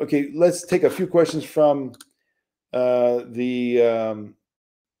of salt. Okay, let's take a few questions from the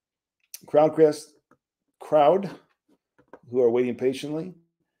crowd who are waiting patiently.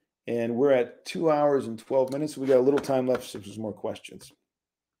 And we're at 2 hours and 12 minutes. So we got a little time left if there's more questions.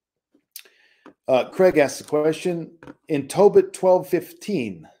 Craig asks a question. In Tobit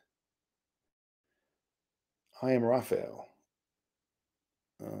 12:15, I am Raphael.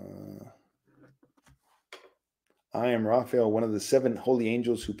 I am Raphael, one of the 7 holy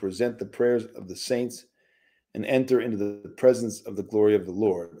angels who present the prayers of the saints and enter into the presence of the glory of the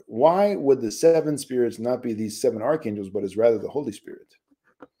Lord. Why would the 7 spirits not be these 7 archangels, but is rather the Holy Spirit?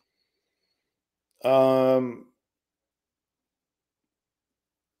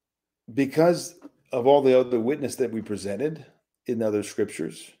 Because of all the other witness that we presented in other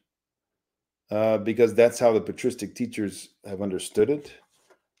scriptures, because that's how the patristic teachers have understood it.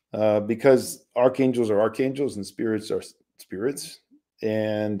 Because archangels are archangels and spirits are spirits.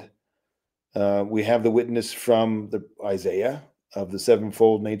 And we have the witness from Isaiah of the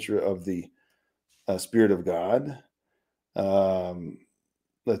sevenfold nature of the Spirit of God.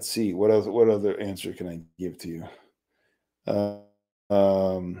 Let's see, what else? What other answer can I give to you?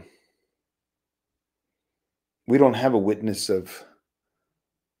 We don't have a witness of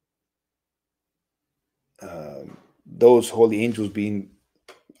those holy angels being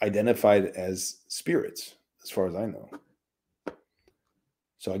identified as spirits, as far as I know.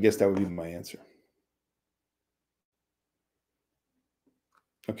 So I guess that would be my answer.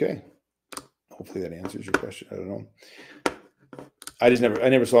 Okay. Hopefully that answers your question. I don't know. I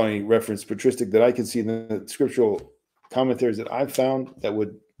never saw any reference patristic that I can see in the scriptural commentaries that I've found that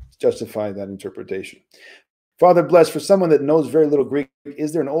would justify that interpretation. Father, bless, for someone that knows very little Greek,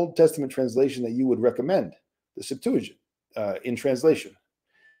 is there an Old Testament translation that you would recommend? The Septuagint in translation.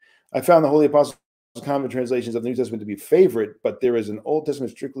 I found the Holy Apostles' common translations of the New Testament to be favorite, but there is an Old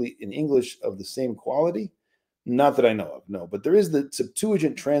Testament strictly in English of the same quality. Not that I know of, no. But there is the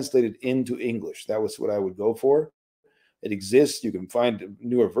Septuagint translated into English. That was what I would go for. It exists. You can find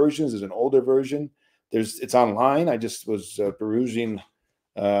newer versions. There's an older version. It's online. I just was perusing.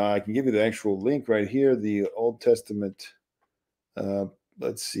 I can give you the actual link right here. The Old Testament.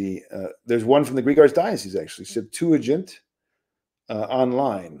 Let's see. There's one from the Greek Archdiocese, actually. Septuagint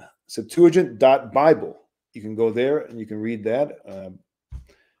online. Septuagint.Bible. You can go there and you can read that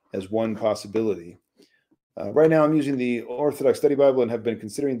as one possibility. Right now, I'm using the Orthodox Study Bible and have been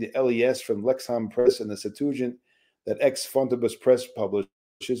considering the LES from Lexham Press and the Septuagint that Ex Fontibus Press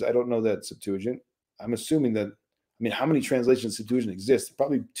publishes. I don't know that Septuagint. I'm assuming that, how many translations of Septuagint exist?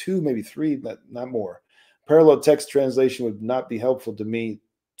 Probably 2, maybe 3, not more. Parallel text translation would not be helpful to me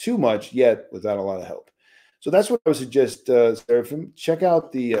too much yet without a lot of help. So that's what I would suggest, Seraphim. Check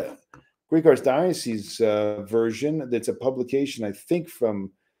out the Greek Archdiocese version. That's a publication, I think,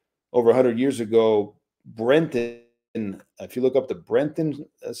 from over 100 years ago. Brenton, if you look up the Brenton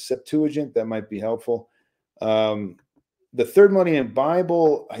Septuagint, that might be helpful. The Third Millennium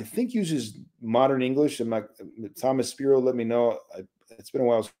Bible, I think, uses modern English. Thomas Spiro, let me know. It's been a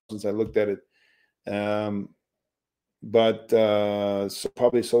while since I looked at it. So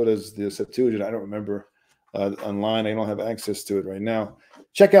probably so does the Septuagint. I don't remember online. I don't have access to it right now.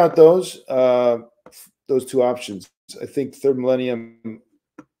 Check out those 2 options. I think Third Millennium,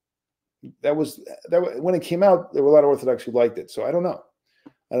 that when it came out, there were a lot of Orthodox who liked it. So I don't know.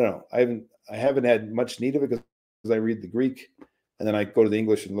 I haven't had much need of it because I read the Greek and then I go to the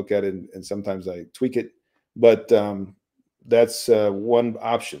English and look at it, and sometimes I tweak it. But that's one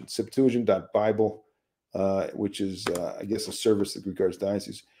option, Septuagint.Bible, which is, I guess, a service of the Greek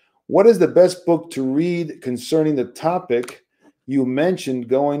Archdiocese. What is the best book to read concerning the topic you mentioned,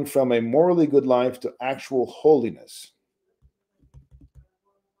 going from a morally good life to actual holiness?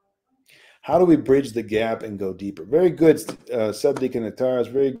 How do we bridge the gap and go deeper? Very good, Subdeacon Ataras.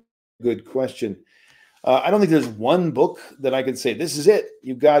 Very good question. I don't think there's one book that I could say, this is it,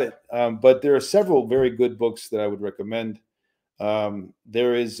 you got it. But there are several very good books that I would recommend.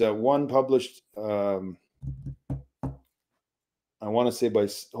 There is one published, I want to say by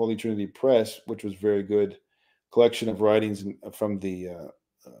Holy Trinity Press, which was very good, collection of writings from the,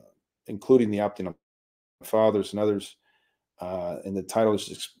 including the Optinum Fathers and others. And the title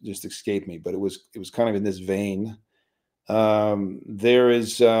just escaped me, but it was kind of in this vein. There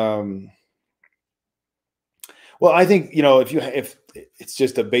is, well, I think, if it's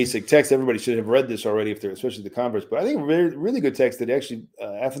just a basic text, everybody should have read this already, especially the converts. But I think a really, really good text that actually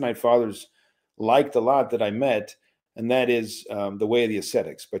Athonite Fathers liked a lot that I met, and that is The Way of the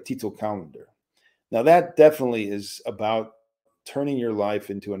Ascetics by Tito Callender. Now, that definitely is about turning your life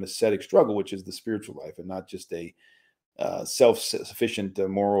into an ascetic struggle, which is the spiritual life, and not just a self-sufficient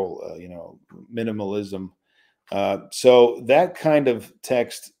moral, minimalism. So that kind of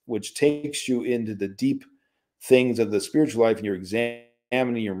text, which takes you into the deep things of the spiritual life, and you're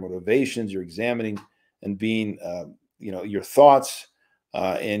examining your motivations, you're examining and being, your thoughts,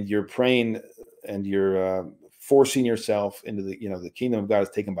 and you're praying, and you're forcing yourself into the kingdom of God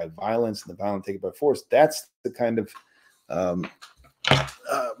is taken by violence, and the violent taken by force. That's the kind of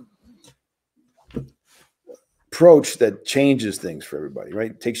approach that changes things for everybody,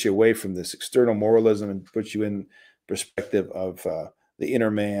 right? It takes you away from this external moralism and puts you in perspective of the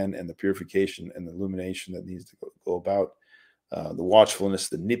inner man and the purification and the illumination that needs to go about, the watchfulness,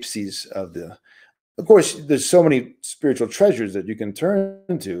 the nipsies of the. Of course, there's so many spiritual treasures that you can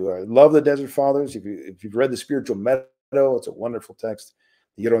turn to. I love the Desert Fathers. If you've read the Spiritual Meadow, it's a wonderful text.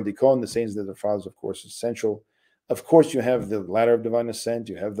 The Gerontikoon, the Saints of the Desert Fathers, of course, is essential. Of course, you have the Ladder of Divine Ascent.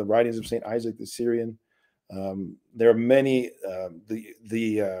 You have the writings of Saint Isaac the Syrian. There are many.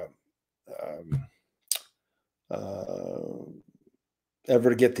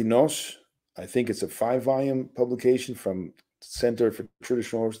 Evangelist. I think it's a 5-volume publication from Center for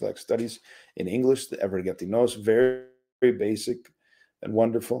Traditional Orthodox Studies in English. The Evangelist, very, very basic and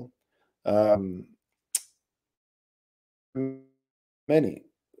wonderful. Many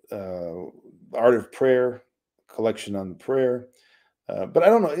Art of Prayer, collection on prayer. But I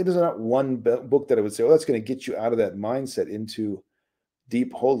don't know, it is not one book that I would say, oh, that's going to get you out of that mindset into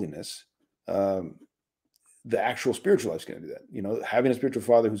deep holiness. The actual spiritual life is going to do that. You know, having a spiritual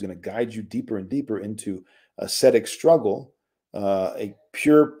father who's going to guide you deeper and deeper into ascetic struggle, a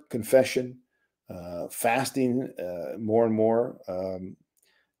pure confession, fasting more and more,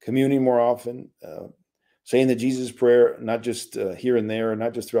 communing more often, saying the Jesus prayer, not just here and there,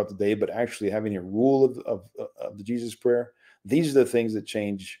 not just throughout the day, but actually having a rule of the Jesus prayer. These are the things that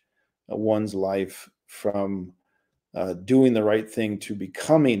change one's life from doing the right thing to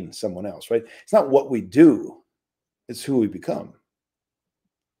becoming someone else, right? It's not what we do, it's who we become.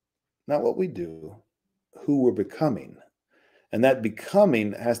 Not what we do, who we're becoming. And that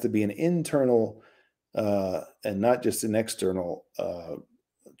becoming has to be an internal and not just an external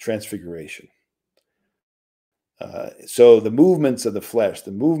transfiguration. So the movements of the flesh,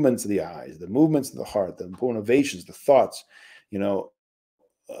 the movements of the eyes, the movements of the heart, the motivations, the thoughts, you know,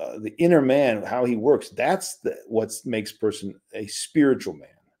 the inner man, how he works, that's what makes person a spiritual man.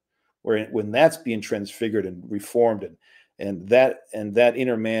 When that's being transfigured and reformed, and that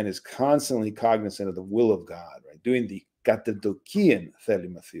inner man is constantly cognizant of the will of God, right? Doing the katadokian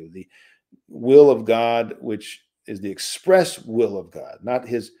thelimathio, the will of God, which is the express will of God, not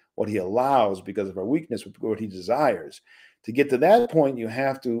what he allows because of our weakness, what he desires. To get to that point, you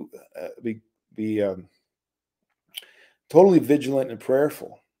have to be totally vigilant and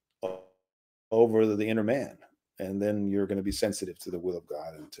prayerful over the inner man, and then you're going to be sensitive to the will of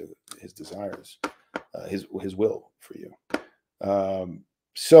God and to his desires, his will for you.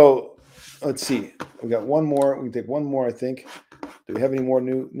 So let's see. We got one more. We can take one more, I think. Do we have any more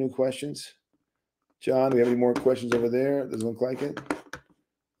new questions? John, do we have any more questions over there? Doesn't look like it.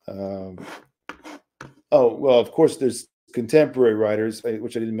 Oh, well, of course, there's contemporary writers,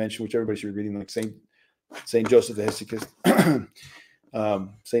 which I didn't mention, which everybody should be reading, like Saint Joseph the Hesychast,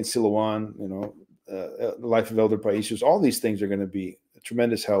 Saint Silouan, you know, the life of Elder Paisius. All these things are going to be a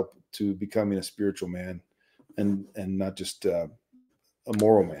tremendous help to becoming a spiritual man, and not just a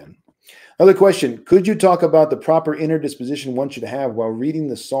moral man. Another question: could you talk about the proper inner disposition one should have while reading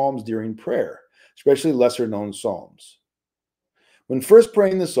the Psalms during prayer, especially lesser known Psalms? When first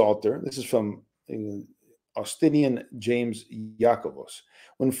praying the Psalter, this is from Austinian James Iakovos.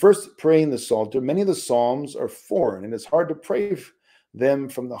 When first praying the Psalter, many of the Psalms are foreign, and it's hard to pray them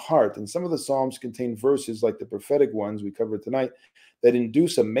from the heart. And some of the Psalms contain verses, like the prophetic ones we covered tonight, that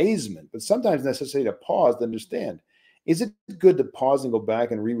induce amazement, but sometimes necessitate a pause to understand. Is it good to pause and go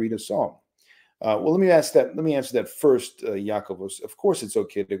back and reread a Psalm? Well, let me answer that first, Iakovos. Of course, it's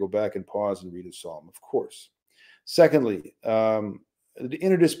okay to go back and pause and read a Psalm. Of course. Secondly, the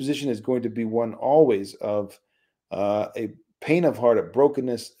inner disposition is going to be one always of a pain of heart, a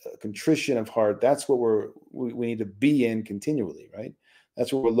brokenness, a contrition of heart. That's what we need to be in continually, right?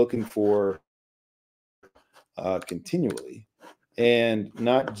 That's what we're looking for continually, and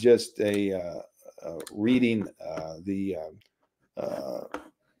not just a reading in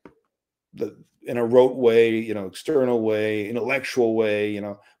a rote way, you know, external way, intellectual way, you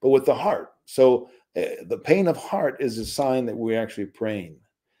know, but with the heart. So the pain of heart is a sign that we're actually praying.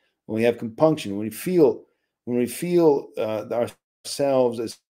 When we have compunction, when we feel ourselves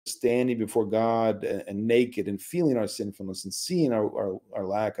as standing before God and naked and feeling our sinfulness and seeing our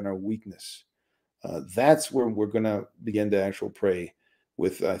lack and our weakness, that's where we're going to begin to actually pray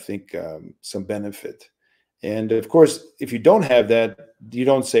with, I think, some benefit. And of course, if you don't have that, you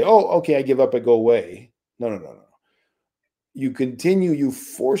don't say, oh, okay, I give up, I go away. No. You continue, you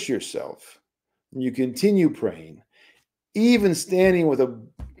force yourself, you continue praying. Even standing with a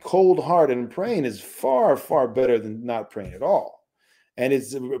cold heart and praying is far, far better than not praying at all. And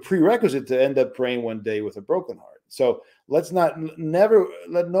it's a prerequisite to end up praying one day with a broken heart. So let's never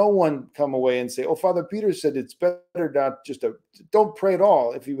let no one come away and say, oh, Father Peter said it's better not just don't pray at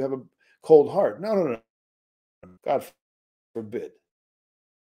all if you have a cold heart. No. God forbid.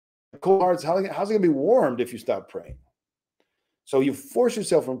 Cold hearts, how's it going to be warmed if you stop praying? So you force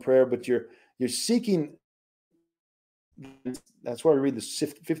yourself in prayer, but you're seeking. That's why we read the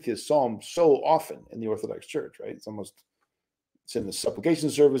 50th Psalm so often in the Orthodox Church, right? It's in the supplication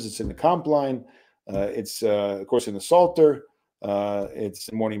service, it's in the comp line, it's of course in the Psalter, it's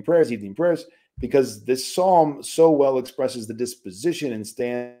in morning prayers, evening prayers, because this psalm so well expresses the disposition and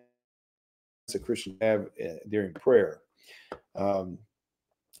stance a Christian have during prayer.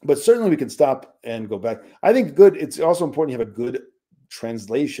 But certainly we can stop and go back. I think good. It's also important you have a good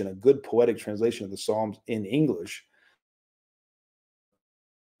translation, a good poetic translation of the Psalms in English.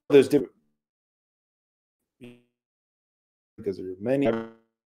 There's different, because there are many.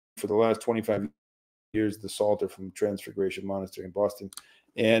 For the last 25 years, the Psalter from Transfiguration Monastery in Boston,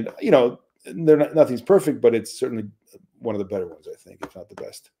 and they're not, nothing's perfect, but it's certainly one of the better ones, I think, if not the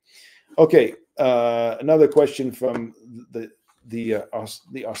best. Okay, another question from the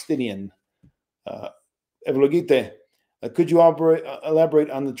Austinian. Evangelist, could you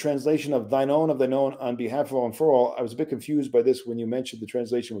elaborate on the translation of thine own on behalf of all and for all? I was a bit confused by this when you mentioned the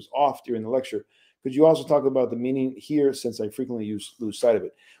translation was off during the lecture. Could you also talk about the meaning here, since I frequently lose sight of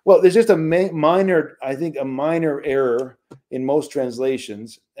it? Well, there's just a minor error in most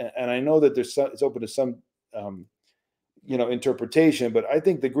translations, and I know that it's open to some interpretation, but I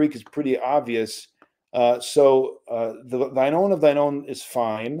think the Greek is pretty obvious. The thine own is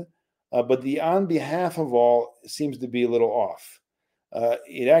fine. But the on behalf of all seems to be a little off.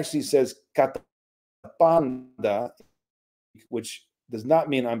 It actually says katapanda, which does not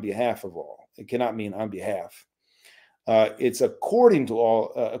mean on behalf of all. It cannot mean on behalf. It's according to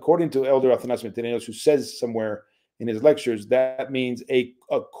all, according to Elder Athanasios Mitterinos, who says somewhere in his lectures, that means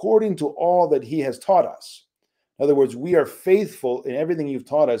according to all that he has taught us. In other words, we are faithful in everything you've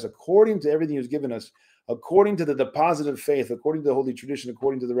taught us, according to everything you've given us, according to the deposit of faith, according to the Holy Tradition,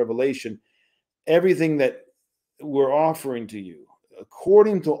 according to the revelation, everything that we're offering to you,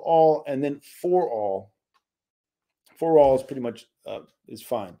 according to all, and then for all. For all is pretty much is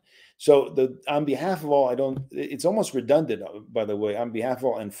fine. So the on behalf of all, it's almost redundant, by the way, on behalf of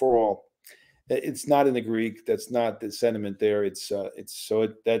all and for all. It's not in the Greek. That's not the sentiment there. That's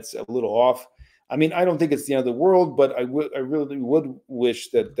a little off. I mean, I don't think it's the end of the world, but I really would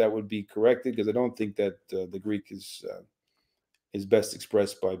wish that would be corrected, because I don't think that the Greek is best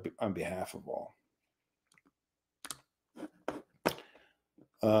expressed by on behalf of all.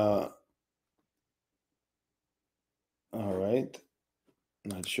 All right,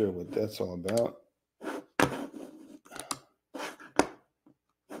 not sure what that's all about.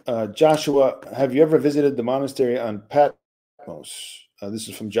 Joshua, have you ever visited the monastery on Patmos? This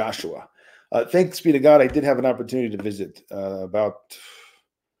is from Joshua. Thanks be to God, I did have an opportunity to visit about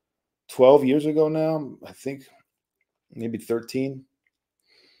 12 years ago now, I think, maybe 13.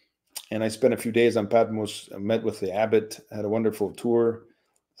 And I spent a few days on Patmos, met with the abbot, had a wonderful tour,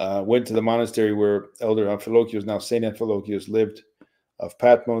 went to the monastery where Elder Amphilochios, now Saint Amphilochios, lived, of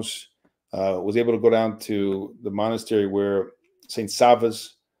Patmos, was able to go down to the monastery where Saint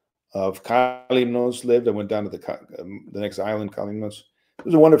Savas of Kalymnos lived. I went down to the next island, Kalymnos. It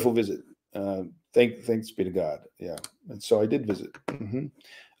was a wonderful visit. Thanks be to God. Yeah. And so I did visit.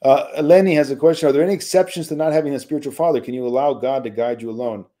 Eleni has a question. Are there any exceptions to not having a spiritual father? Can you allow God to guide you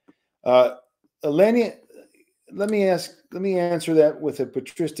alone? Eleni, let me answer that with a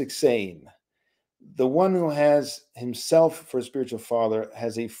patristic saying. The one who has himself for a spiritual father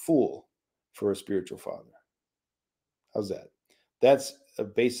has a fool for a spiritual father. How's that? That's a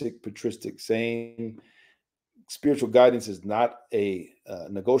basic patristic saying. Spiritual guidance is not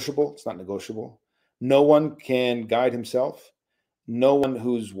negotiable. It's not negotiable. No one can guide himself. No one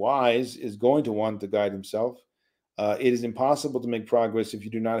who's wise is going to want to guide himself. It is impossible to make progress if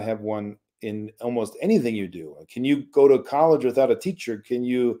you do not have one in almost anything you do. Can you go to college without a teacher? Can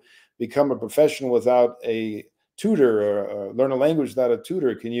you become a professional without a tutor, or learn a language without a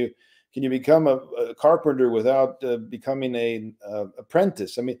tutor? Can you become a carpenter without becoming an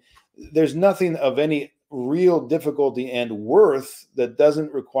apprentice? I mean, there's nothing of any real difficulty and worth that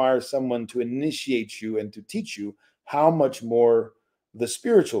doesn't require someone to initiate you and to teach you, how much more the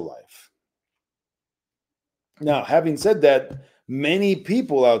spiritual life. Now, having said that, many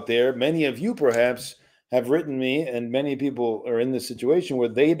people out there, many of you perhaps, have written me, and many people are in this situation where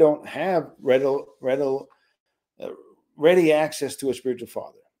they don't have ready access to a spiritual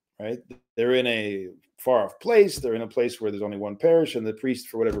father, right? They're in a far-off place. They're in a place where there's only one parish, and the priest,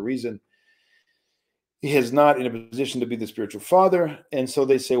 for whatever reason, he is not in a position to be the spiritual father. And so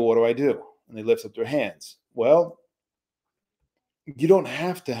they say, well, what do I do? And they lift up their hands. Well, you don't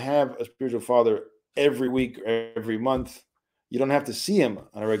have to have a spiritual father every week or every month. You don't have to see him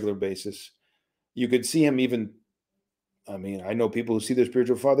on a regular basis. You could see him even, I mean, I know people who see their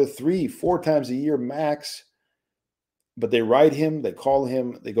spiritual father 3-4 times a year max, but they write him, they call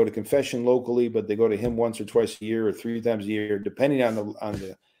him, they go to confession locally, but they go to him once or twice a year or 3 times a year, depending on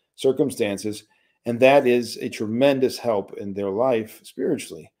the circumstances. And that is a tremendous help in their life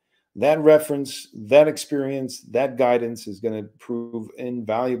spiritually. That reference, that experience, that guidance is going to prove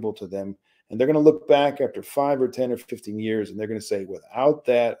invaluable to them. And they're going to look back after 5 or 10 or 15 years, and they're going to say, without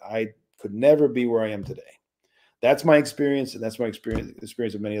that, I could never be where I am today. That's my experience, and that's my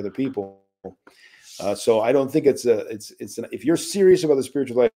experience of many other people. So I don't think if you're serious about the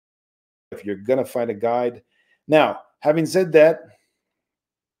spiritual life, if you're going to find a guide. Now, having said that,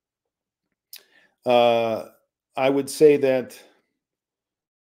 I would say that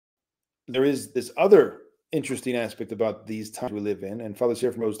there is this other interesting aspect about these times we live in, and Father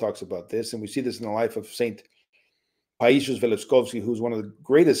Seraphim Rose talks about this, and we see this in the life of Saint Paisius Veleskovsky, who's one of the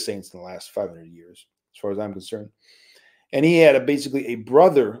greatest saints in the last 500 years, as far as I'm concerned. And he had basically a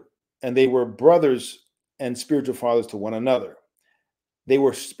brother, and they were brothers and spiritual fathers to one another. They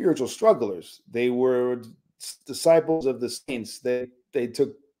were spiritual strugglers. They were disciples of the saints. They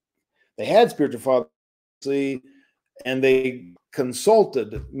had spiritual fathers, and they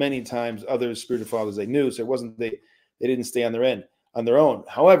consulted many times other spiritual fathers they knew. So it wasn't they didn't stay on their own.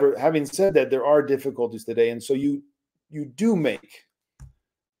 However, having said that, there are difficulties today, and so you do make,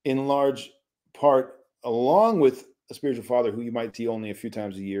 in large part, along with a spiritual father who you might see only a few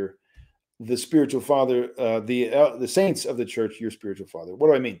times a year, the spiritual father, the saints of the church, your spiritual father. What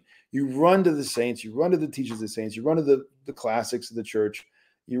do I mean? You run to the saints, you run to the teachers of the saints, you run to the classics of the church,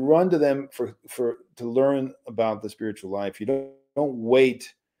 you run to them to learn about the spiritual life. You don't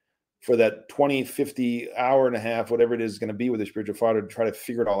wait for that 20, 50 hour and a half, whatever it is going to be with a spiritual father, to try to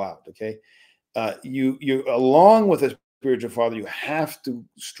figure it all out. Okay. You along with a spiritual father, you have to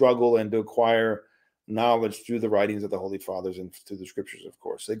struggle and to acquire knowledge through the writings of the Holy Fathers and through the scriptures, of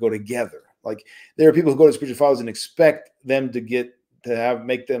course. They go together. Like, there are people who go to spiritual fathers and expect them to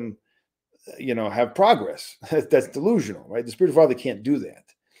make them, have progress. That's delusional, right? The spiritual father can't do that.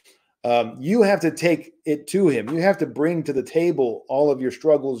 You have to take it to him. You have to bring to the table all of your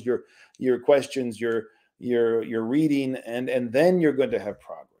struggles, your questions, your reading, and then you're going to have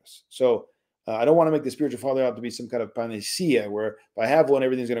progress. So I don't want to make the spiritual father out to be some kind of panacea where if I have one,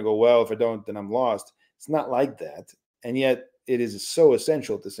 everything's going to go well. If I don't, then I'm lost. It's not like that. And yet it is so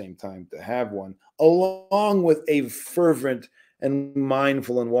essential at the same time to have one, along with a fervent and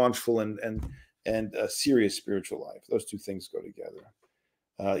mindful and watchful and a serious spiritual life. Those two things go together.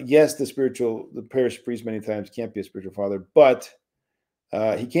 Yes, the parish priest many times can't be a spiritual father, but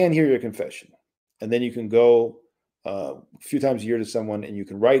he can hear your confession. And then you can go a few times a year to someone, and you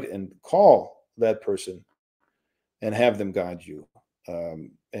can write and call that person and have them guide you.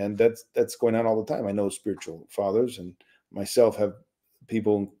 And that's going on all the time. I know spiritual fathers, and myself have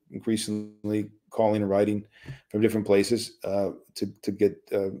people increasingly calling and writing from different places to get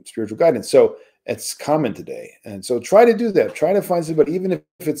spiritual guidance. So it's common today. And so try to do that. Try to find somebody, even if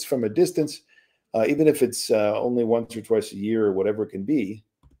it's from a distance, even if it's only once or twice a year or whatever it can be,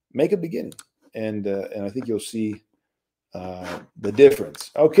 make a beginning. And I think you'll see the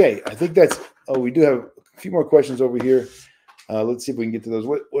difference. Okay, I think we do have a few more questions over here. Let's see if we can get to those.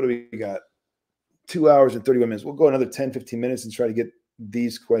 What do we got? 2 hours and 31 minutes. We'll go another 10, 15 minutes and try to get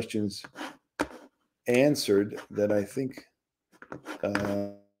these questions answered that I think,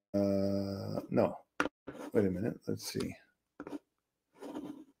 no, wait a minute. Let's see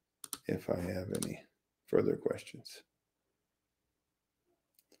if I have any further questions.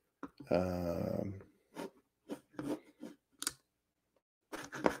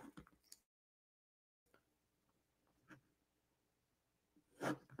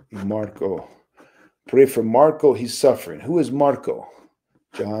 Marco. Pray for Marco. He's suffering. Who is Marco?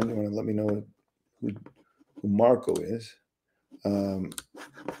 John, you want to let me know who Marco is? All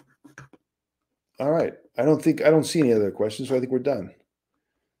right. I don't see any other questions, so I think we're done.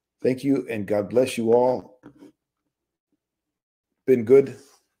 Thank you, and God bless you all. Been good.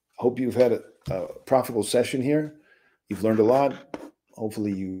 Hope you've had a profitable session here. You've learned a lot.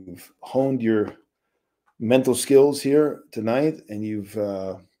 Hopefully you've honed your mental skills here tonight, and you've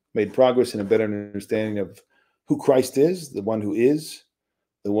made progress in a better understanding of who Christ is, the one who is,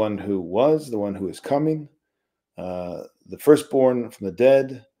 the one who was, the one who is coming, the firstborn from the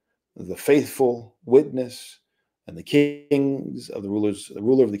dead, the faithful witness, and the kings of the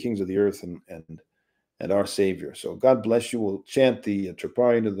ruler of the kings of the earth, and our Savior. So God bless you. We'll chant the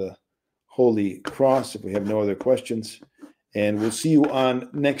Troparion of the Holy Cross if we have no other questions. And we'll see you on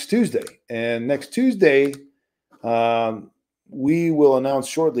next Tuesday. And next Tuesday, we will announce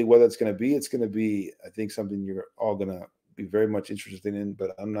shortly what it's going to be. It's going to be, I think, something you're all going to be very much interested in,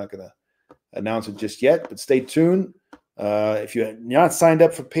 but I'm not going to announce it just yet. But stay tuned. If you're not signed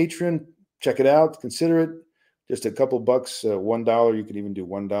up for Patreon, check it out. Consider it. Just a couple bucks, $1. You can even do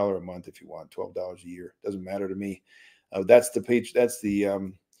 $1 a month if you want, $12 a year. Doesn't matter to me. That's the page. That's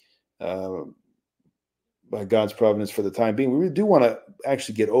the by God's providence for the time being. We really do want to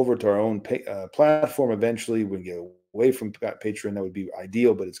actually get over to our own platform eventually. We get away from Patreon. That would be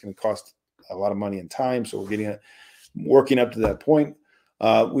ideal, but it's going to cost a lot of money and time. So we're working up to that point.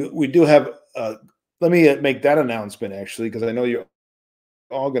 We do have, let me make that announcement actually, because I know you're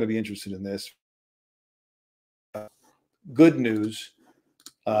all going to be interested in this. Good news.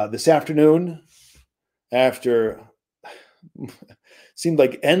 This afternoon, after seemed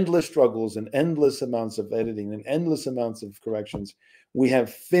like endless struggles and endless amounts of editing and endless amounts of corrections, we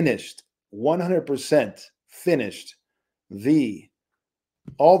have finished, 100% finished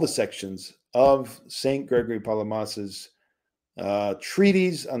all the sections of St. Gregory Palamas's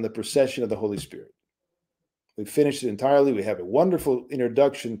treatise on the procession of the Holy Spirit. We finished it entirely. We have a wonderful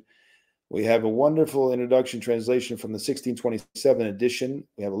introduction. We have a wonderful introduction translation from the 1627 edition.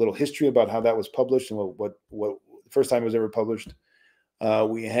 We have a little history about how that was published and what the first time it was ever published.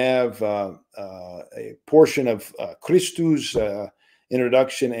 We have a portion of Christus'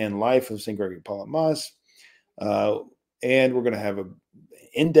 introduction and life of St. Gregory Palamas. And we're going to have an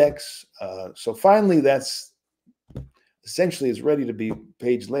index. So finally, that's essentially is ready to be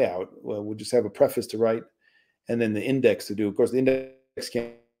page layout. Well, we'll just have a preface to write and then the index to do. Of course, the index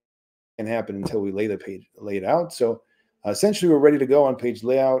can't happen until we lay it out. So essentially, we're ready to go on page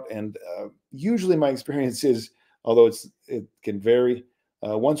layout. And usually my experience is, although it can vary,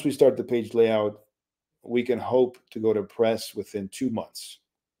 once we start the page layout, we can hope to go to press within 2 months.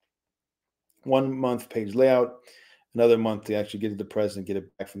 1 month page layout, another month to actually get it to press and get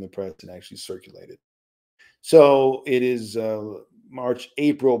it back from the press and actually circulate it. So it is March,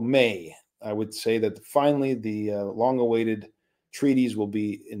 April, May. I would say that finally the long-awaited treatise will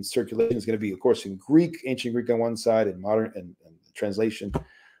be in circulation. It's going to be, of course, in Greek, ancient Greek on one side, and modern and translation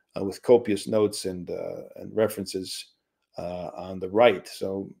with copious notes and references on the right.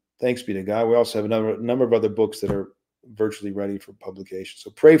 So thanks be to God. We also have a number of other books that are virtually ready for publication. So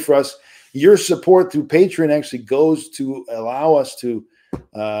pray for us. Your support through Patreon actually goes to allow us to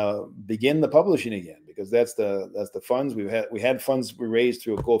begin the publishing again, because that's the funds we had funds we raised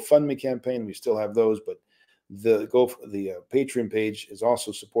through a GoFundMe campaign. We still have those, but the Patreon page is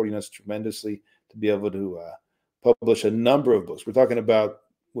also supporting us tremendously to be able to publish a number of books. We're talking about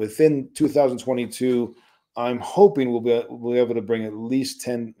within 2022. I'm hoping we'll be able to bring at least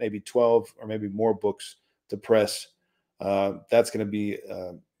 10, maybe 12, or maybe more books to press. That's going to be,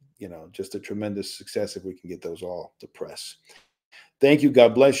 just a tremendous success if we can get those all to press. Thank you.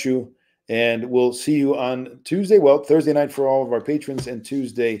 God bless you. And we'll see you on Tuesday. Well, Thursday night for all of our patrons, and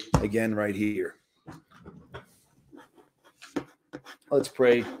Tuesday again right here. Let's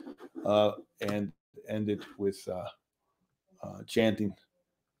pray and end it with chanting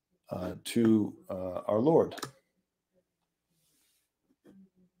to our Lord.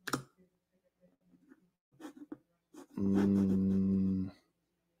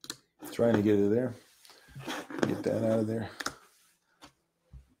 Trying to get it there. Get that out of there.